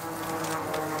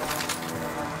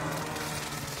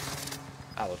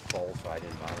I was full, so I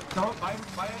didn't bother. No, buy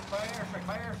airstrike,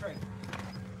 buy airstrike. I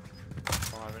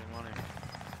don't have any money.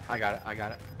 I got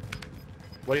it.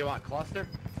 What do you want, cluster?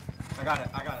 I got it.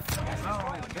 No,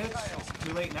 bitch, it's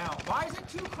too late now. Why is it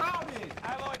too crowded?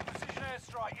 Allied precision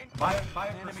airstrike incoming. Buy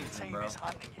An enemy precision, team bro. is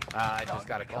hunting you. I just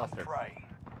got a cluster. Prey.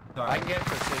 I can get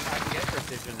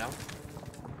precision now.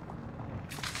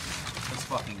 This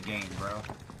fucking game, bro.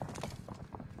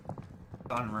 It's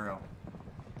unreal.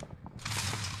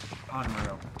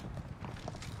 Unreal.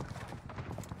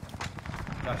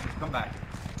 Josh, just come back.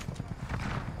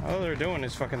 All they're doing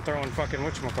is fucking throwing fucking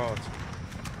whatchamacallits.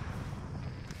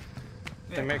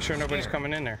 They make sure nobody's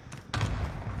coming in there.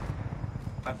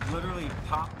 I've literally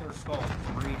popped their skull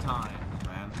 3 times,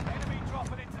 man. Enemy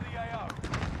dropping into the AO.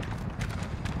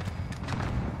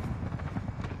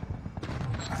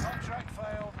 Contract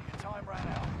failed. Your time ran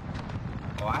out.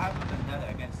 Oh, I haven't been dead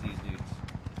against these dudes.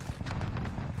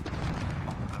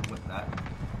 I'm with that.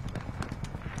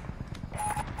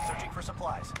 Searching for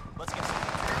supplies. Let's get some.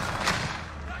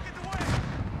 Rocket the way.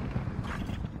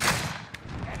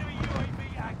 Enemy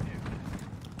UAV active.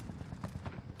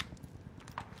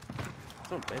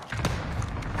 Son of a bitch.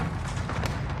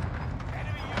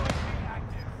 Enemy UAV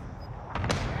active.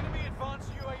 Enemy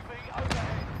advanced UAV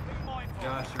overhead. Be mindful.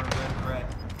 Josh, you're a red threat.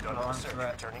 Done You're on on the search.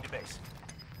 threat. Returning to base.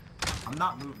 I'm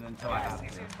not moving until I Gas have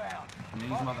is to. inbound. And these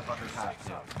Marking motherfuckers the have safe to.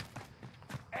 zone.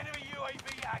 Enemy UAV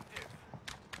active.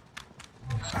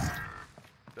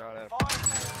 Got it. Fire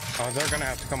Oh, they're gonna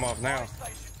have to come off now.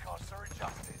 station costs are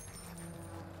adjusted.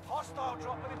 Hostile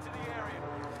dropping into the area.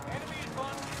 Enemy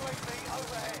advanced UAV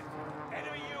overhead.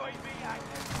 Enemy UAV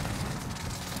active.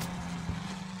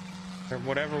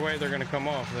 Whatever way they're gonna come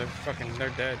off, they're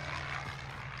dead.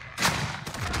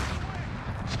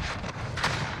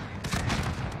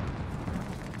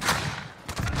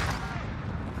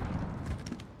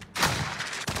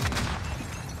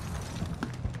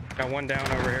 Got one down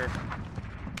over here.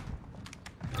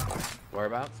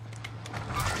 Whereabouts?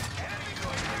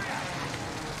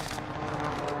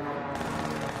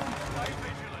 Stay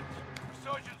vigilant.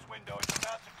 Resurgence window is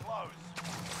about to close.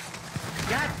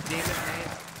 God damn it, man.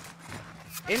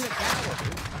 In the tower,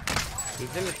 dude.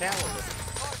 He's in the tower.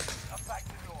 Are back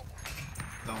to normal.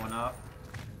 Going up.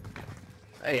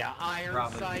 Hey, iron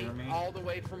Probably sight hear me. all the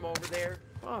way from over there.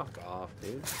 Fuck off,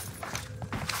 dude.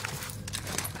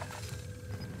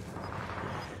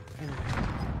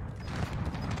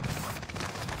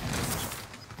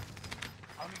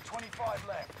 Only 25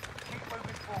 left. Keep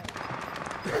moving forward.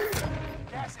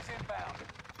 Gas is inbound.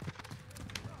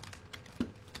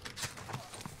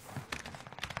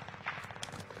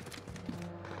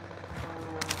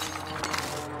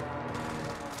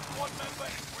 One member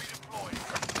is redeployed.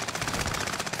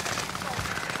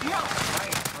 Yeah,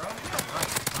 right, bro. You're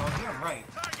right. Oh, you're right.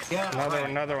 Yeah,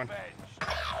 Another one. Avenged.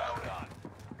 Well done.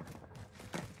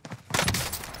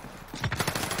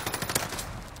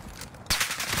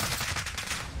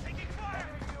 Taking fire.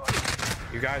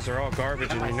 You guys are all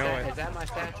garbage and you know Is it. that my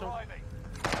satchel? Arriving.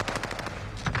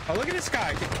 Oh, look at this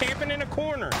guy camping in a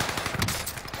corner.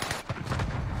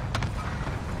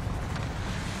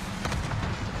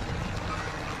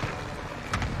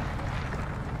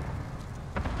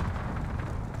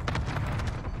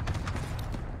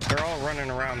 They're all running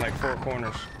around like 4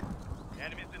 corners.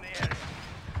 Enemies in the area.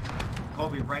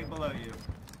 Colby, right below you.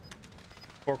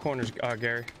 4 corners,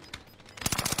 Gary.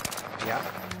 Yeah.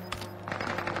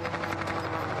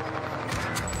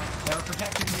 They're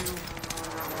protecting you.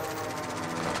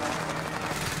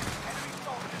 Enemy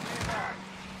soldiers nearby.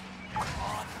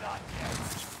 Oh, not yet.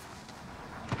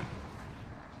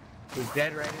 He's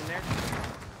dead right in there.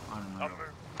 Unreal.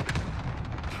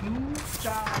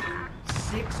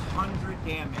 2,600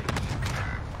 damage.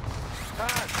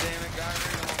 God damn it, guys,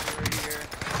 you're over here.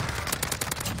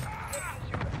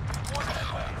 One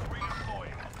member is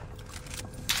redeploying.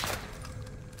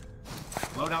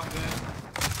 Loadout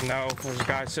good. No, there's a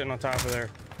guy sitting on top of there.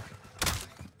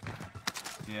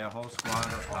 Yeah, whole squad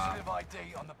up top. Positive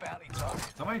ID on the bounty target.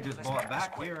 Somebody just Let's bought get this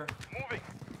back quick. here. Moving.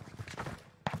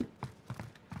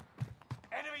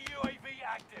 Enemy UAV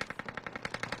active.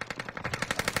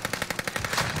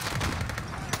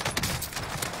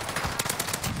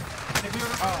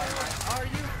 Are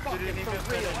you fucking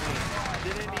for real?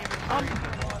 Didn't even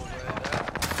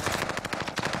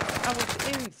I was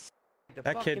in the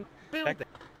That kid, fucking building.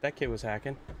 that kid was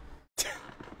hacking.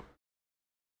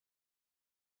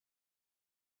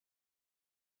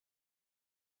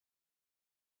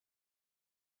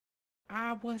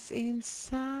 I was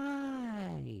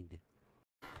inside.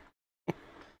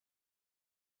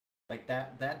 Like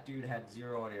that dude had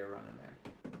zero audio running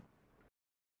there.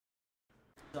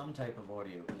 Some type of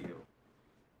audio cue.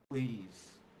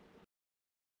 Please.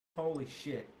 Holy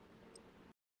shit.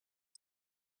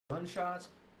 Gunshots,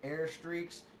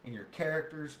 airstreaks, and your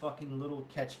character's fucking little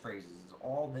catchphrases is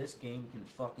all this game can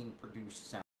fucking produce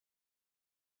sound.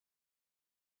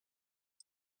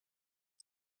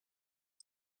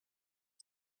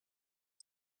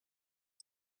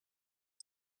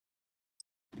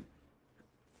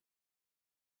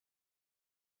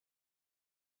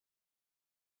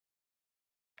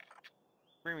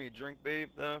 bring me a drink, babe,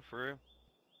 though, for real.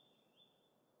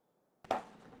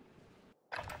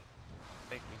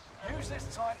 Thank you. Use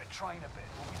this time to train a bit.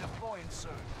 We'll be deploying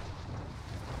soon.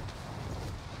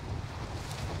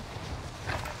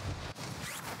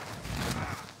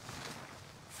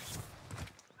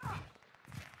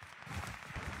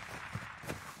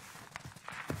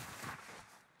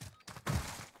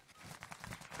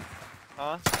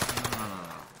 Huh?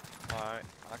 Alright,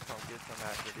 I'll come get some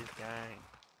after this game.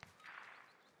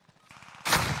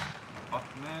 Fuck,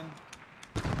 man.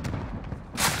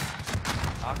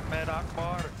 Ahmed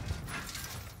Akbar.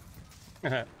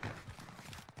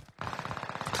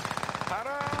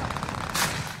 Tada!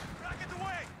 Back in the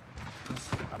way!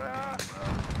 Tada!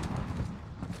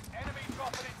 Enemy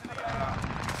dropping into the air.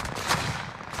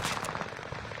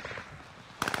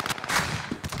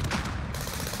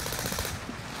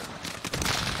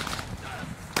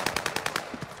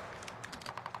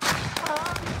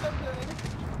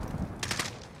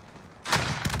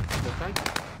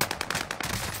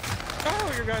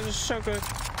 Oh, your guys are so good.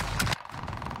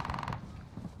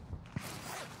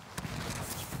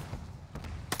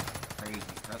 Crazy.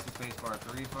 Press the spacebar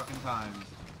 3 fucking times.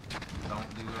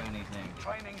 Don't do anything.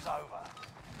 Training's over.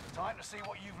 Time to see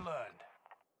what you've learned.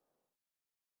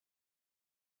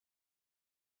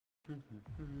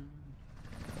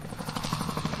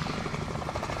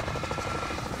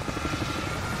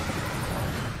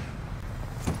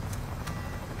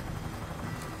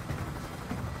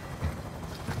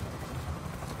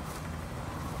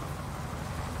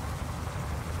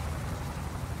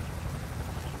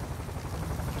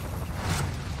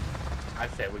 I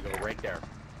said we go right there.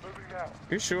 Moving now.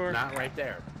 You sure? Not right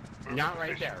there. Not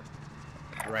right there.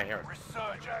 Right here.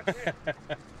 Resurgence.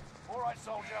 All right,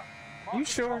 soldier. Mark You the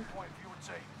sure? drop point for your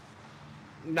team.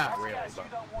 Not That's really, gas but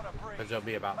you don't want to breathe. because there'll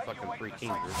be about Make your fucking way 3 to the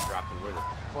teams safe just zone. dropping with it.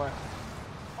 What?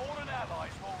 Fallen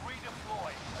allies will redeploy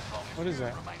as long as What is you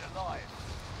that? remain alive.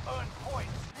 Earn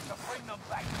points to bring them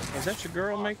back to the Is that your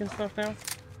girl making stuff now?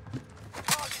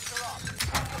 targets are up. Is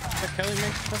that Kelly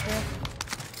making stuff now?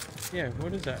 Yeah,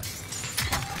 what is that?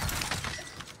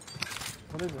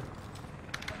 What is it?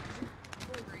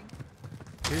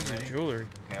 Here's the jewelry.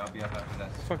 Okay, I'll be up after that.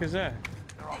 What the fuck is that?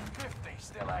 There are 50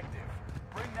 still active.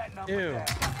 Bring that number Ew. down.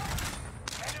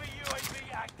 Enemy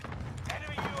UAV active.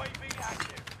 Enemy UAV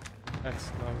active.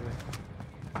 That's lovely.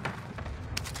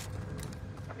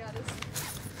 Yeah, this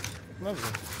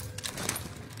Lovely.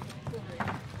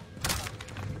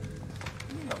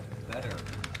 You need a better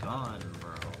gun,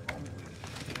 bro. Holy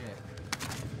shit.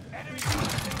 Enemy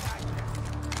UAV active.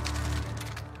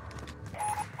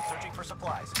 Searching for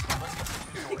supplies. Let's get some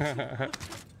fuel.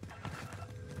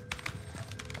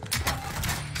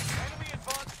 Enemy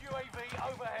advanced UAV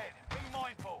overhead. Be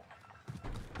mindful.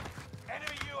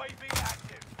 Enemy UAV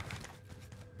active.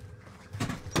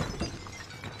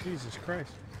 Jesus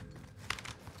Christ.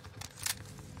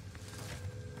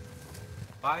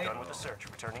 Bye. Done with the search.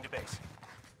 Returning to base.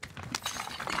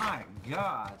 My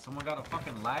god, someone got a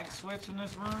fucking lag switch in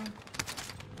this room?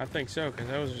 I think so, because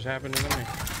that was just happening to me.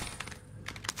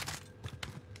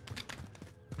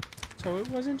 So it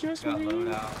wasn't just Got me. loadout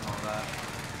and all that.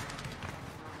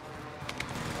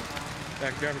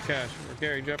 Zach, drop your cash. Or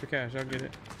Gary, drop your cash. I'll get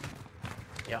it.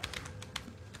 Yep.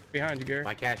 Behind you, Gary.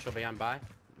 My cash will be on buy.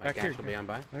 My Back cash here, will be on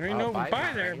buy. There ain't Oh, no buy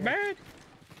not there, right here. man.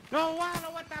 No, what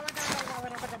the?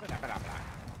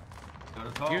 Go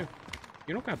to tall.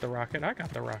 You don't got the rocket. I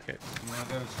got the rocket. You wanna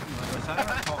go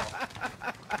center or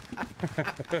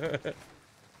tall?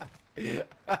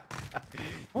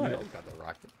 What? You don't got the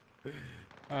rocket.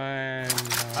 And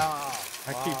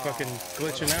I keep fucking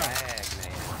glitching out. Lag,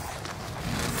 man.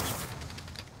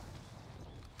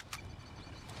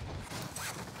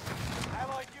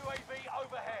 Allied UAV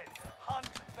overhead. Hunt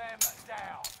them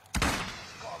down.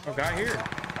 Oh, guy here.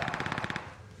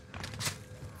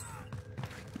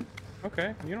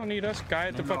 Okay, you don't need us. Guy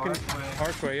at the fucking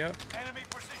archway, yep. Enemy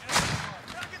precision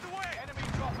airstrike. Target the way. Enemy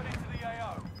dropping into the AO.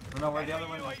 I don't know where the other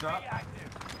one UAV was dropped.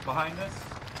 active. Behind us.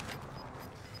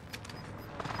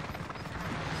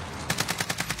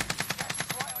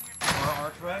 Right on your Our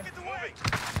archway. Target the way.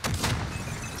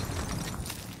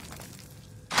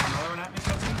 Another one at me,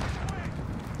 Cookie.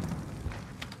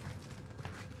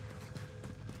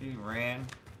 He ran.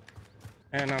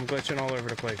 And I'm glitching all over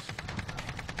the place.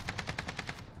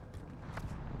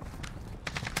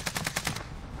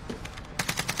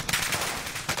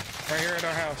 Right here at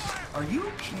our house. Are you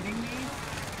kidding me?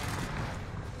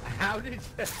 How did you...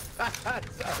 Sorry,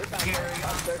 Gary,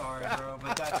 I'm sorry, bro,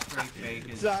 but that straight fake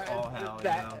is Sorry, all hell,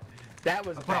 that, you know? that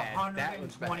was I put bad. That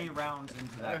was 120 bad. rounds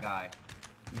into that guy.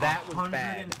 That was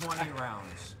bad. 120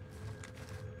 rounds.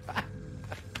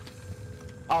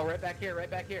 Oh, right back here, right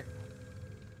back here.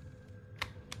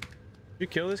 You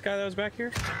kill this guy that was back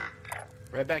here?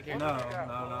 Right back here. No.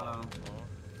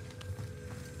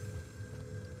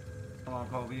 Come on,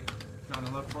 Kobe. Trying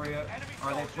to look for you.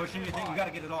 Are they pushing? You think you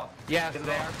gotta get it off? Yes, Get it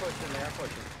they off. are pushing, they are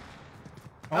pushing.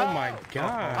 Oh my I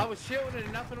god. was shielded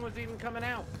and nothing was even coming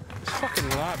out. This fucking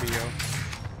lobby, yo.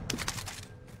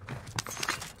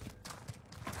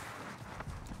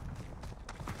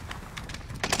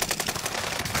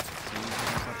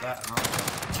 Put that on.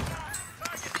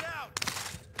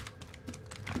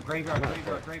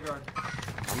 Graveyard.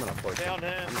 I'm gonna push Down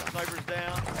him. him. Sniper's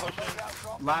down.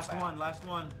 Pushing. Last one.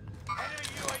 Enemy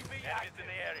UAV active in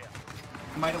the area.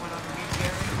 Might have went underneath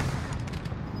Gary.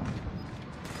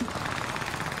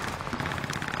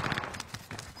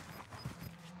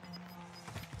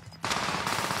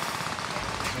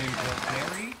 There you go,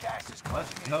 Gary. Gas is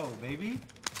Let's go, baby.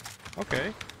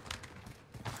 Okay.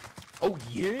 Oh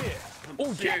yeah!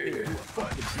 Oh yeah!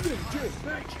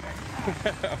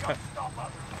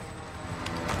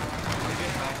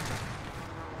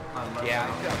 Yeah,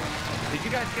 I know. Did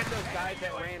you guys get those guys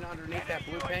that ran underneath that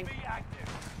blue ping? UAV active.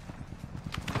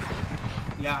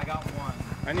 Yeah, I got one.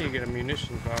 I need to get a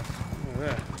munitions box. Look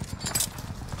at that.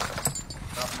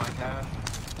 Got my cash.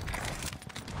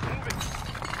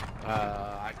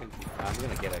 I'm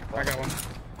gonna get a. I got one.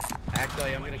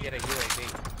 Actually, I'm gonna get a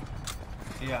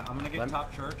UAV. Yeah, I'm gonna get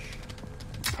top church.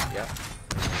 Yep.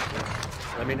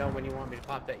 Let me know when you want me to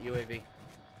pop that UAV.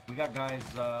 We got guys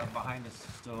behind us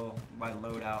still by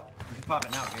loadout. We can pop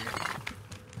it now, Gary.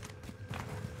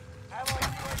 Allied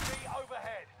UAV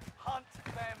overhead. Hunt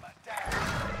them down.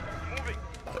 Moving.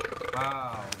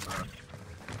 Wow.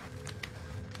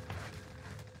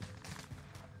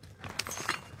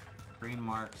 Green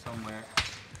mark somewhere.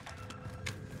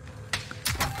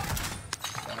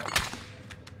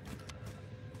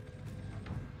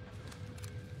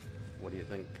 What do you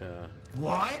think?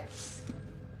 What?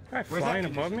 Guy Where's flying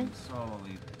that above me? munitions?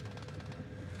 Holy.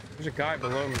 There's a guy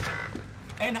below me.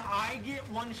 And I get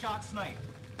one shot snipe.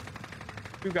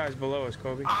 Two guys below us,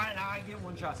 Kobe. And I get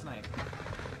one shot snipe.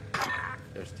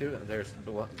 There's two. There's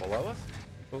below us.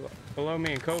 Below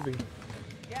me and Kobe.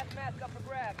 Gas mask up for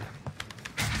grabs.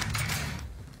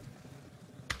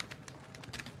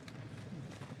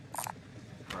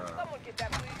 Someone get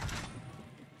that, please.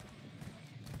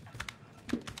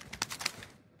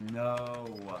 No.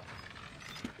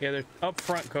 Yeah, they're up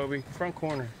front, Kobe. Front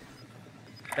corner.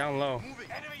 Down low.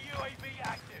 Moving. Enemy UAV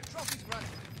active. Trophies running.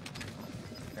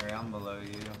 Harry, I'm below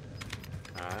you.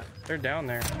 Alright. They're down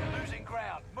there. Losing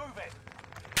ground. Move it.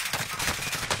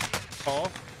 Paul?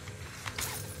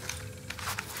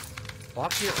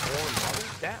 Off your own mother?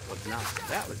 That was not.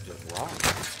 That was just wrong.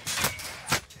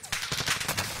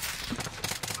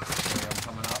 Harry, I'm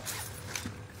coming up.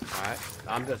 Alright.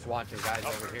 I'm just watching guys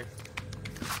over here.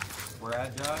 We're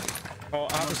at Josh. Oh,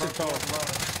 opposite Paul.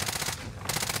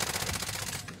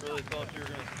 Really thought you were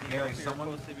gonna see Gary, up here someone.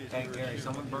 close to me as Hey, you were Gary, shooting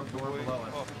someone broke your door way. below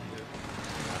us. Fuck you.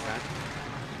 Okay.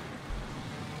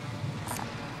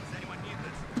 Does anyone need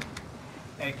this?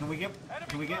 Hey, can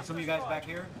we get some of you guys back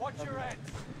here? Watch your heads.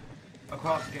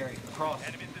 Across, Gary. Across.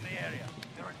 Enemies in the area.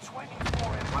 There are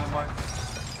 24 enemies. My mark.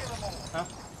 Kill them all. Huh?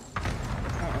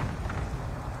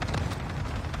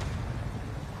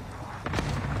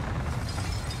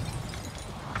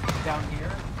 Down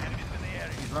here. Enemies in the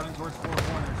area. He's running towards four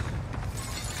corners.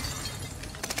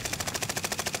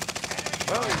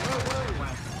 Whoa, whoa, whoa.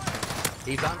 West.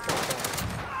 He's on full.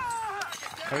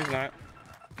 No, he's not.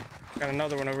 Got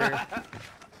another one over here.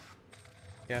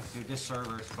 Yeah. Dude, this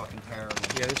server is fucking terrible.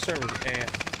 Yeah, this server's ass.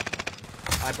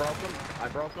 I broke him. I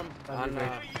broke him on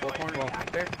four corner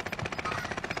there.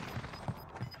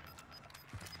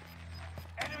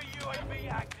 Enemy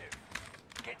UAV active.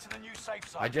 Get to the new safe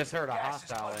zone. I just heard a Gas is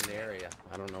hostile in closing the area.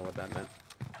 I don't know what that meant.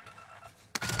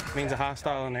 Means a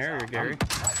hostile in the area, Gary.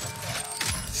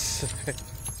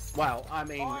 Well, I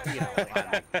mean, you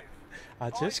know.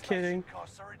 I'm just kidding.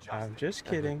 I'm just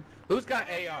kidding. Who's got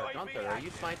AR? Gunther, are you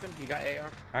sniping? You got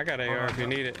AR? I got AR if you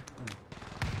need it.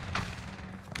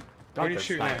 Where are you Gunther's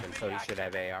shooting at? sniping, so he should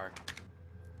have AR.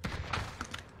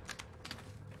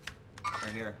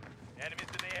 Right here. Enemies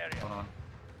in the area. Hold on.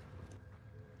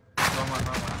 Wrong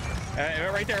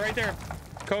one. Right there, right there.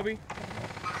 Kobe.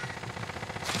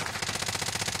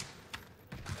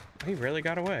 He really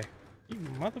got away. You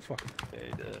motherfucker. Yeah,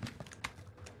 he did.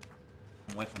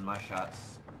 I'm whiffing my shots.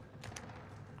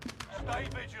 Stay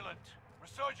vigilant.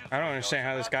 Resurgence I don't understand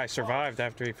how this guy survived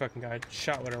after he fucking got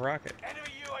shot with a rocket.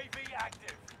 Enemy UAV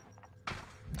active.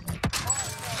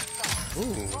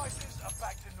 Ooh. Prices are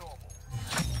back to normal.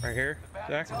 Right here,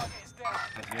 Bounty Zach. target is down.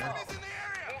 Right here. Enemies in the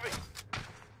area. Moving.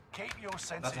 Keep your That's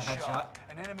senses a headshot. sharp.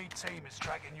 An enemy team is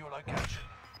tracking your location.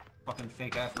 Fucking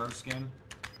fake ass rose skin.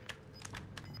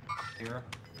 Here.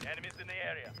 Enemies in the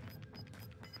area.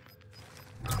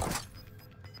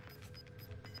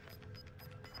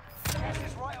 Gas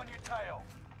is right on your tail.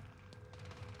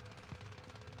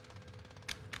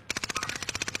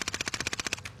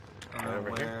 Over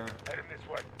here. Where? Heading this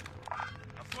way.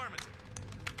 Affirmative.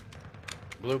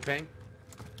 Blue ping.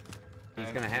 He's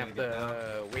Okay, gonna we have gotta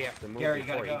get to. We have to move Gary, you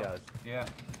before gotta he go. does. Yeah.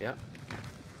 Yep.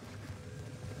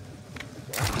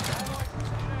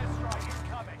 Airstrike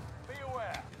incoming. Be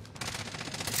aware.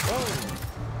 Whoa!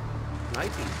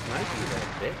 Snipey, snipey,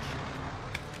 little bitch.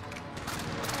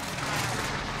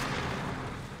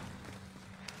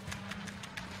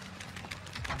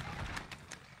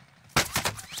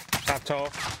 Top tall.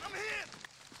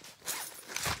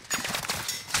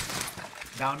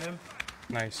 Downed him.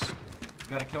 Nice.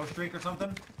 Got a kill streak or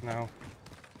something? No.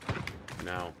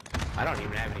 No, I don't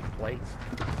even have any plates.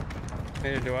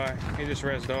 Neither do I. He just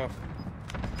rezzed off.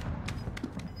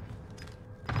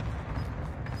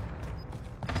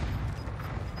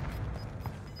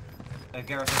 Hey,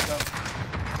 Garrett, let's go.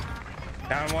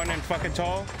 Down one and fucking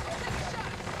tall.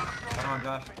 Come on,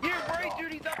 Josh. Here, Bray,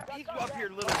 dude, he's up here,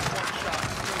 little one shot.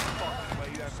 Fuck, but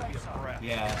you have to be a breath.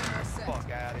 Yeah.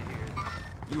 Fuck out of here.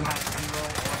 You have 0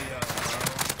 audio, bro.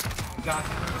 You got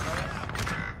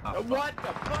it. What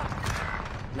the fuck?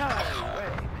 No way,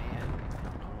 man.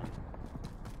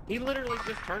 He literally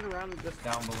just turned around and just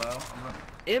Down below. I'm gonna...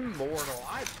 immortal.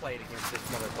 I've played against this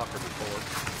motherfucker before.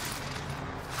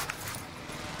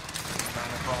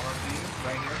 Trying to crawl up to you.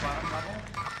 Right here, bottom level.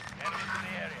 Enemies in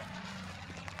the area.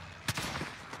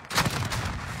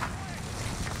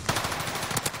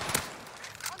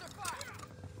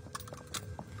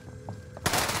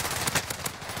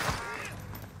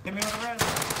 Hit me with the res.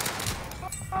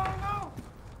 Oh no!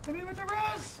 Hit me with the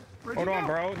res. Where'd Hold you on, go?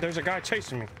 bro. There's a guy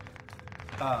chasing me.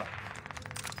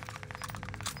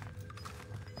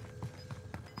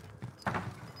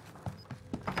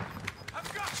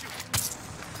 I've got you.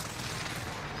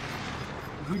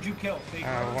 Who'd you kill? Fake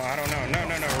Well, Rose? I don't know.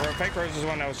 No. Fake Rose is the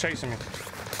one that was chasing me.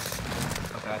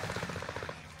 Okay.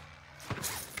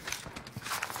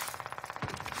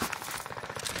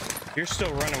 You're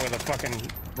still running with a fucking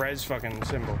res fucking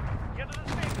symbol. Get to the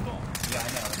safe zone. Yeah, I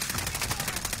know.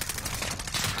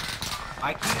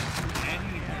 I can't do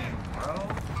anything, bro.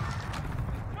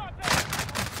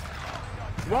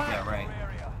 What? Yeah, right.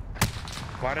 Area.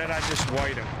 Why did I just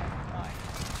white him?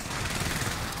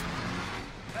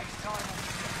 Next time.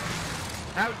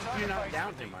 How did you not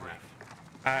down him on that?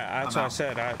 That's I'm what I out.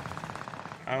 said.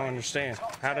 I don't understand.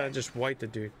 How did I just white the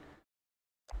dude?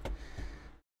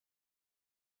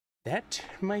 That,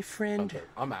 my friend, Okay,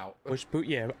 I'm out. was boot.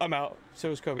 Yeah, I'm out.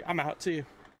 So is Kobe. I'm out too.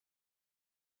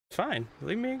 Fine.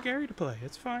 Leave me and Gary to play.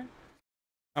 It's fine.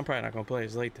 I'm probably not gonna play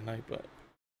as late tonight, but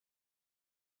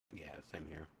Yeah, same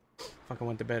here. fucking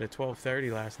went to bed at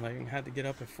 12:30 last night and had to get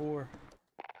up at 4.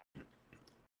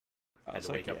 I Had was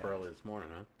to like, wake up yeah. early this morning,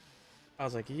 huh? I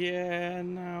was like, yeah,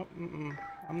 no,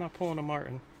 I'm not pulling a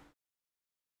Martin.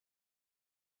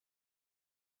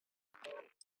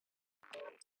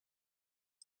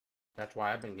 That's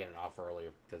why I've been getting off earlier,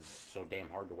 because it's so damn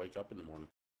hard to wake up in the morning.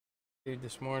 Dude,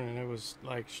 this morning it was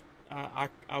like,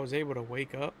 I was able to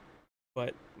wake up,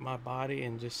 but my body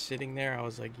and just sitting there, I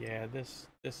was like, yeah, this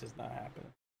is not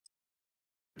happening.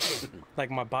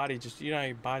 Like my body just, you know how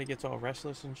your body gets all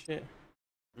restless and shit?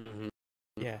 Mm-hmm.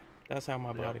 Yeah, that's how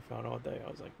my Yeah. body felt all day.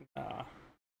 I was like, nah.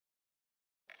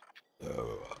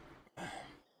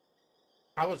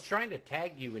 I was trying to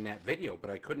tag you in that video,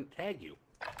 but I couldn't tag you.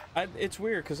 It's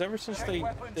weird because ever since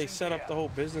they set up the whole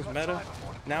business meta,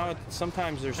 now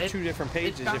sometimes there's two different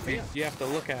pages if you have to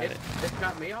look at it. It's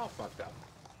got me all fucked up.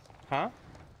 Huh?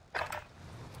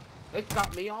 It's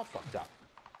got me all fucked up.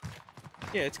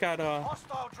 Yeah, it's got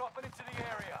Hostile dropping into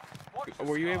the area. Watch the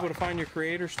Were you sky. able to find your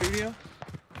creator studio?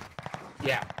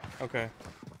 Yeah. Okay. I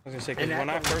was gonna say because And when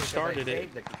I that's first only started it.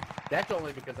 That's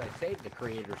only because I saved the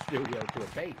creator studio to a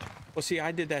page. Well, see,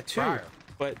 I did that too, Prior.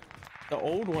 but the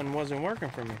old one wasn't working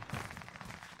for me.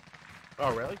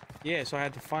 Oh, really? Yeah, so I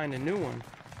had to find a new one.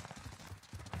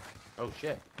 Oh,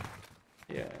 shit.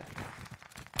 Yeah.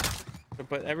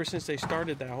 But ever since they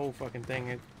started that whole fucking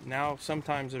thing, now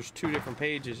sometimes there's two different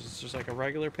pages. It's just like a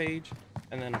regular page,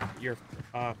 and then your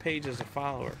page as a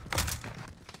follower.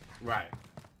 Right.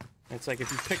 It's like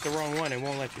if you pick the wrong one, it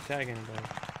won't let you tag anybody.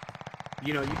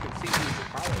 You know, you can see who's your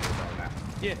followers on that.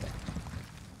 Yeah.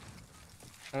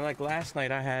 And like last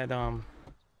night, I had I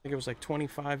think it was like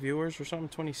 25 viewers or something,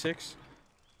 26,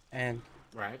 and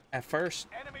right. At first,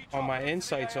 on my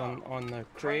insights on the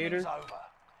creator,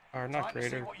 or not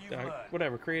creator,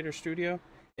 whatever, creator studio,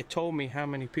 it told me how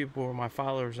many people were my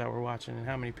followers that were watching and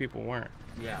how many people weren't.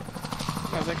 Yeah.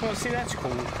 I was like, well, see, that's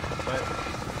cool, but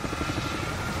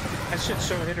that shit's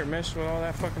so hit or miss with all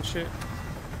that fucking shit.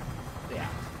 Yeah.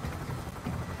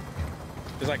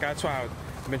 It's like, that's why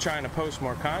I've been trying to post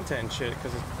more content and shit,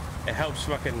 because it helps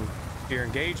fucking your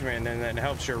engagement and then it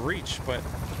helps your reach, but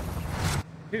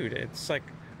dude, it's like,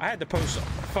 I had to post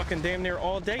fucking damn near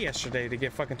all day yesterday to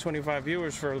get fucking 25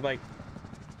 viewers for like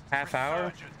half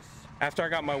hour. After I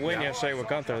got my win yesterday with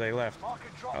Gunther, they left.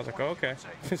 I was like, oh, okay.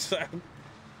 So,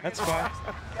 that's fine.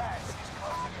 I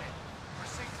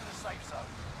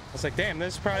was like, damn,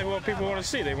 this is probably what people want to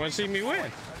see. They want to see me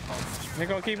win. They're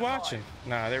going to keep watching.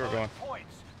 Nah, they were going.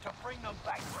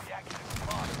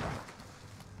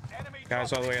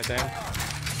 Guys all the way at the end.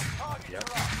 Yep.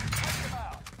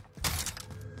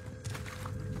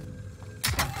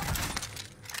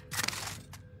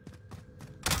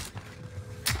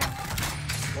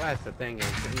 Well, that's the thing is,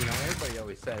 you know, everybody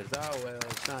always says, oh, well,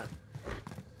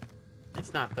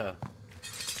 it's not the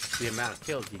amount of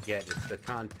kills you get, it's the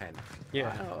content.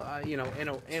 Yeah. You know, in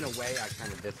a way, I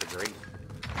kind of disagree.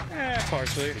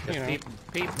 Partially, because you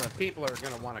know. people are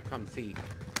going to want to come see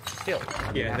kills.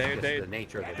 I mean, Yeah, that's just the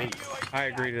nature of the beast. I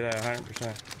agree to that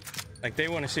 100%. Like, they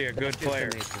want to see a good player.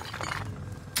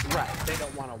 Right. They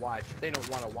don't want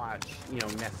to watch, you know,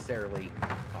 necessarily,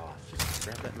 oh, just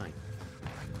grab that knife.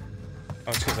 Oh,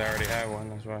 it's because I already have one,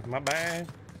 that's why. My bad.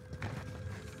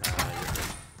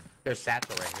 There's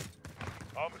Satchel right here.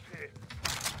 Almost here.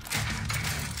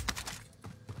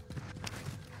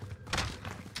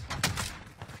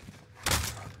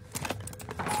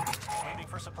 Waiting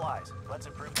for supplies. Let's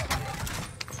improve that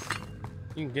kit.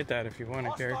 You can get that if you want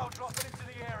it, Gary. Hostile dropping into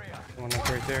the area. One that's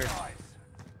right there.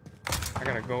 I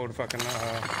got a gold fucking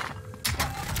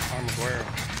armor wearer.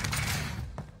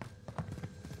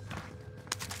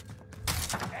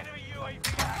 Enemy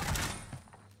UAV active.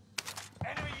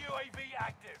 Enemy UAV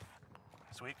active.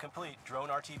 Sweep complete. Drone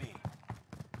RTB.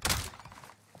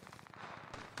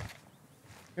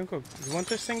 You want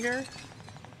this thing, Gary?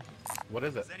 What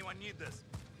is it? Does anyone need this?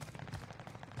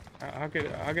 I'll get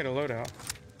a loadout.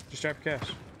 Just drop your cash.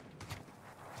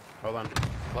 Hold on.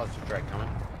 Cluster strike coming.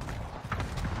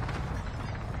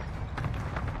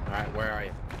 Alright, where are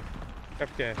you? Drop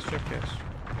cash, drop cash.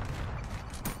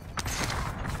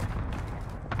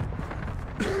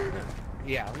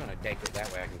 Yeah, I'm gonna take it.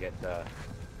 That way I can get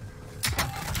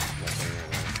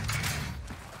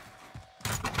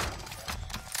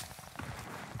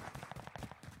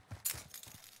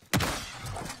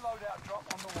Loadout drop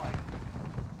on the way.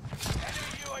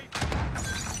 Enemy UAV.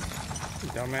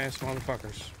 Dumbass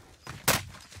motherfuckers.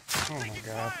 Oh my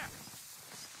god.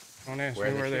 Don't ask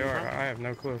Where me are where they they are. shooting from? I have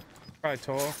no clue. Probably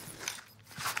tall.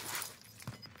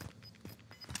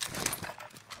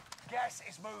 Gas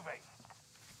is moving.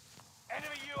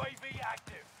 Enemy UAV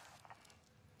active.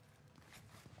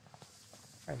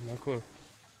 I have no clue.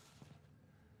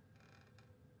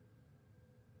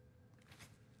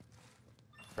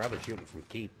 Probably shooting from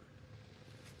Keep.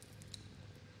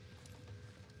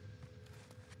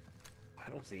 I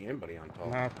don't see anybody on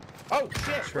top. Nah, Oh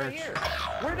shit! Church. Right here.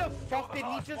 Where the fuck did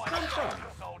he just come from?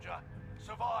 Soldier.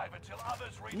 Survive until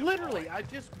others redeploy. Literally, I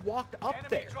just walked up Enemy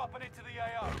there. dropping into the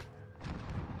AO.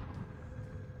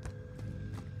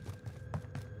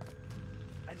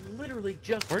 I literally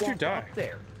just Where'd you walked die? up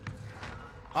there.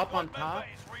 Up on Squad top,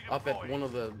 member is up at redeployed. one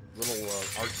of the little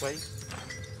archways.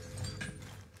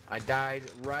 I died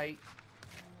right.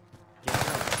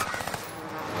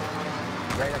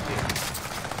 right up here.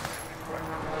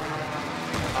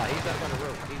 Oh, he's up on the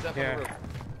roof. He's up on the roof.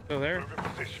 Still there? Move in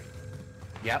position.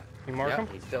 Yep. You mark him?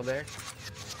 He's still there.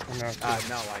 Or no?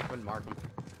 No, I couldn't mark him.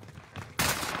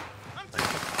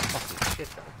 Fucking shit,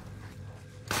 though.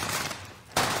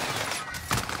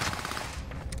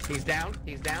 He's down.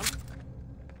 He's down.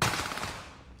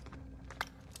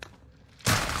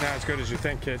 Not as good as you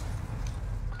think, kid.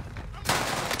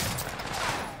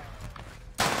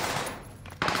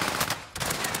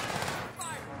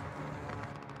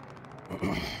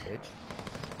 Bitch.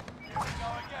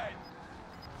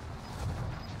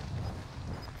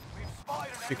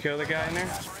 You kill the guy in there?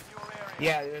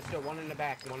 Yeah, there's still one in the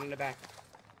back. One in the back.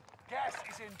 Gas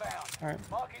is inbound. All right.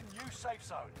 Marking new safe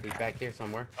zone. He's back here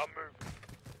somewhere. I'm moving.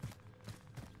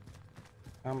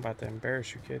 I'm about to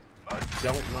embarrass you, kid.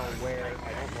 Don't know where. I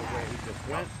don't know where he just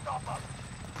went. Stop him.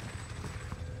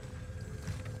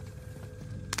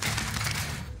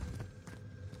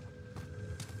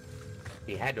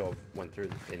 He had to have went through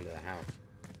into the house.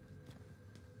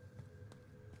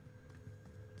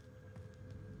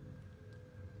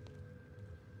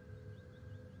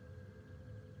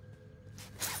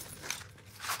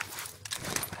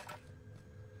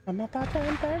 I'm about to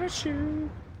embarrass you.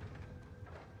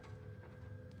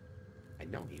 I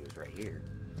know he was right here.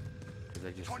 Cause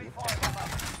I just.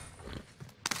 25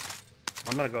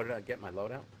 I'm gonna go to get my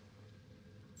loadout.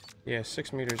 Yeah,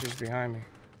 6 meters just behind me.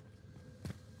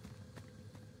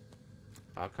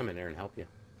 I'll come in there and help you.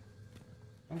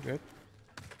 I'm good.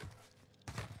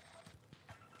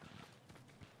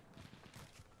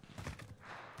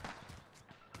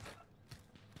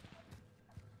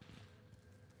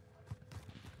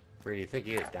 Where do you think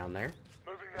he is? Down there?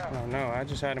 Moving out. Oh no, I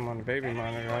just had him on the baby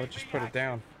monitor. I would just put it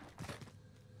down.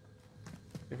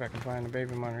 See if I can find the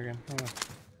baby monitor again. Hold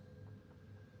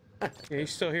on. Yeah,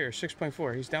 he's still here.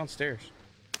 6.4. He's downstairs.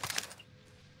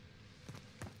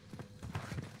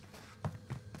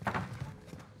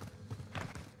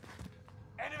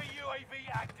 Enemy UAV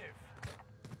active.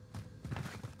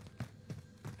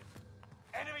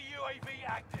 Enemy UAV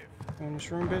active. In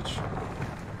this room, bitch.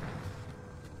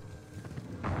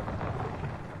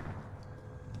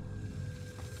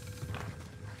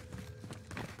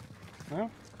 No?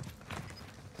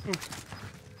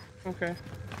 Okay.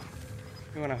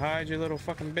 You wanna hide, you little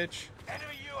fucking bitch?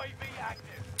 Enemy UAV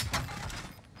active.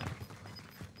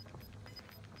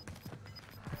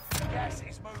 Gas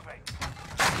is moving.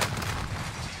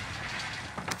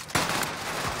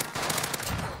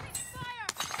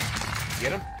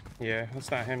 Get him? Yeah, that's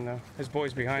not him though. His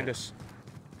boy's behind us.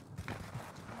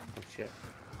 Oh shit.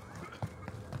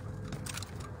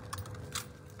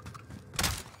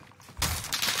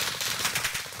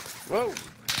 Whoa!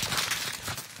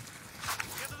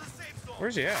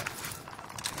 Where's he at?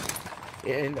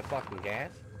 In the fucking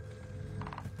gas?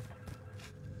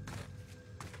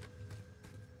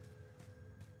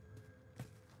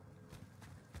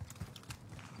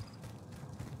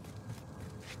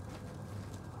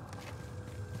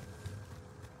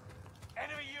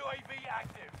 Enemy UAV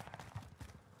active.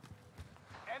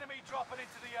 Enemy dropping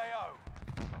into the AO.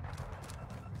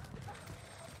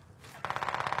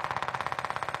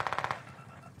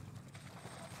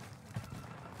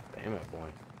 Damn it, boy.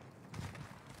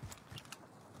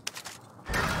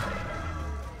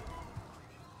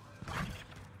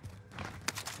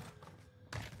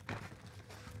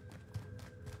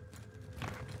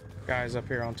 Guys up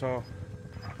here on tall.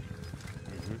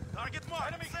 Target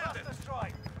marked. Enemy cluster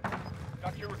strike.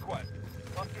 Got your request.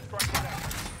 Cluster strike is out.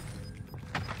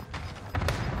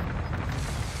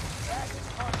 Gas is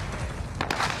closing in.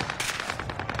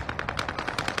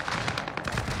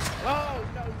 Oh,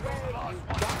 no way! You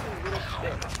fucking little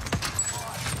bitch.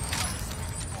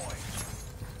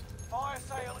 Fire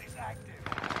sale is active.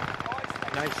 Fire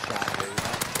station Nice shot, dude.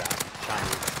 Nice shot.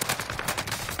 Chinese.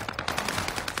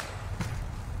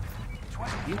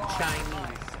 You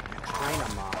Chinese. China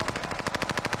mom.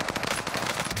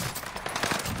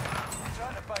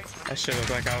 Return to base with That shit looked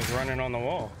like I was running on the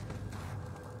wall.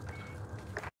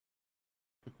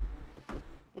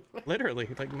 Literally,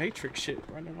 like Matrix shit,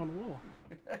 running on the wall.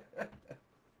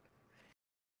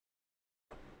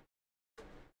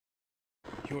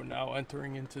 You are now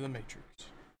entering into the Matrix.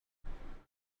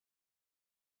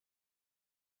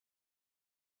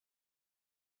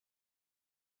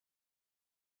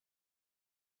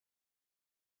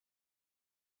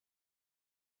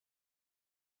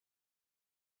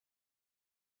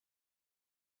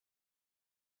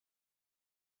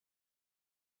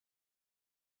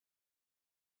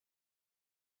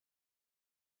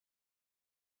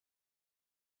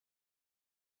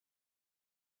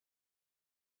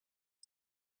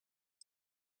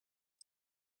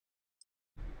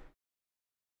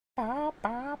 Bow,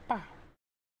 bow, bow.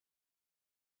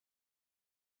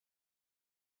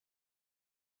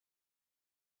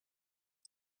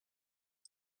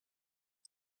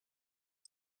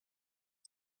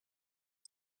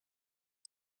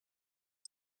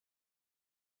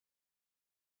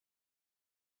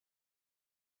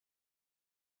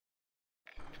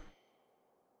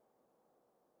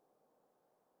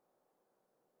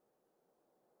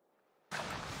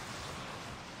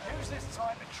 Use this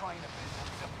time to train a bit. We'll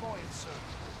be deploying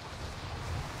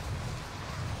soon.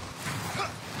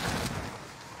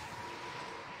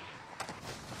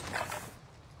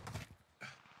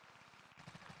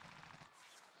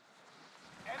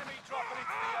 Enemy dropping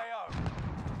into the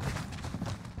AO.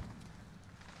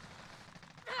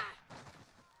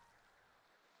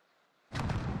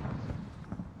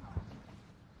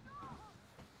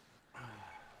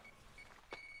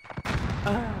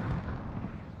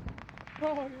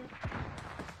 Oh,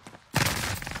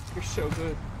 you're so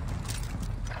good.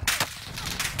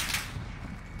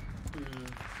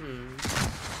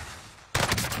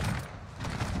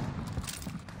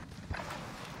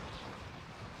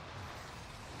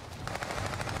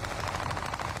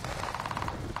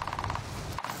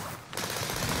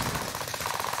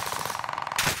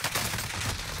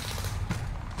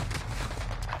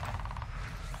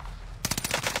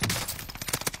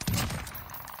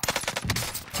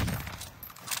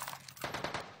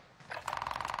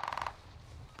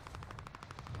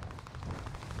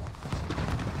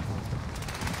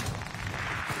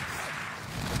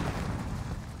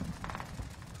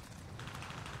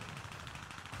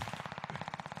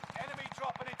 Enemy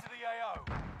dropping into the AO.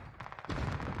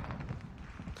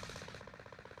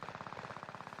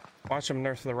 Watch them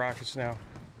nerf the rockets now.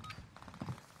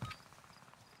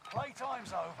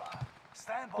 Playtime's over.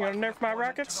 Stand by. You gonna for nerf my deployment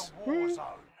rockets? To the war Hmm? zone.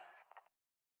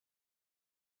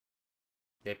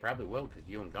 They probably will, because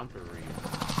you and Gunther are in.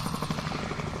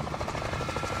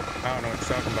 I don't know what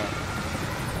you're talking about.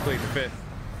 Plead the fifth.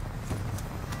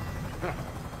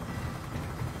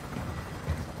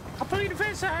 I plead the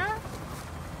fifth, sir.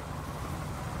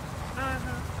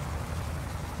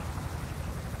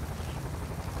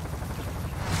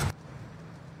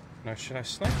 Now, should I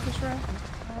snipe this round?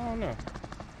 I don't know.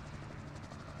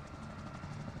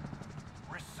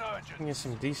 I Resurgence. can get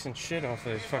some decent shit off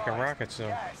of these fucking rockets, though.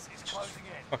 Gas is closing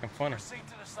in. Fucking funny. Proceed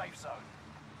to the safe zone.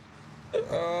 Uh,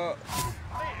 Live,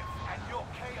 and your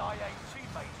KIA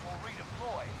teammates will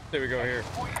redeploy. there we go here.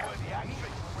 Point where the action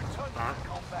will return to the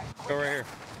combat quicker. Go right here.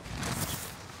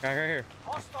 Guy right here.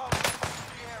 Hostiles in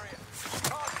the area.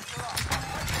 Targets are up.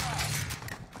 Take them out.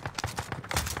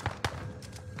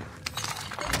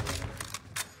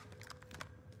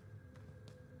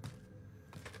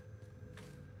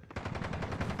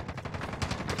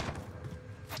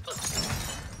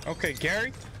 Okay,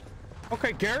 Gary.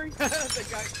 Okay, Gary.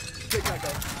 The guy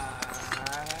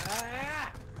goes,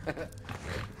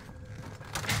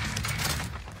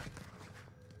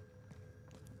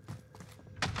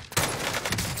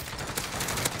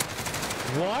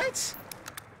 What?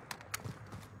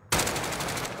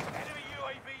 Enemy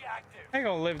UAV active. I ain't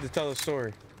gonna live to tell the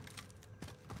story.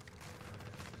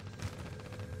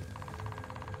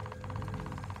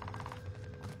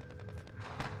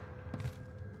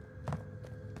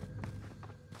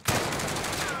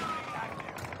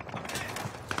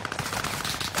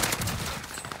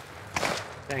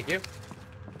 Thank you.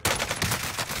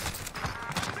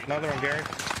 Another one, Gary.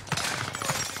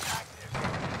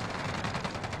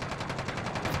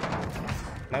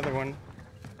 Another one.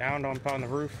 Down on the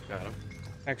roof. Got him.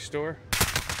 Next door.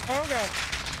 Oh god.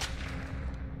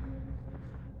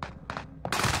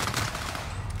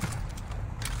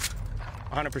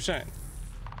 %.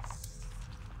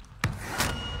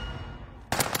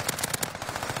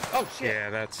 oh shit. Yeah,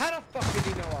 that's How the fuck did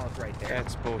he know I was right there?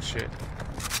 that's bullshit.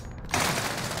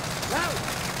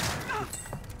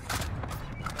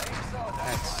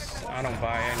 That's, I don't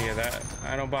buy any of that.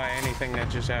 I don't buy anything that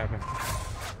just happened.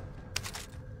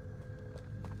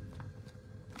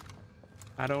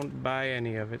 I don't buy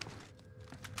any of it.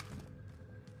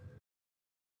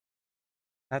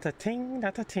 Not a ting,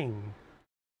 not a ting.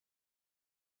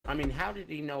 I mean, how did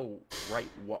he know right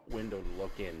what window to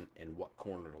look in and what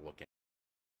corner to look in?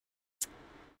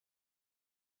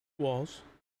 Walls.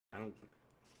 I don't.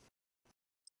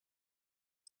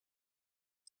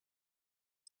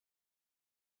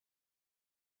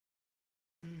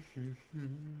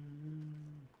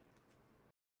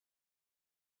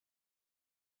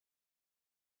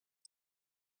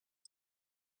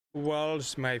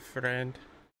 Walls, my friend.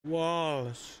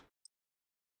 Walls.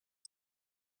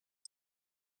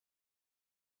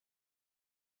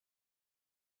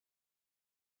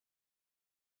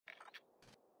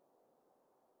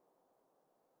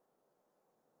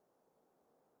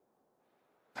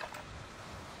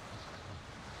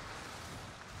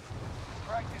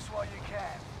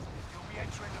 scan. You'll be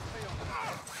entering the field.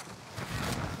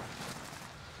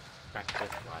 Practice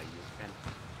while you can.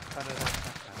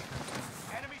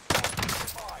 Enemy squad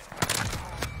nearby.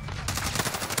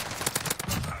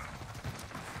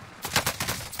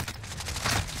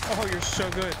 Oh, you're so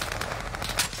good.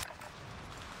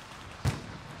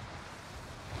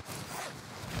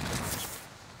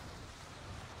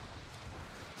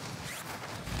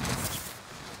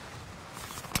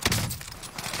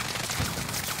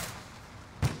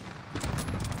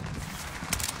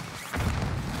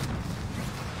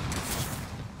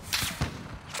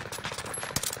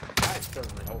 I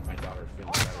certainly hope my daughter's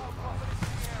feeling better tomorrow.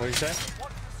 What do you say?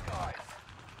 Watch the skies.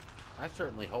 I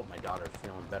certainly hope my daughter's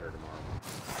feeling better tomorrow.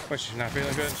 What, she's not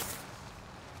feeling good?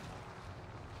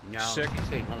 No, Sick? she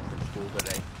stayed home from school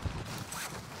today.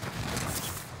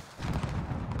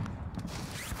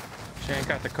 She ain't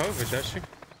got the COVID, does she?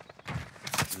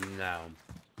 No.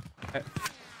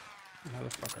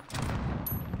 Motherfucker.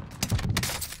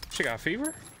 She got a fever?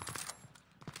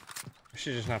 Or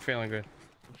she's just not feeling good.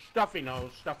 Stuffy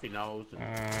nose, and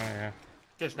Yeah.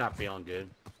 just not feeling good.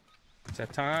 It's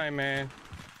that time, man.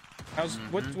 How's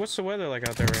what's the weather like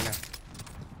out there right now?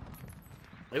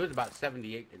 It was about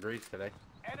 78 degrees today.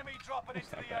 Enemy dropping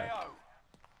into not the bad. AO.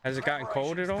 Has it gotten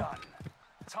cold at all? Preparations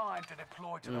done. Time to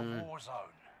deploy to the war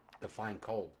zone. Define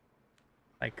cold.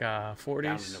 Like Down in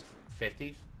 40s, the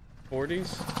 50s.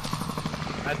 40s?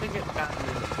 I think it's gotten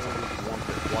in the 40s once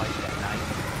or twice at night.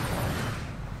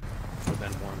 But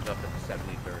then warms up at the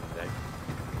 70s during the day.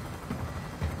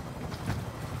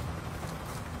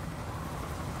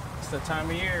 It's the time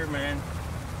of year, man.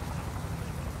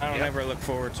 I don't Yep. ever look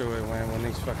forward to it when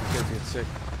these fucking kids get sick.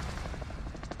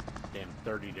 Damn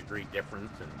 30-degree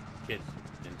difference and kids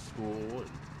in school. And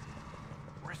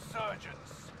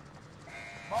Resurgence.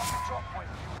 Mark the drop point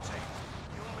for your team.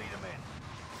 You'll lead them in.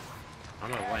 I'm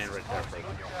gonna land right there, Focusing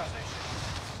baby. on your position.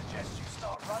 Suggest you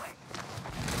start running.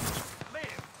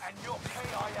 Live and your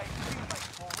KIA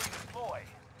teammates will redeploy.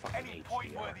 Any HDR.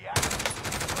 point-worthy action.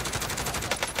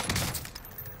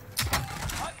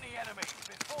 Hunt the enemies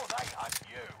before they hunt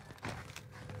you.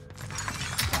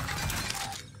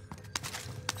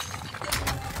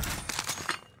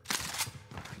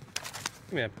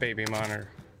 Give me that baby monitor.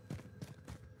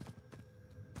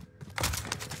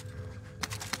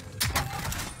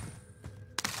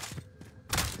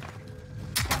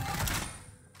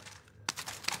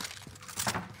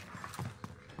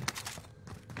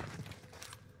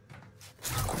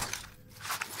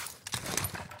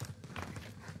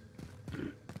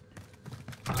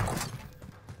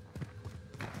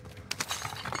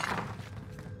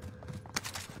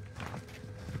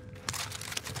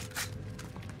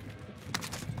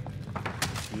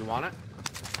 You want it?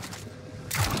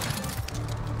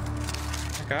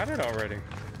 I got it already.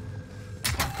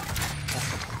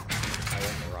 I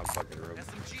went in the wrong fucking room.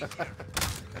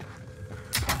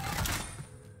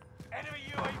 Enemy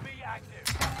UAV active.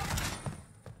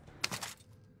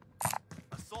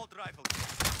 Assault rifle.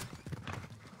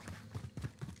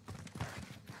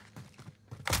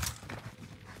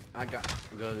 I got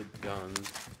good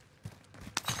guns.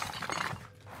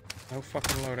 No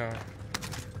fucking loadout.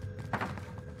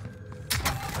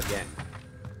 Again.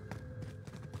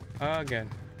 Again.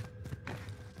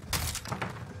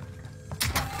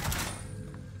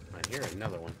 I hear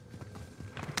another one.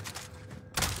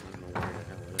 I don't know where the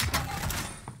hell it is.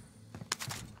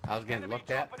 I was getting Enemy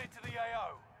looked at. dropping into the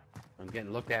AO. I'm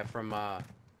getting looked at from,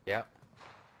 yep.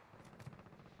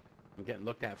 I'm getting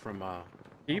looked at from,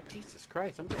 Deep? oh, Jesus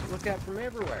Christ, I'm getting looked at from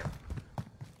everywhere.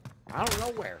 I don't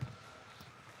know where.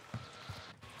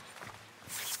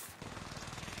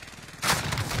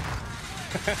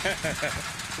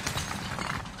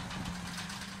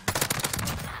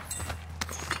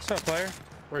 What's up, player?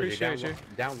 Where is he? Appreciate you.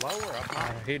 Down low or up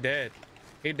high? He dead.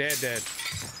 He dead.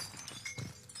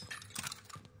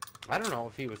 I don't know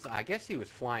if he was, I guess he was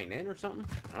flying in or something.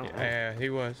 I don't know. Yeah, he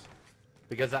was.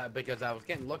 Because I was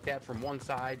getting looked at from one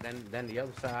side, then the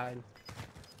other side.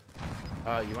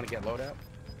 You want to get loadout?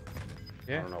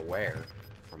 Yeah. I don't know where,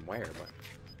 from where, but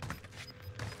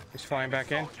He's flying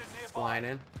back in. Soldiers nearby. flying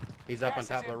in. He's up on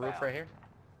top of the roof right here.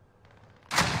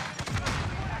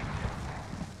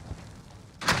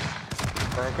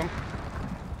 Broke him.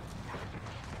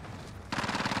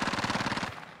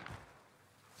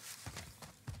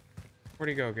 Where'd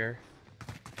he go, Gary?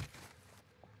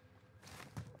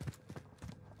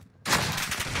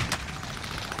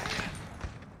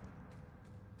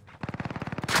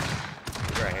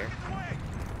 He's right here.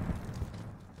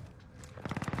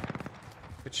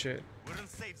 Good shit. We're in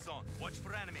safe zone. Watch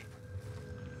for enemy.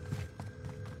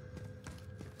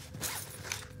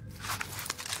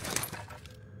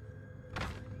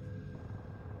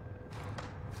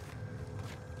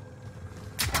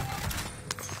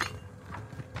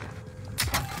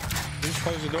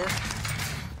 Close the door.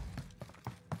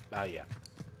 Oh, yeah.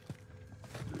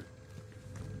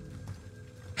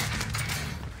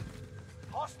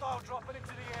 Hostile dropping into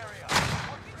the area.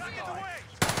 Bring it away!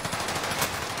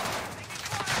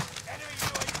 Enemy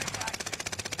UAV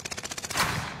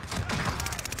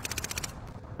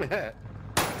active.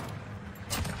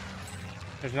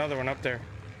 There's another one up there.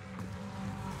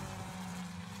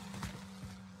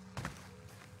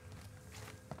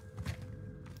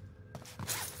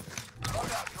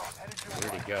 Loadout drop headed your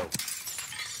Where'd way. he go?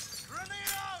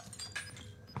 Grenade out!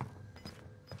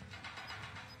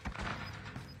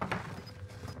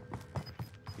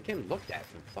 You getting looked at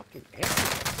from fucking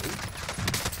everywhere, dude.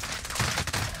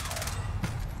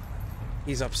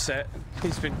 He's upset.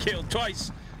 He's been killed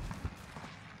twice.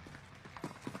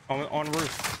 On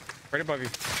roof. Right above you.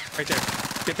 Right there.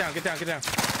 Get down, get down, get down.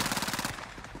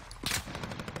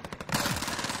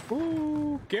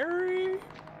 Ooh, Gary.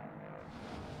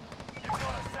 You've got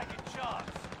a second chance.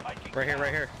 Making Right here,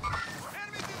 right here.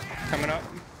 Enemies in the air! Coming up.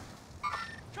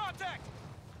 Contact!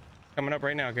 Coming up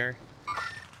right now, Gary.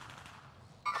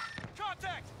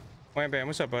 Contact! Wham bam,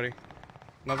 what's up, buddy?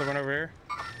 Another one over here.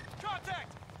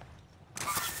 Contact!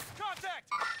 Contact!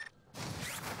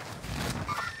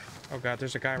 Oh god,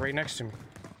 there's a guy right next to me.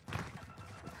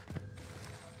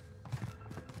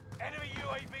 Enemy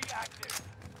UAV active.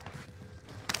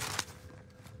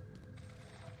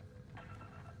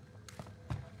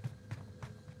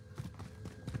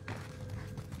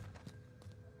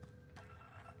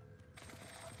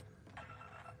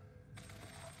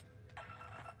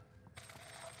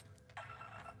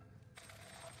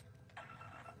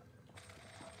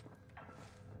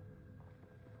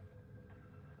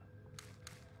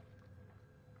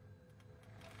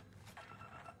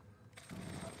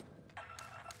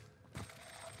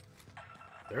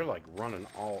 They're like running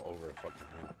all over the fucking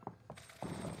thing.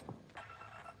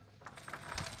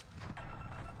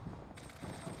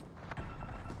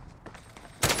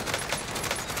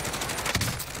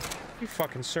 You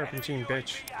fucking serpentine Enemy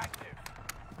bitch. UAV active.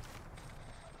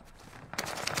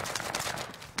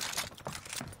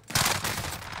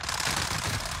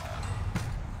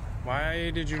 Why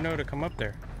did you know to come up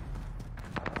there?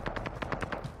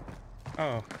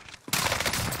 Oh.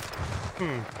 A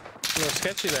little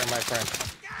sketchy there, my friend.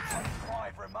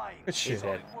 5 remain. Good shit. He's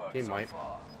dead. Work He so might.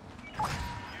 far. You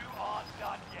aren't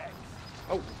done yet.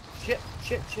 Oh, shit.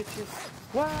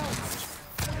 Wow.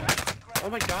 Oh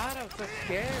my god, I was so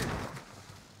scared.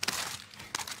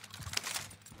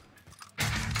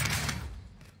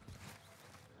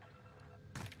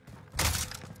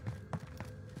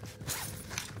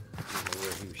 I don't know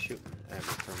where he was shooting at me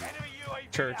from. Enemy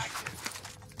UAV Church. active.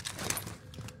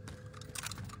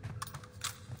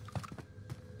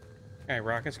 Hey,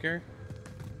 rockets, Gary?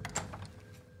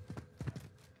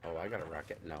 Oh, I got a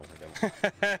rocket. No,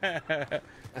 I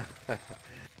don't.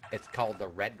 It's called the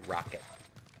Red Rocket.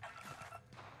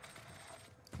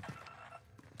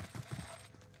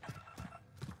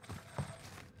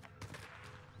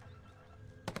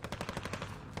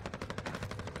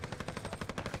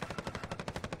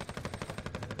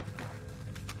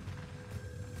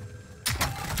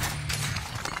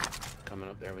 Coming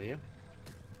up there with you.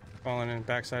 Falling in the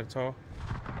backside of tall.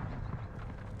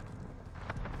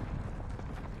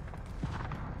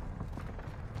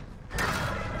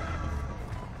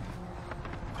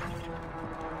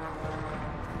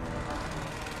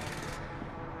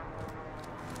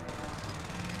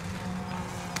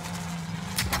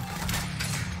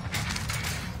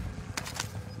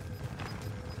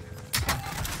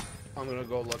 I'm gonna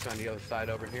go look on the other side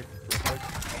over here real quick.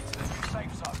 Into the new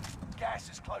safe zone.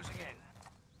 Gas is closing in.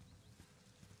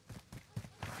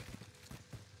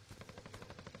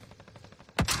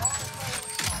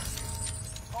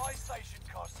 Buy station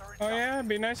costs are Oh yeah, it'd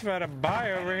be nice if I had a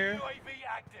buy over here. UAV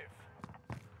active.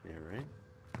 Yeah, right.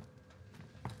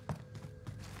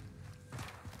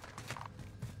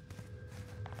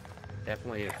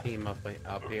 Definitely a team up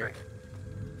here.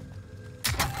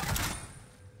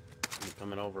 I'm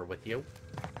coming over with you.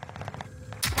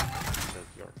 Because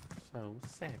you're so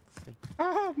sexy.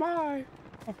 Oh my!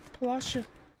 Oh, Palasha.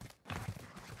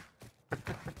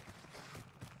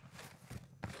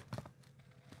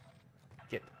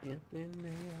 Get in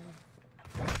there.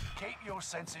 Keep your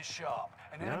senses sharp.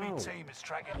 An enemy No. team is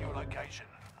tracking your location.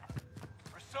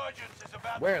 Resurgence is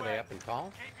about Where to are they, end. up in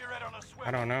call? Keep your head on a swivel.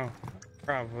 I don't know.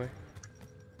 Probably.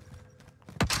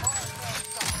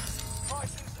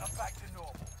 Prices are back to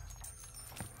normal.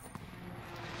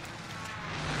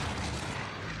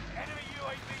 Enemy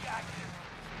UAV active.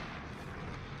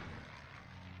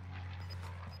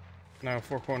 No,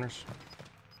 four corners.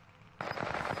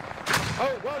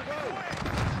 Oh, whoa, whoa!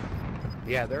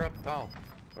 Yeah, they're up tall.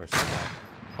 Or somewhere.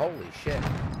 Holy shit.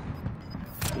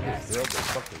 He just drilled the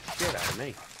fucking shit out of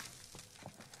me.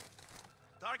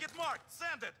 Target marked.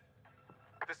 Send it.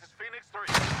 This is Phoenix 3.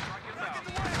 Track it down.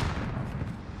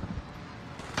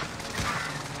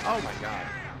 Oh my god.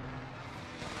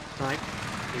 Snipe.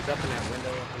 He's up in that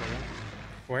window up in the window.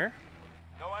 Where?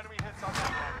 No enemy hits on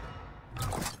that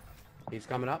one. He's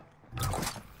coming up.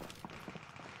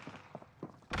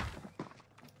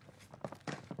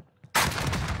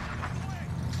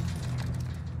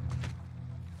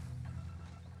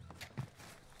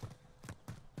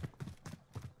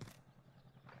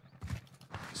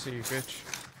 See you, bitch.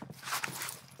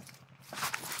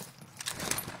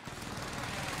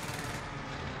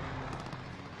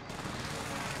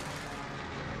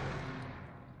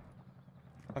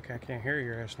 Okay, I can't hear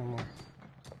your ass no more.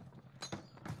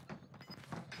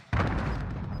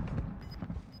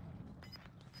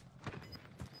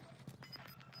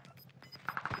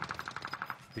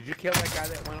 Did you kill that guy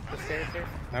that went up the stairs here?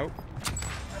 Nope.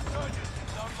 Insurgents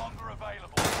is no longer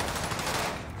available.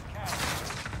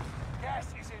 Gas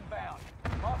is inbound.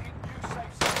 Marking new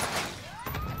safe zone.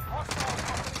 Hostile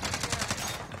dropping into the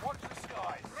area. Watch the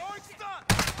skies. Throwing stun.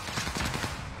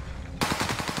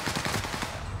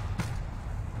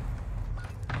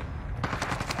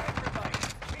 Ten remain.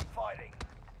 Keep fighting.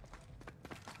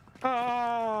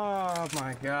 Oh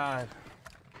my god.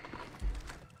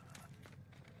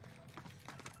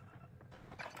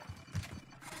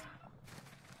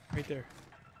 Right there.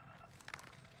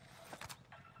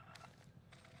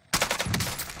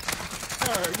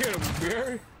 Alright, get him,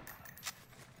 Barry.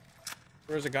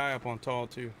 There's a guy up on tall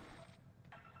too.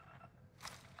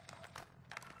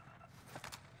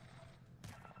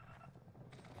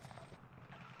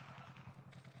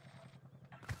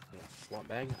 Swamp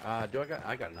bag. I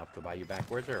got enough to buy you back.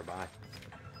 Where's there a buy?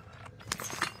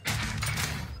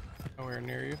 Nowhere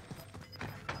near you.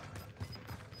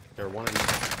 There one of you.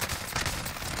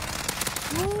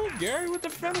 Ooh, Gary with the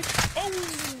finish. Oh!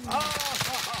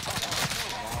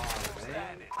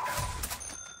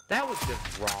 That was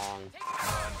just wrong.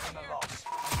 Learn from the loss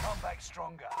and come back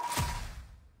stronger.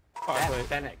 I'll That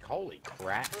Fennec, holy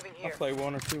crap. play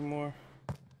one or two more.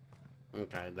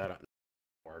 Okay, that'll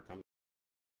work.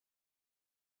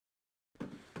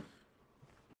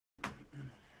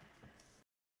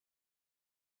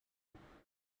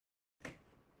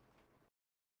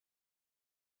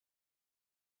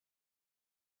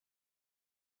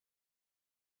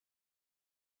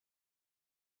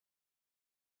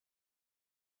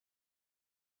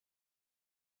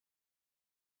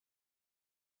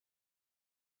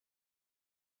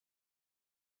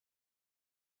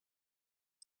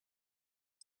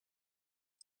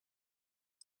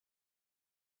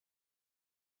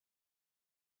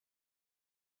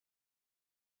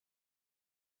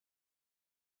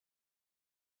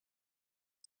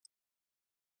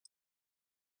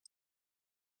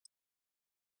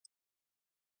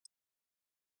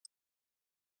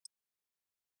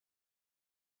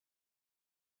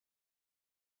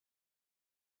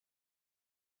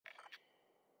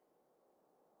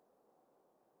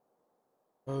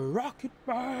 A rocket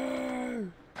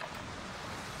fire!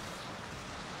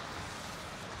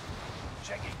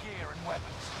 Check your gear and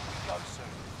weapons. We go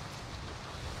soon.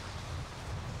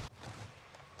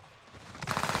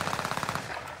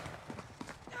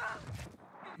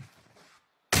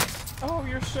 Oh,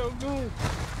 you're so good.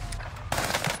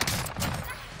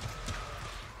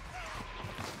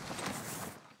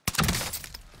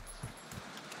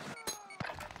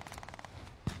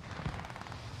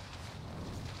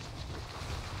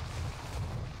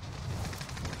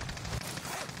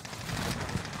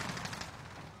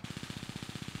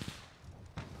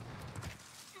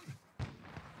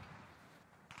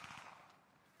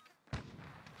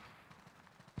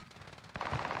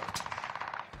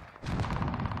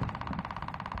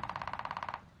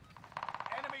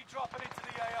 Enemy dropping into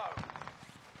the AO.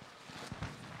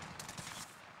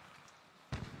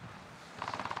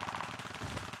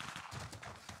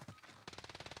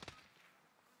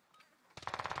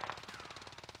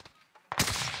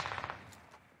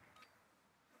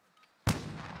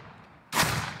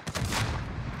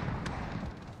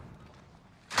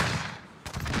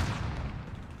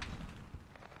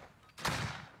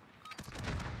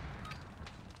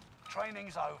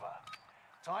 Training's over.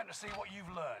 Time to see what you've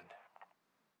learned.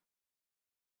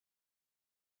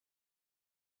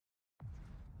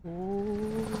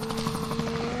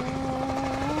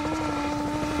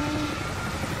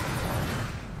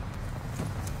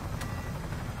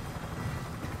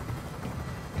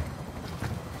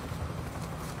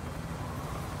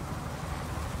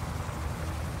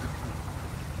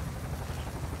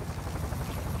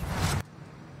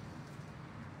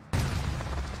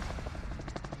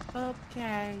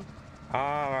 Okay.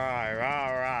 Alright,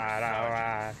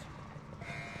 alright. The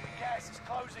gas is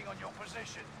closing on your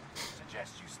position.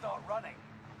 Suggest you start running.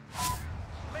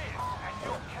 Liv and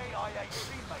your KIA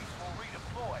teammates will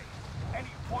redeploy.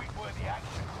 Any point-worthy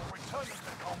action will return them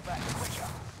to combat quicker.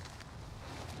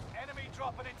 Enemy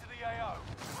dropping into the AO.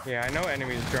 Yeah, I know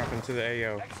enemies dropping to the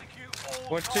AO. Execute all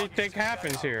What do you targets think in the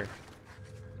happens AO. here?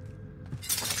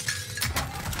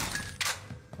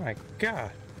 My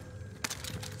God.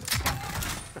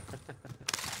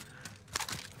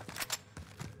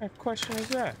 What question is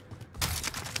that?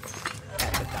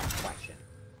 That's a dumb question.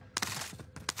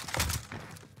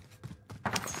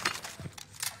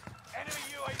 Enemy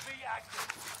UAV active.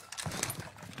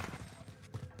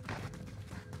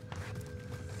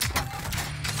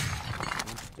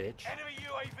 Bitch. Enemy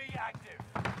UAV active.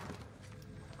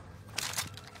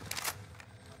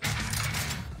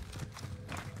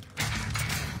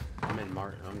 I'm in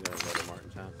Martin. I'm gonna go to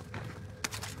Martin's house.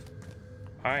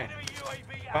 Hi. Enemy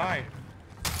UAV active. Hi.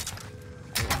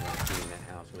 I didn't want to be in that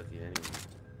house with you anyway.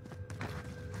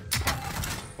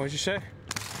 What'd you say?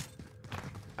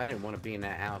 I didn't want to be in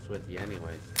that house with you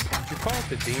anyways. Did you call it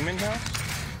the demon house?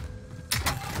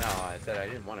 No, I said I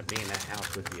didn't want to be in that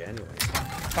house with you anyway.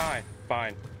 Fine,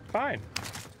 fine, fine.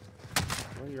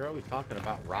 Well, you're always talking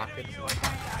about rockets. Enemy UAV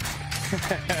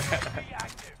active. Enemy UAV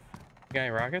active. You got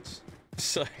any rockets?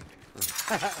 It's like,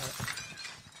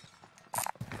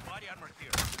 Body armor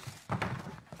here.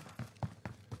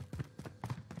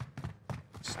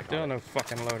 still no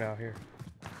fucking loadout here.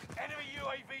 Enemy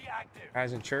UAV active.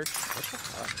 Guys in church?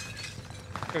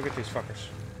 Go get these fuckers.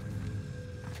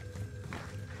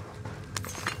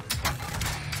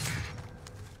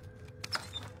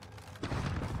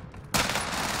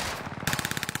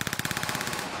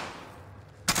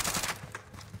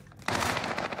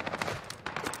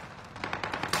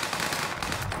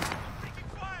 Taking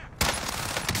fire.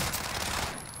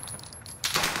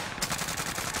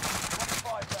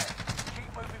 25 left. Keep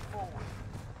moving forward.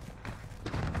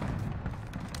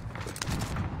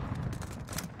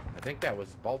 I think that was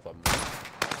both of them.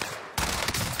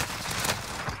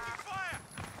 Taking fire.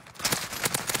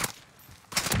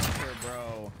 Here,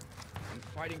 bro. I'm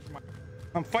fighting for my.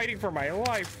 I'm fighting for my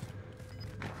life.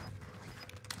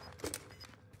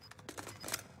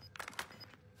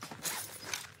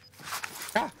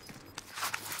 Ah!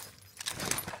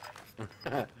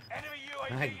 Enemy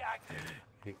UAV active.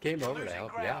 He came over to Losing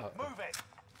help you ground. out. Move it.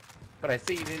 But I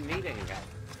see you didn't need any help.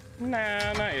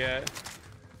 Nah, not yet.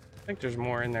 I think there's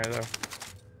more in there though.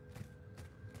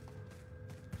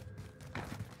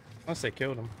 Unless they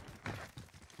killed him.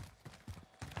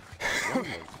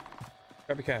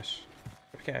 Drop your cash.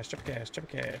 Drop your cash, drop your cash,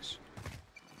 drop your cash.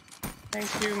 Thank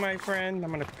you, my friend.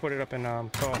 I'm gonna put it up in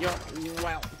call. You're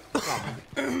welcome.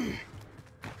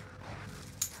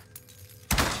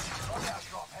 Loadout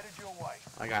drop headed your way.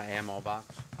 I got ammo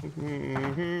box.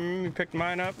 Mm-hmm. You picked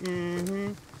mine up.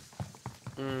 Mm-hmm.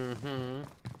 Mm-hmm.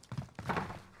 I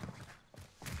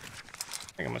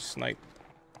think I'm a snipe.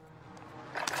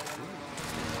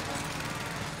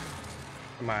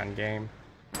 Come on, game.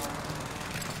 I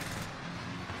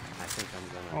think I'm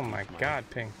gonna. Oh my God,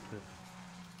 ping. You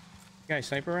got any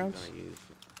sniper I'm rounds? gonna use.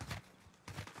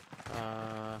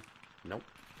 Nope.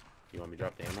 You want me to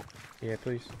drop the ammo? Yeah,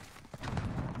 please.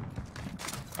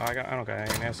 Oh, I don't got any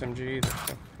SMG either.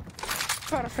 So.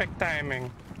 Perfect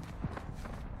timing.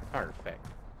 Perfect.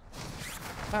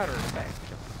 Perfect.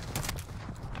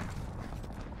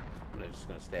 I'm just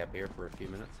gonna stay up here for a few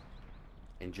minutes.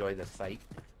 Enjoy the sight.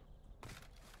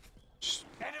 Just,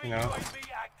 Enemy you know, UAV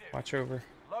active. watch over.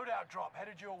 Loadout drop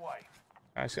headed your way.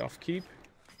 Guys off keep.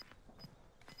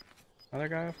 Another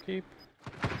guy off keep.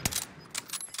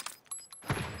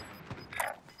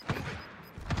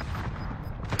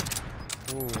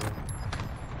 Ooh.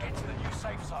 Get to the new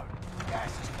safe zone.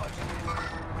 Gas is closing in.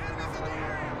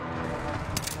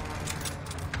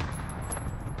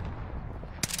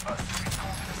 Mercenaries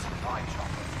called the supply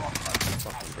choppers from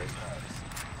Fucking great.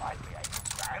 I'd be able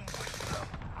to ambush them.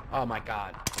 Oh my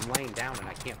God. I'm laying down and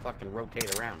I can't fucking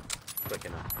rotate around quick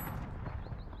enough.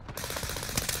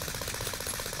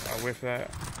 I whiff that.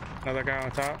 Another guy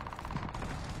on top.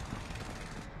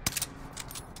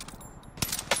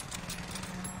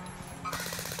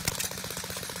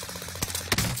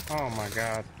 Oh my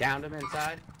God. Downed him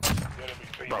inside.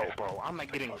 Bro, I'm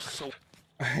not getting so.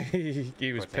 He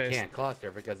was Of course, I pissed. can't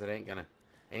cluster because it ain't gonna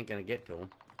get to him.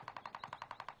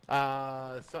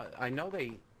 So I know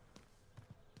they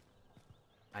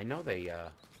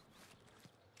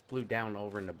flew down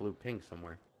over in the blue ping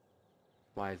somewhere.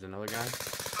 Why is another guy?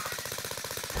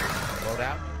 Load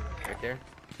out right there.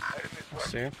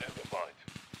 See him?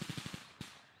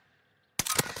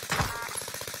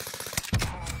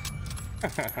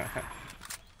 Thank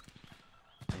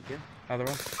you. Another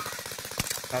one.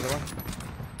 Another one.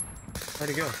 Where'd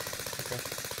he go? Okay.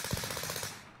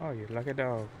 Oh, you lucky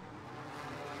dog.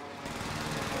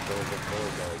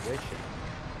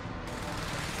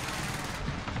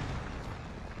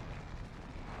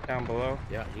 Down below.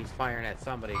 Yeah, he's firing at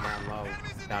somebody down low,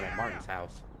 down at Martin's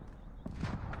house.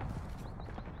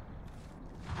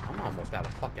 I'm almost out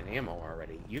of fucking ammo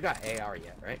already. You got AR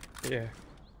yet, right? Yeah.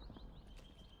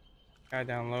 Guy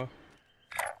down low.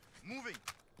 Moving.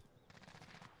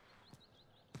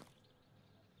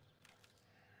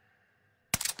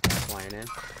 Flying in.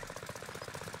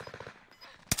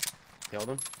 Killed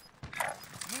him?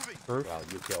 Moving. Roof. Well,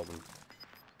 you killed him.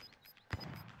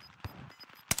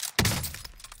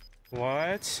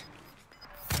 What?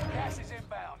 Gas is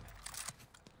inbound.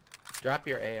 Drop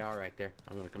your AR right there.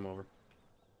 I'm gonna come over.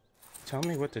 Tell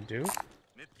me what to do?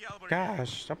 Mid-caliber.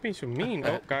 Gosh, stop being so mean.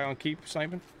 Oh, guy on keep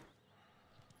sniping.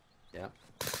 Yeah.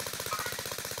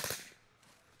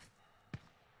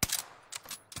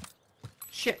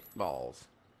 Shit balls.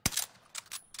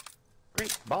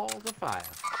 Great balls of fire.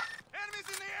 Enemies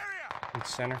in the area. In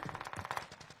center.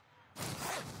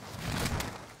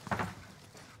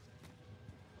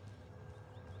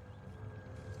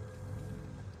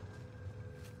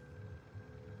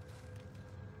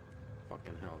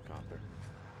 Fucking helicopter.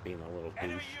 Being a little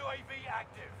Enemy douche. UAV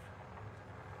active.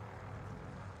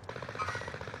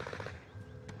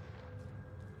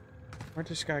 Where'd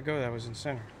this guy go that was in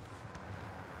center?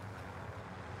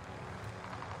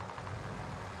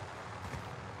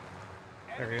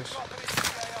 There he is. Dropping into the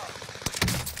AO.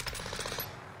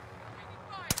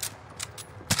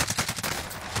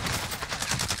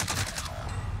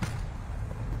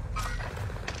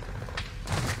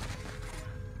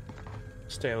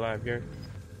 Stay alive, Gary.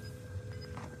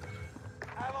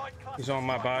 Allied cluster He's on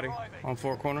my strike body, arriving. on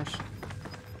four corners.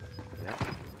 Yeah.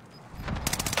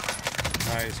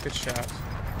 Nice, good shots.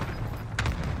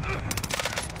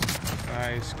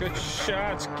 Nice, good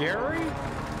shots, Gary.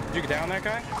 Did you get down that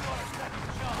guy?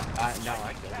 No,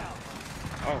 I killed him.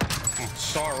 Oh, I'm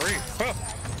sorry. Oh,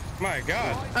 my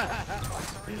God.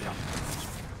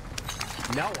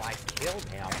 No, I killed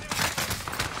him.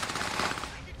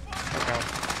 Okay.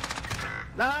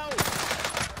 No!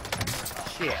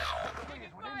 Shit.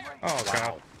 Oh, God.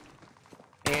 Wow.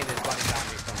 And his buddy got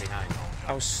me from behind.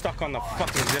 I was stuck on the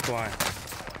fucking zip line.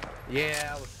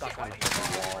 Yeah, I was stuck on the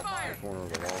fucking wall. The corner of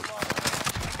the wall.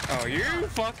 Oh, you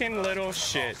fucking little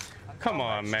shit. Come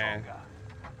on, man.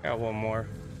 Got one more.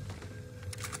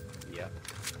 Yep.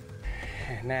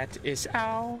 And that is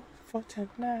all for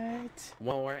tonight.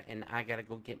 One more, and I gotta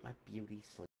go get my beauty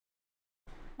sleep.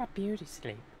 My beauty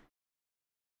sleep.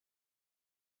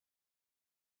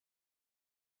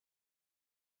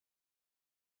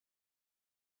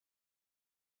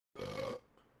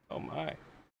 Oh my.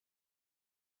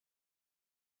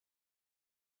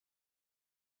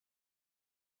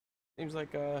 Seems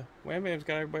like Wham Bam's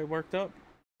got everybody worked up.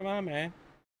 Come on, man.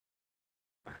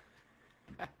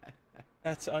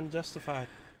 That's unjustified.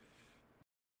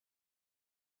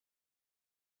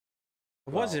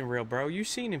 It wasn't real, bro. You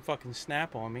seen him fucking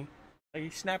snap on me. Like, he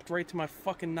snapped right to my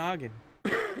fucking noggin.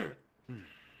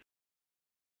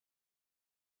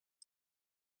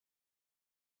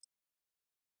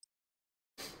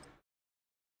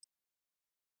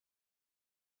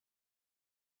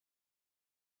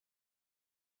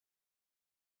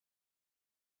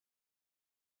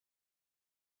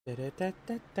 Da da da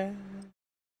da da.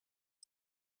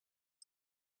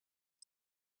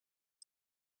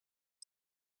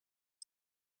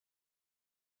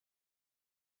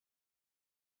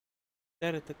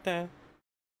 Da da da da.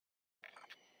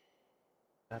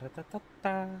 Da da da da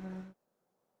da.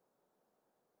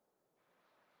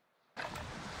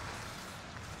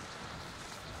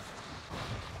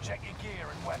 Check your gear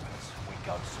and weapons. We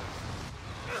go soon.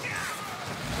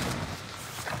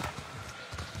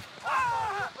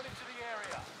 Dropping into the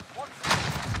area.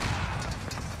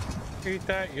 Eat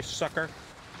that, you sucker.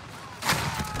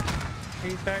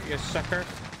 Eat that, you sucker.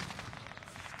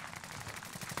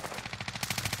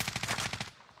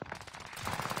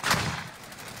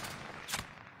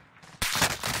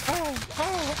 Oh,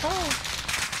 oh, oh.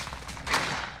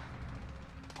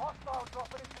 Hostile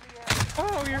dropping into the area.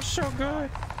 Oh, you're so good.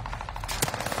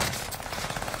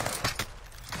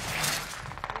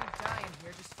 Ain't dying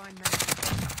here, just find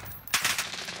medicine.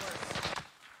 Worse.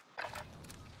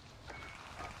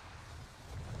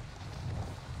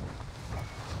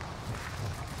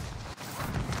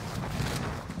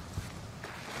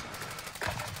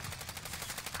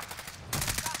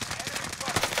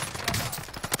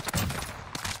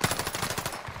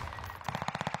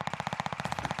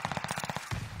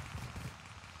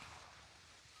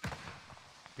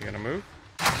 You gonna move?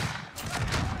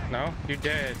 No? You're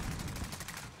dead.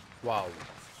 Whoa.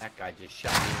 That guy just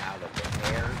shot me out of the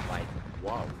air. Like,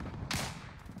 whoa.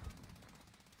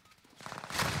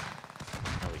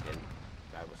 No, he didn't.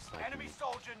 Guy was sniping Enemy me.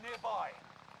 soldier nearby.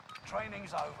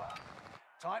 Training's over.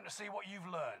 Time to see what you've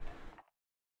learned.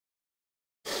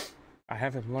 I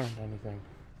haven't learned anything.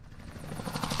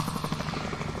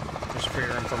 Just for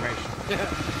your information.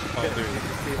 Oh, dude. You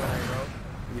see what I wrote?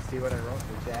 You see what I wrote in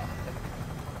the chat?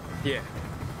 Yeah.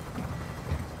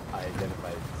 I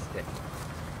identified as stick.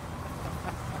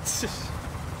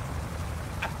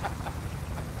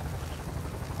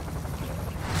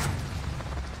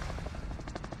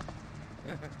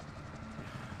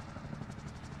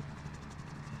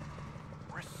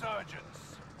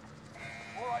 Resurgence.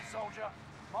 All right, soldier.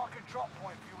 Mark a drop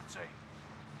point for your team.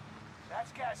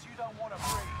 That's gas you don't want to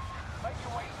breathe. Make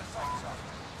your way to the safe zone.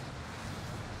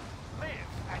 Live,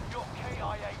 and your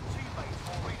KIA teammates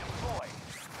will redeploy.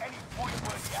 Any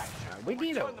point-worthy action. We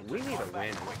need a Return them to win.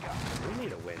 combat quicker. We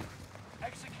need a win.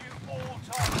 Execute all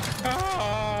targets.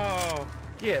 Oh!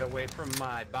 Get away from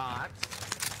my box.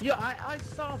 Yeah, I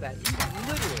saw that. You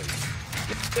literally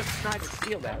just tried to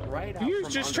steal that right out You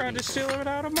from just tried to underneath steal it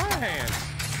out of my hands.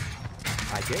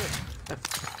 I did.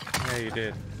 Yeah, you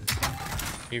did.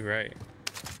 You're right.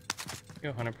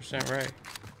 You're 100% right.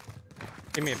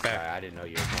 Give me it back. I didn't know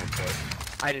you were going for it.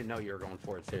 I didn't know you were going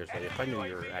for it, seriously. If I knew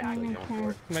you were actually going for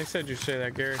it. They said you say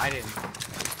that, Gary. I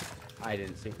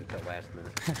didn't see it until last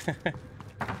minute.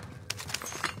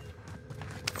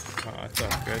 Oh, it's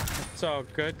all good. It's all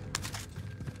good.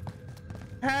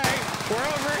 Hey! We're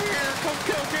over here! Come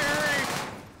kill Gary!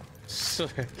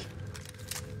 Sick.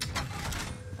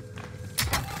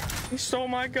 He stole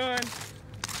my gun!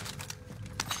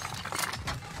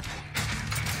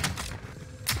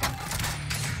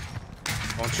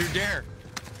 Don't you dare!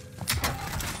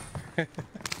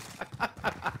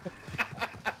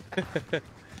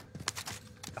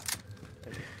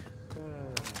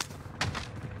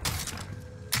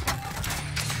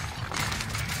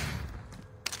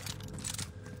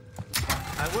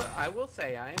 I will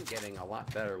say I am getting a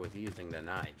lot better with using the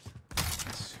knives.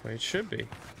 That's the way it should be.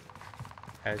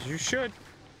 As you should.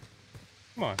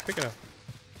 Come on, pick it up.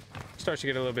 Starts to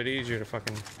get a little bit easier to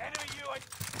fucking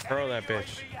throw that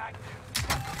bitch.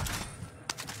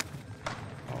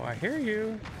 Oh, I hear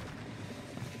you.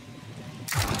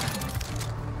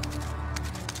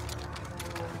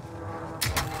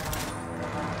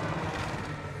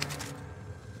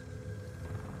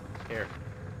 Here.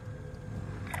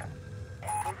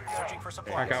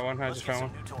 I got one. I just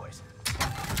found one.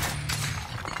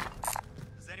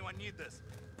 Does anyone need this?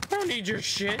 I don't need your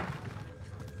shit.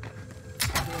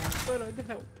 But I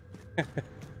help. I'm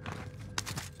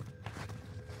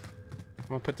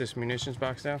gonna put this munitions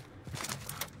box down.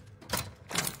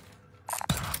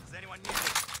 Does anyone need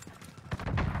this?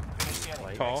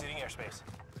 Call. airspace.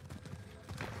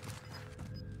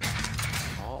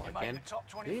 Oh, again.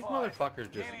 These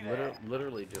motherfuckers just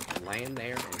literally just laying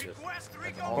there and just. That's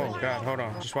all Oh they do. god, hold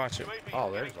on. Just watch it.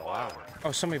 Oh, there's a lot.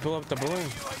 Oh, somebody blew up the balloon.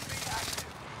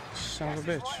 Son of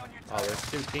a bitch. Oh, there's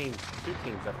two teams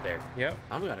up there. Yep.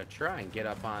 I'm gonna try and get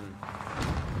up on.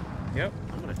 Yep.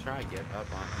 I'm gonna try and get up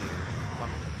on here.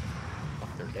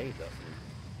 Fuck their days up.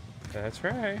 That's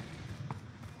right.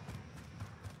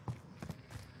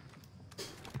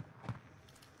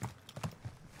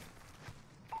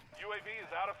 UAV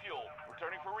is out of fuel.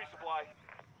 Returning for resupply.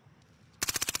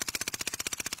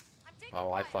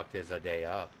 Oh, I fucked his a day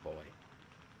up, boy.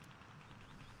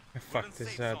 I fucked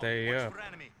this day up.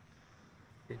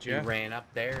 Did He ya? ran up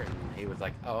there and he was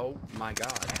like, "Oh my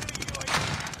god!"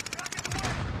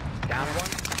 Down one.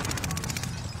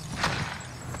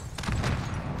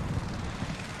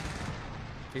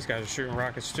 These guys are shooting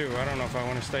rockets too. I don't know if I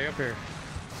want to stay up here.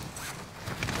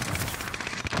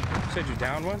 Said you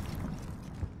downed one?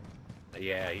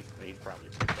 Yeah, he's probably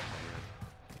picked up one.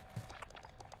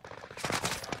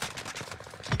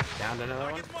 Downed another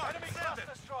one. Enemy cluster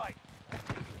strike.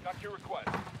 Got your request.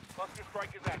 Cluster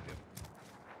strike is active.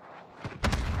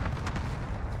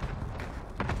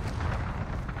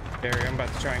 Gary, I'm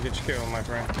about to try and get you killed, my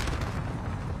friend.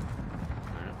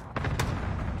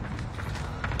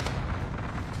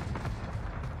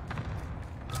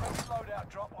 Loadout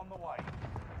drop on the way.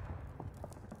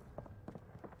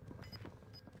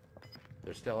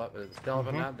 They're still up. Or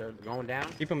not. They're going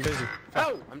down. Keep them busy.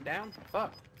 Oh, I'm down.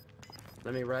 Fuck.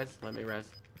 Let me res.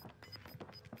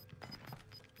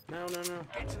 No.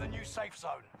 Get to the new safe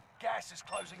zone. Gas is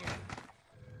closing in.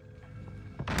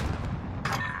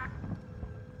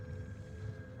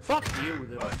 Fuck you,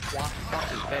 little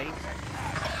fucking face.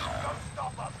 Don't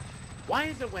stop them. Why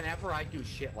is it whenever I do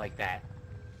shit like that?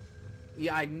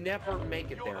 Yeah, I never make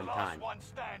it there in time. You're the last one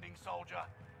standing, soldier.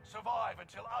 Survive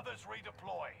until others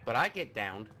redeploy. But I get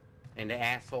downed, and the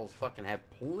assholes fucking have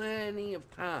plenty of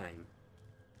time.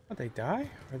 Did they die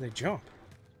or they jump?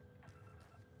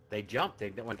 They jumped. They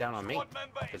went down on me Squad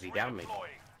member because is he downed me.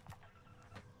 redeploying.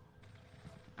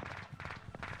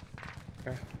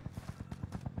 Okay.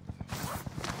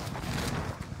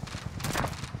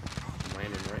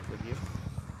 Landing right with you.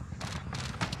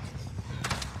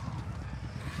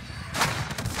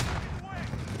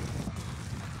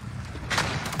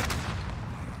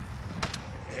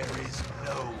 There is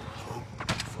no hope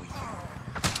for you.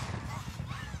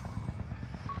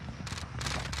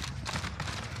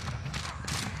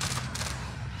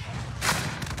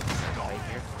 Right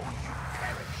here.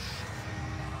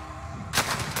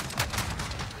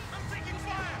 I'm taking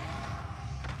fire!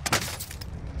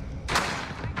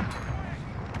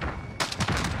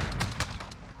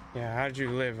 Yeah, how did you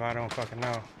live? I don't fucking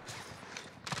know.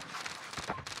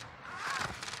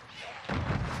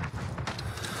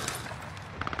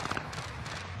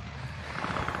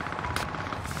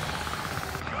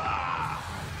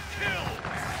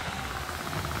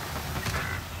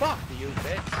 Fuck you,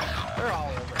 bitch. They're all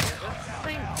over here. That's the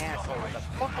same asshole with a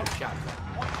fucking shotgun.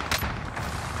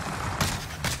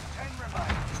 10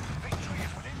 remain. Victory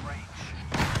is within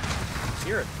reach.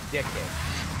 You're a dickhead.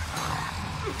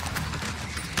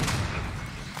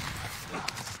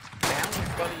 Down his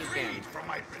buddy again. From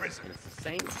my prison. And it's the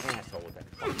same asshole with that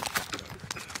fucking shotgun.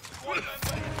 Squad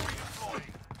member is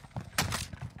redeploying.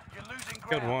 You're losing ground.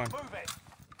 Good one. Move it.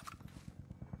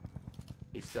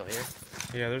 He's still here.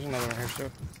 Yeah, there's another one here still.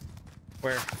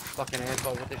 Where? Fucking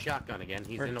asshole with the shotgun again.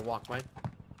 He's Where? in the walkway.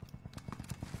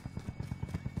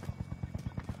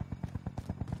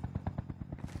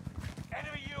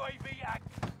 Enemy UAV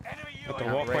Enemy At the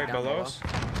UAV. walkway right down below below. us?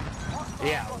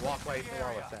 Yeah, walkway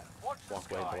below us. That Watch the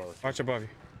walkway skies. below us. Watch above you.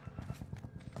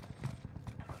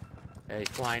 Hey, he's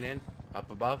flying in. Up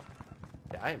above.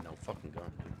 Yeah, I have no fucking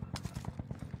gun.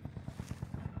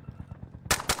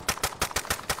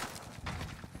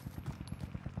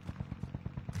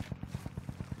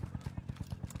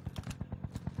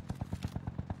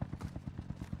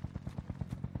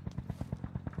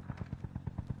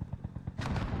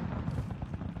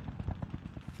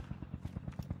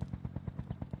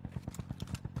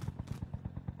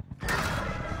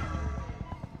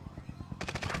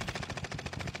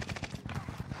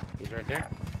 He's right there.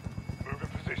 Move in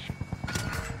position.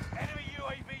 Enemy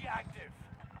UAV active.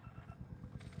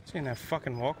 See in that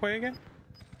fucking walkway again?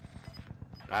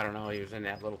 I don't know. He was in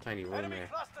that little tiny room Enemy there.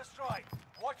 cluster strike.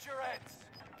 Watch your heads.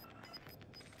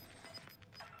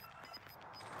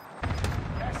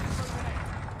 Gas is moving in.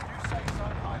 New safe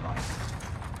zone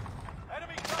highlighted.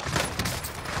 Enemy cluster.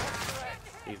 Watch your heads.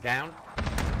 He's down.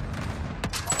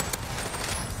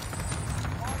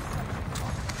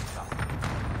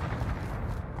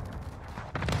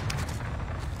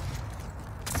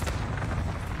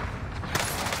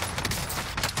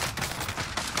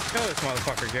 Kill this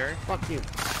motherfucker, Gary. Fuck you.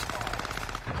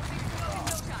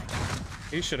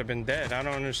 He should have been dead. I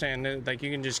don't understand. Like, you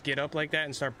can just get up like that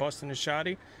and start busting a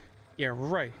shotty? Yeah,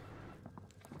 right.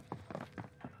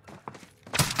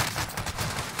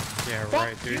 Yeah,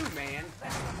 right, Fuck dude. you, man.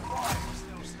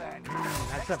 Still standing.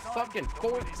 That's the fucking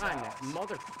fourth time that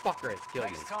motherfucker has killed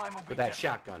me Next time will be with that different.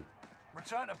 shotgun.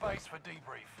 Return to base for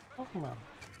debrief. Oh, come on.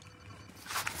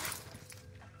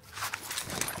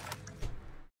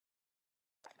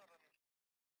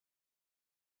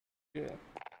 Yeah.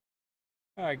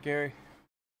 All right, Gary.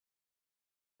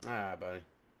 Alright, buddy.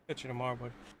 Catch you tomorrow,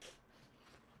 buddy.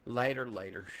 Later,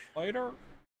 later. Later.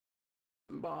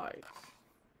 Bye.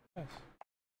 Yes.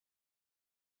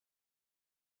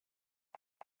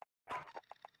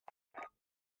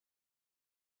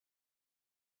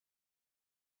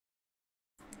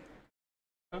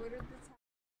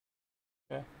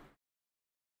 Okay.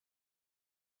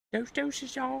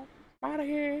 Deuces, y'all. Out of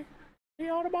here. See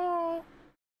y'all tomorrow.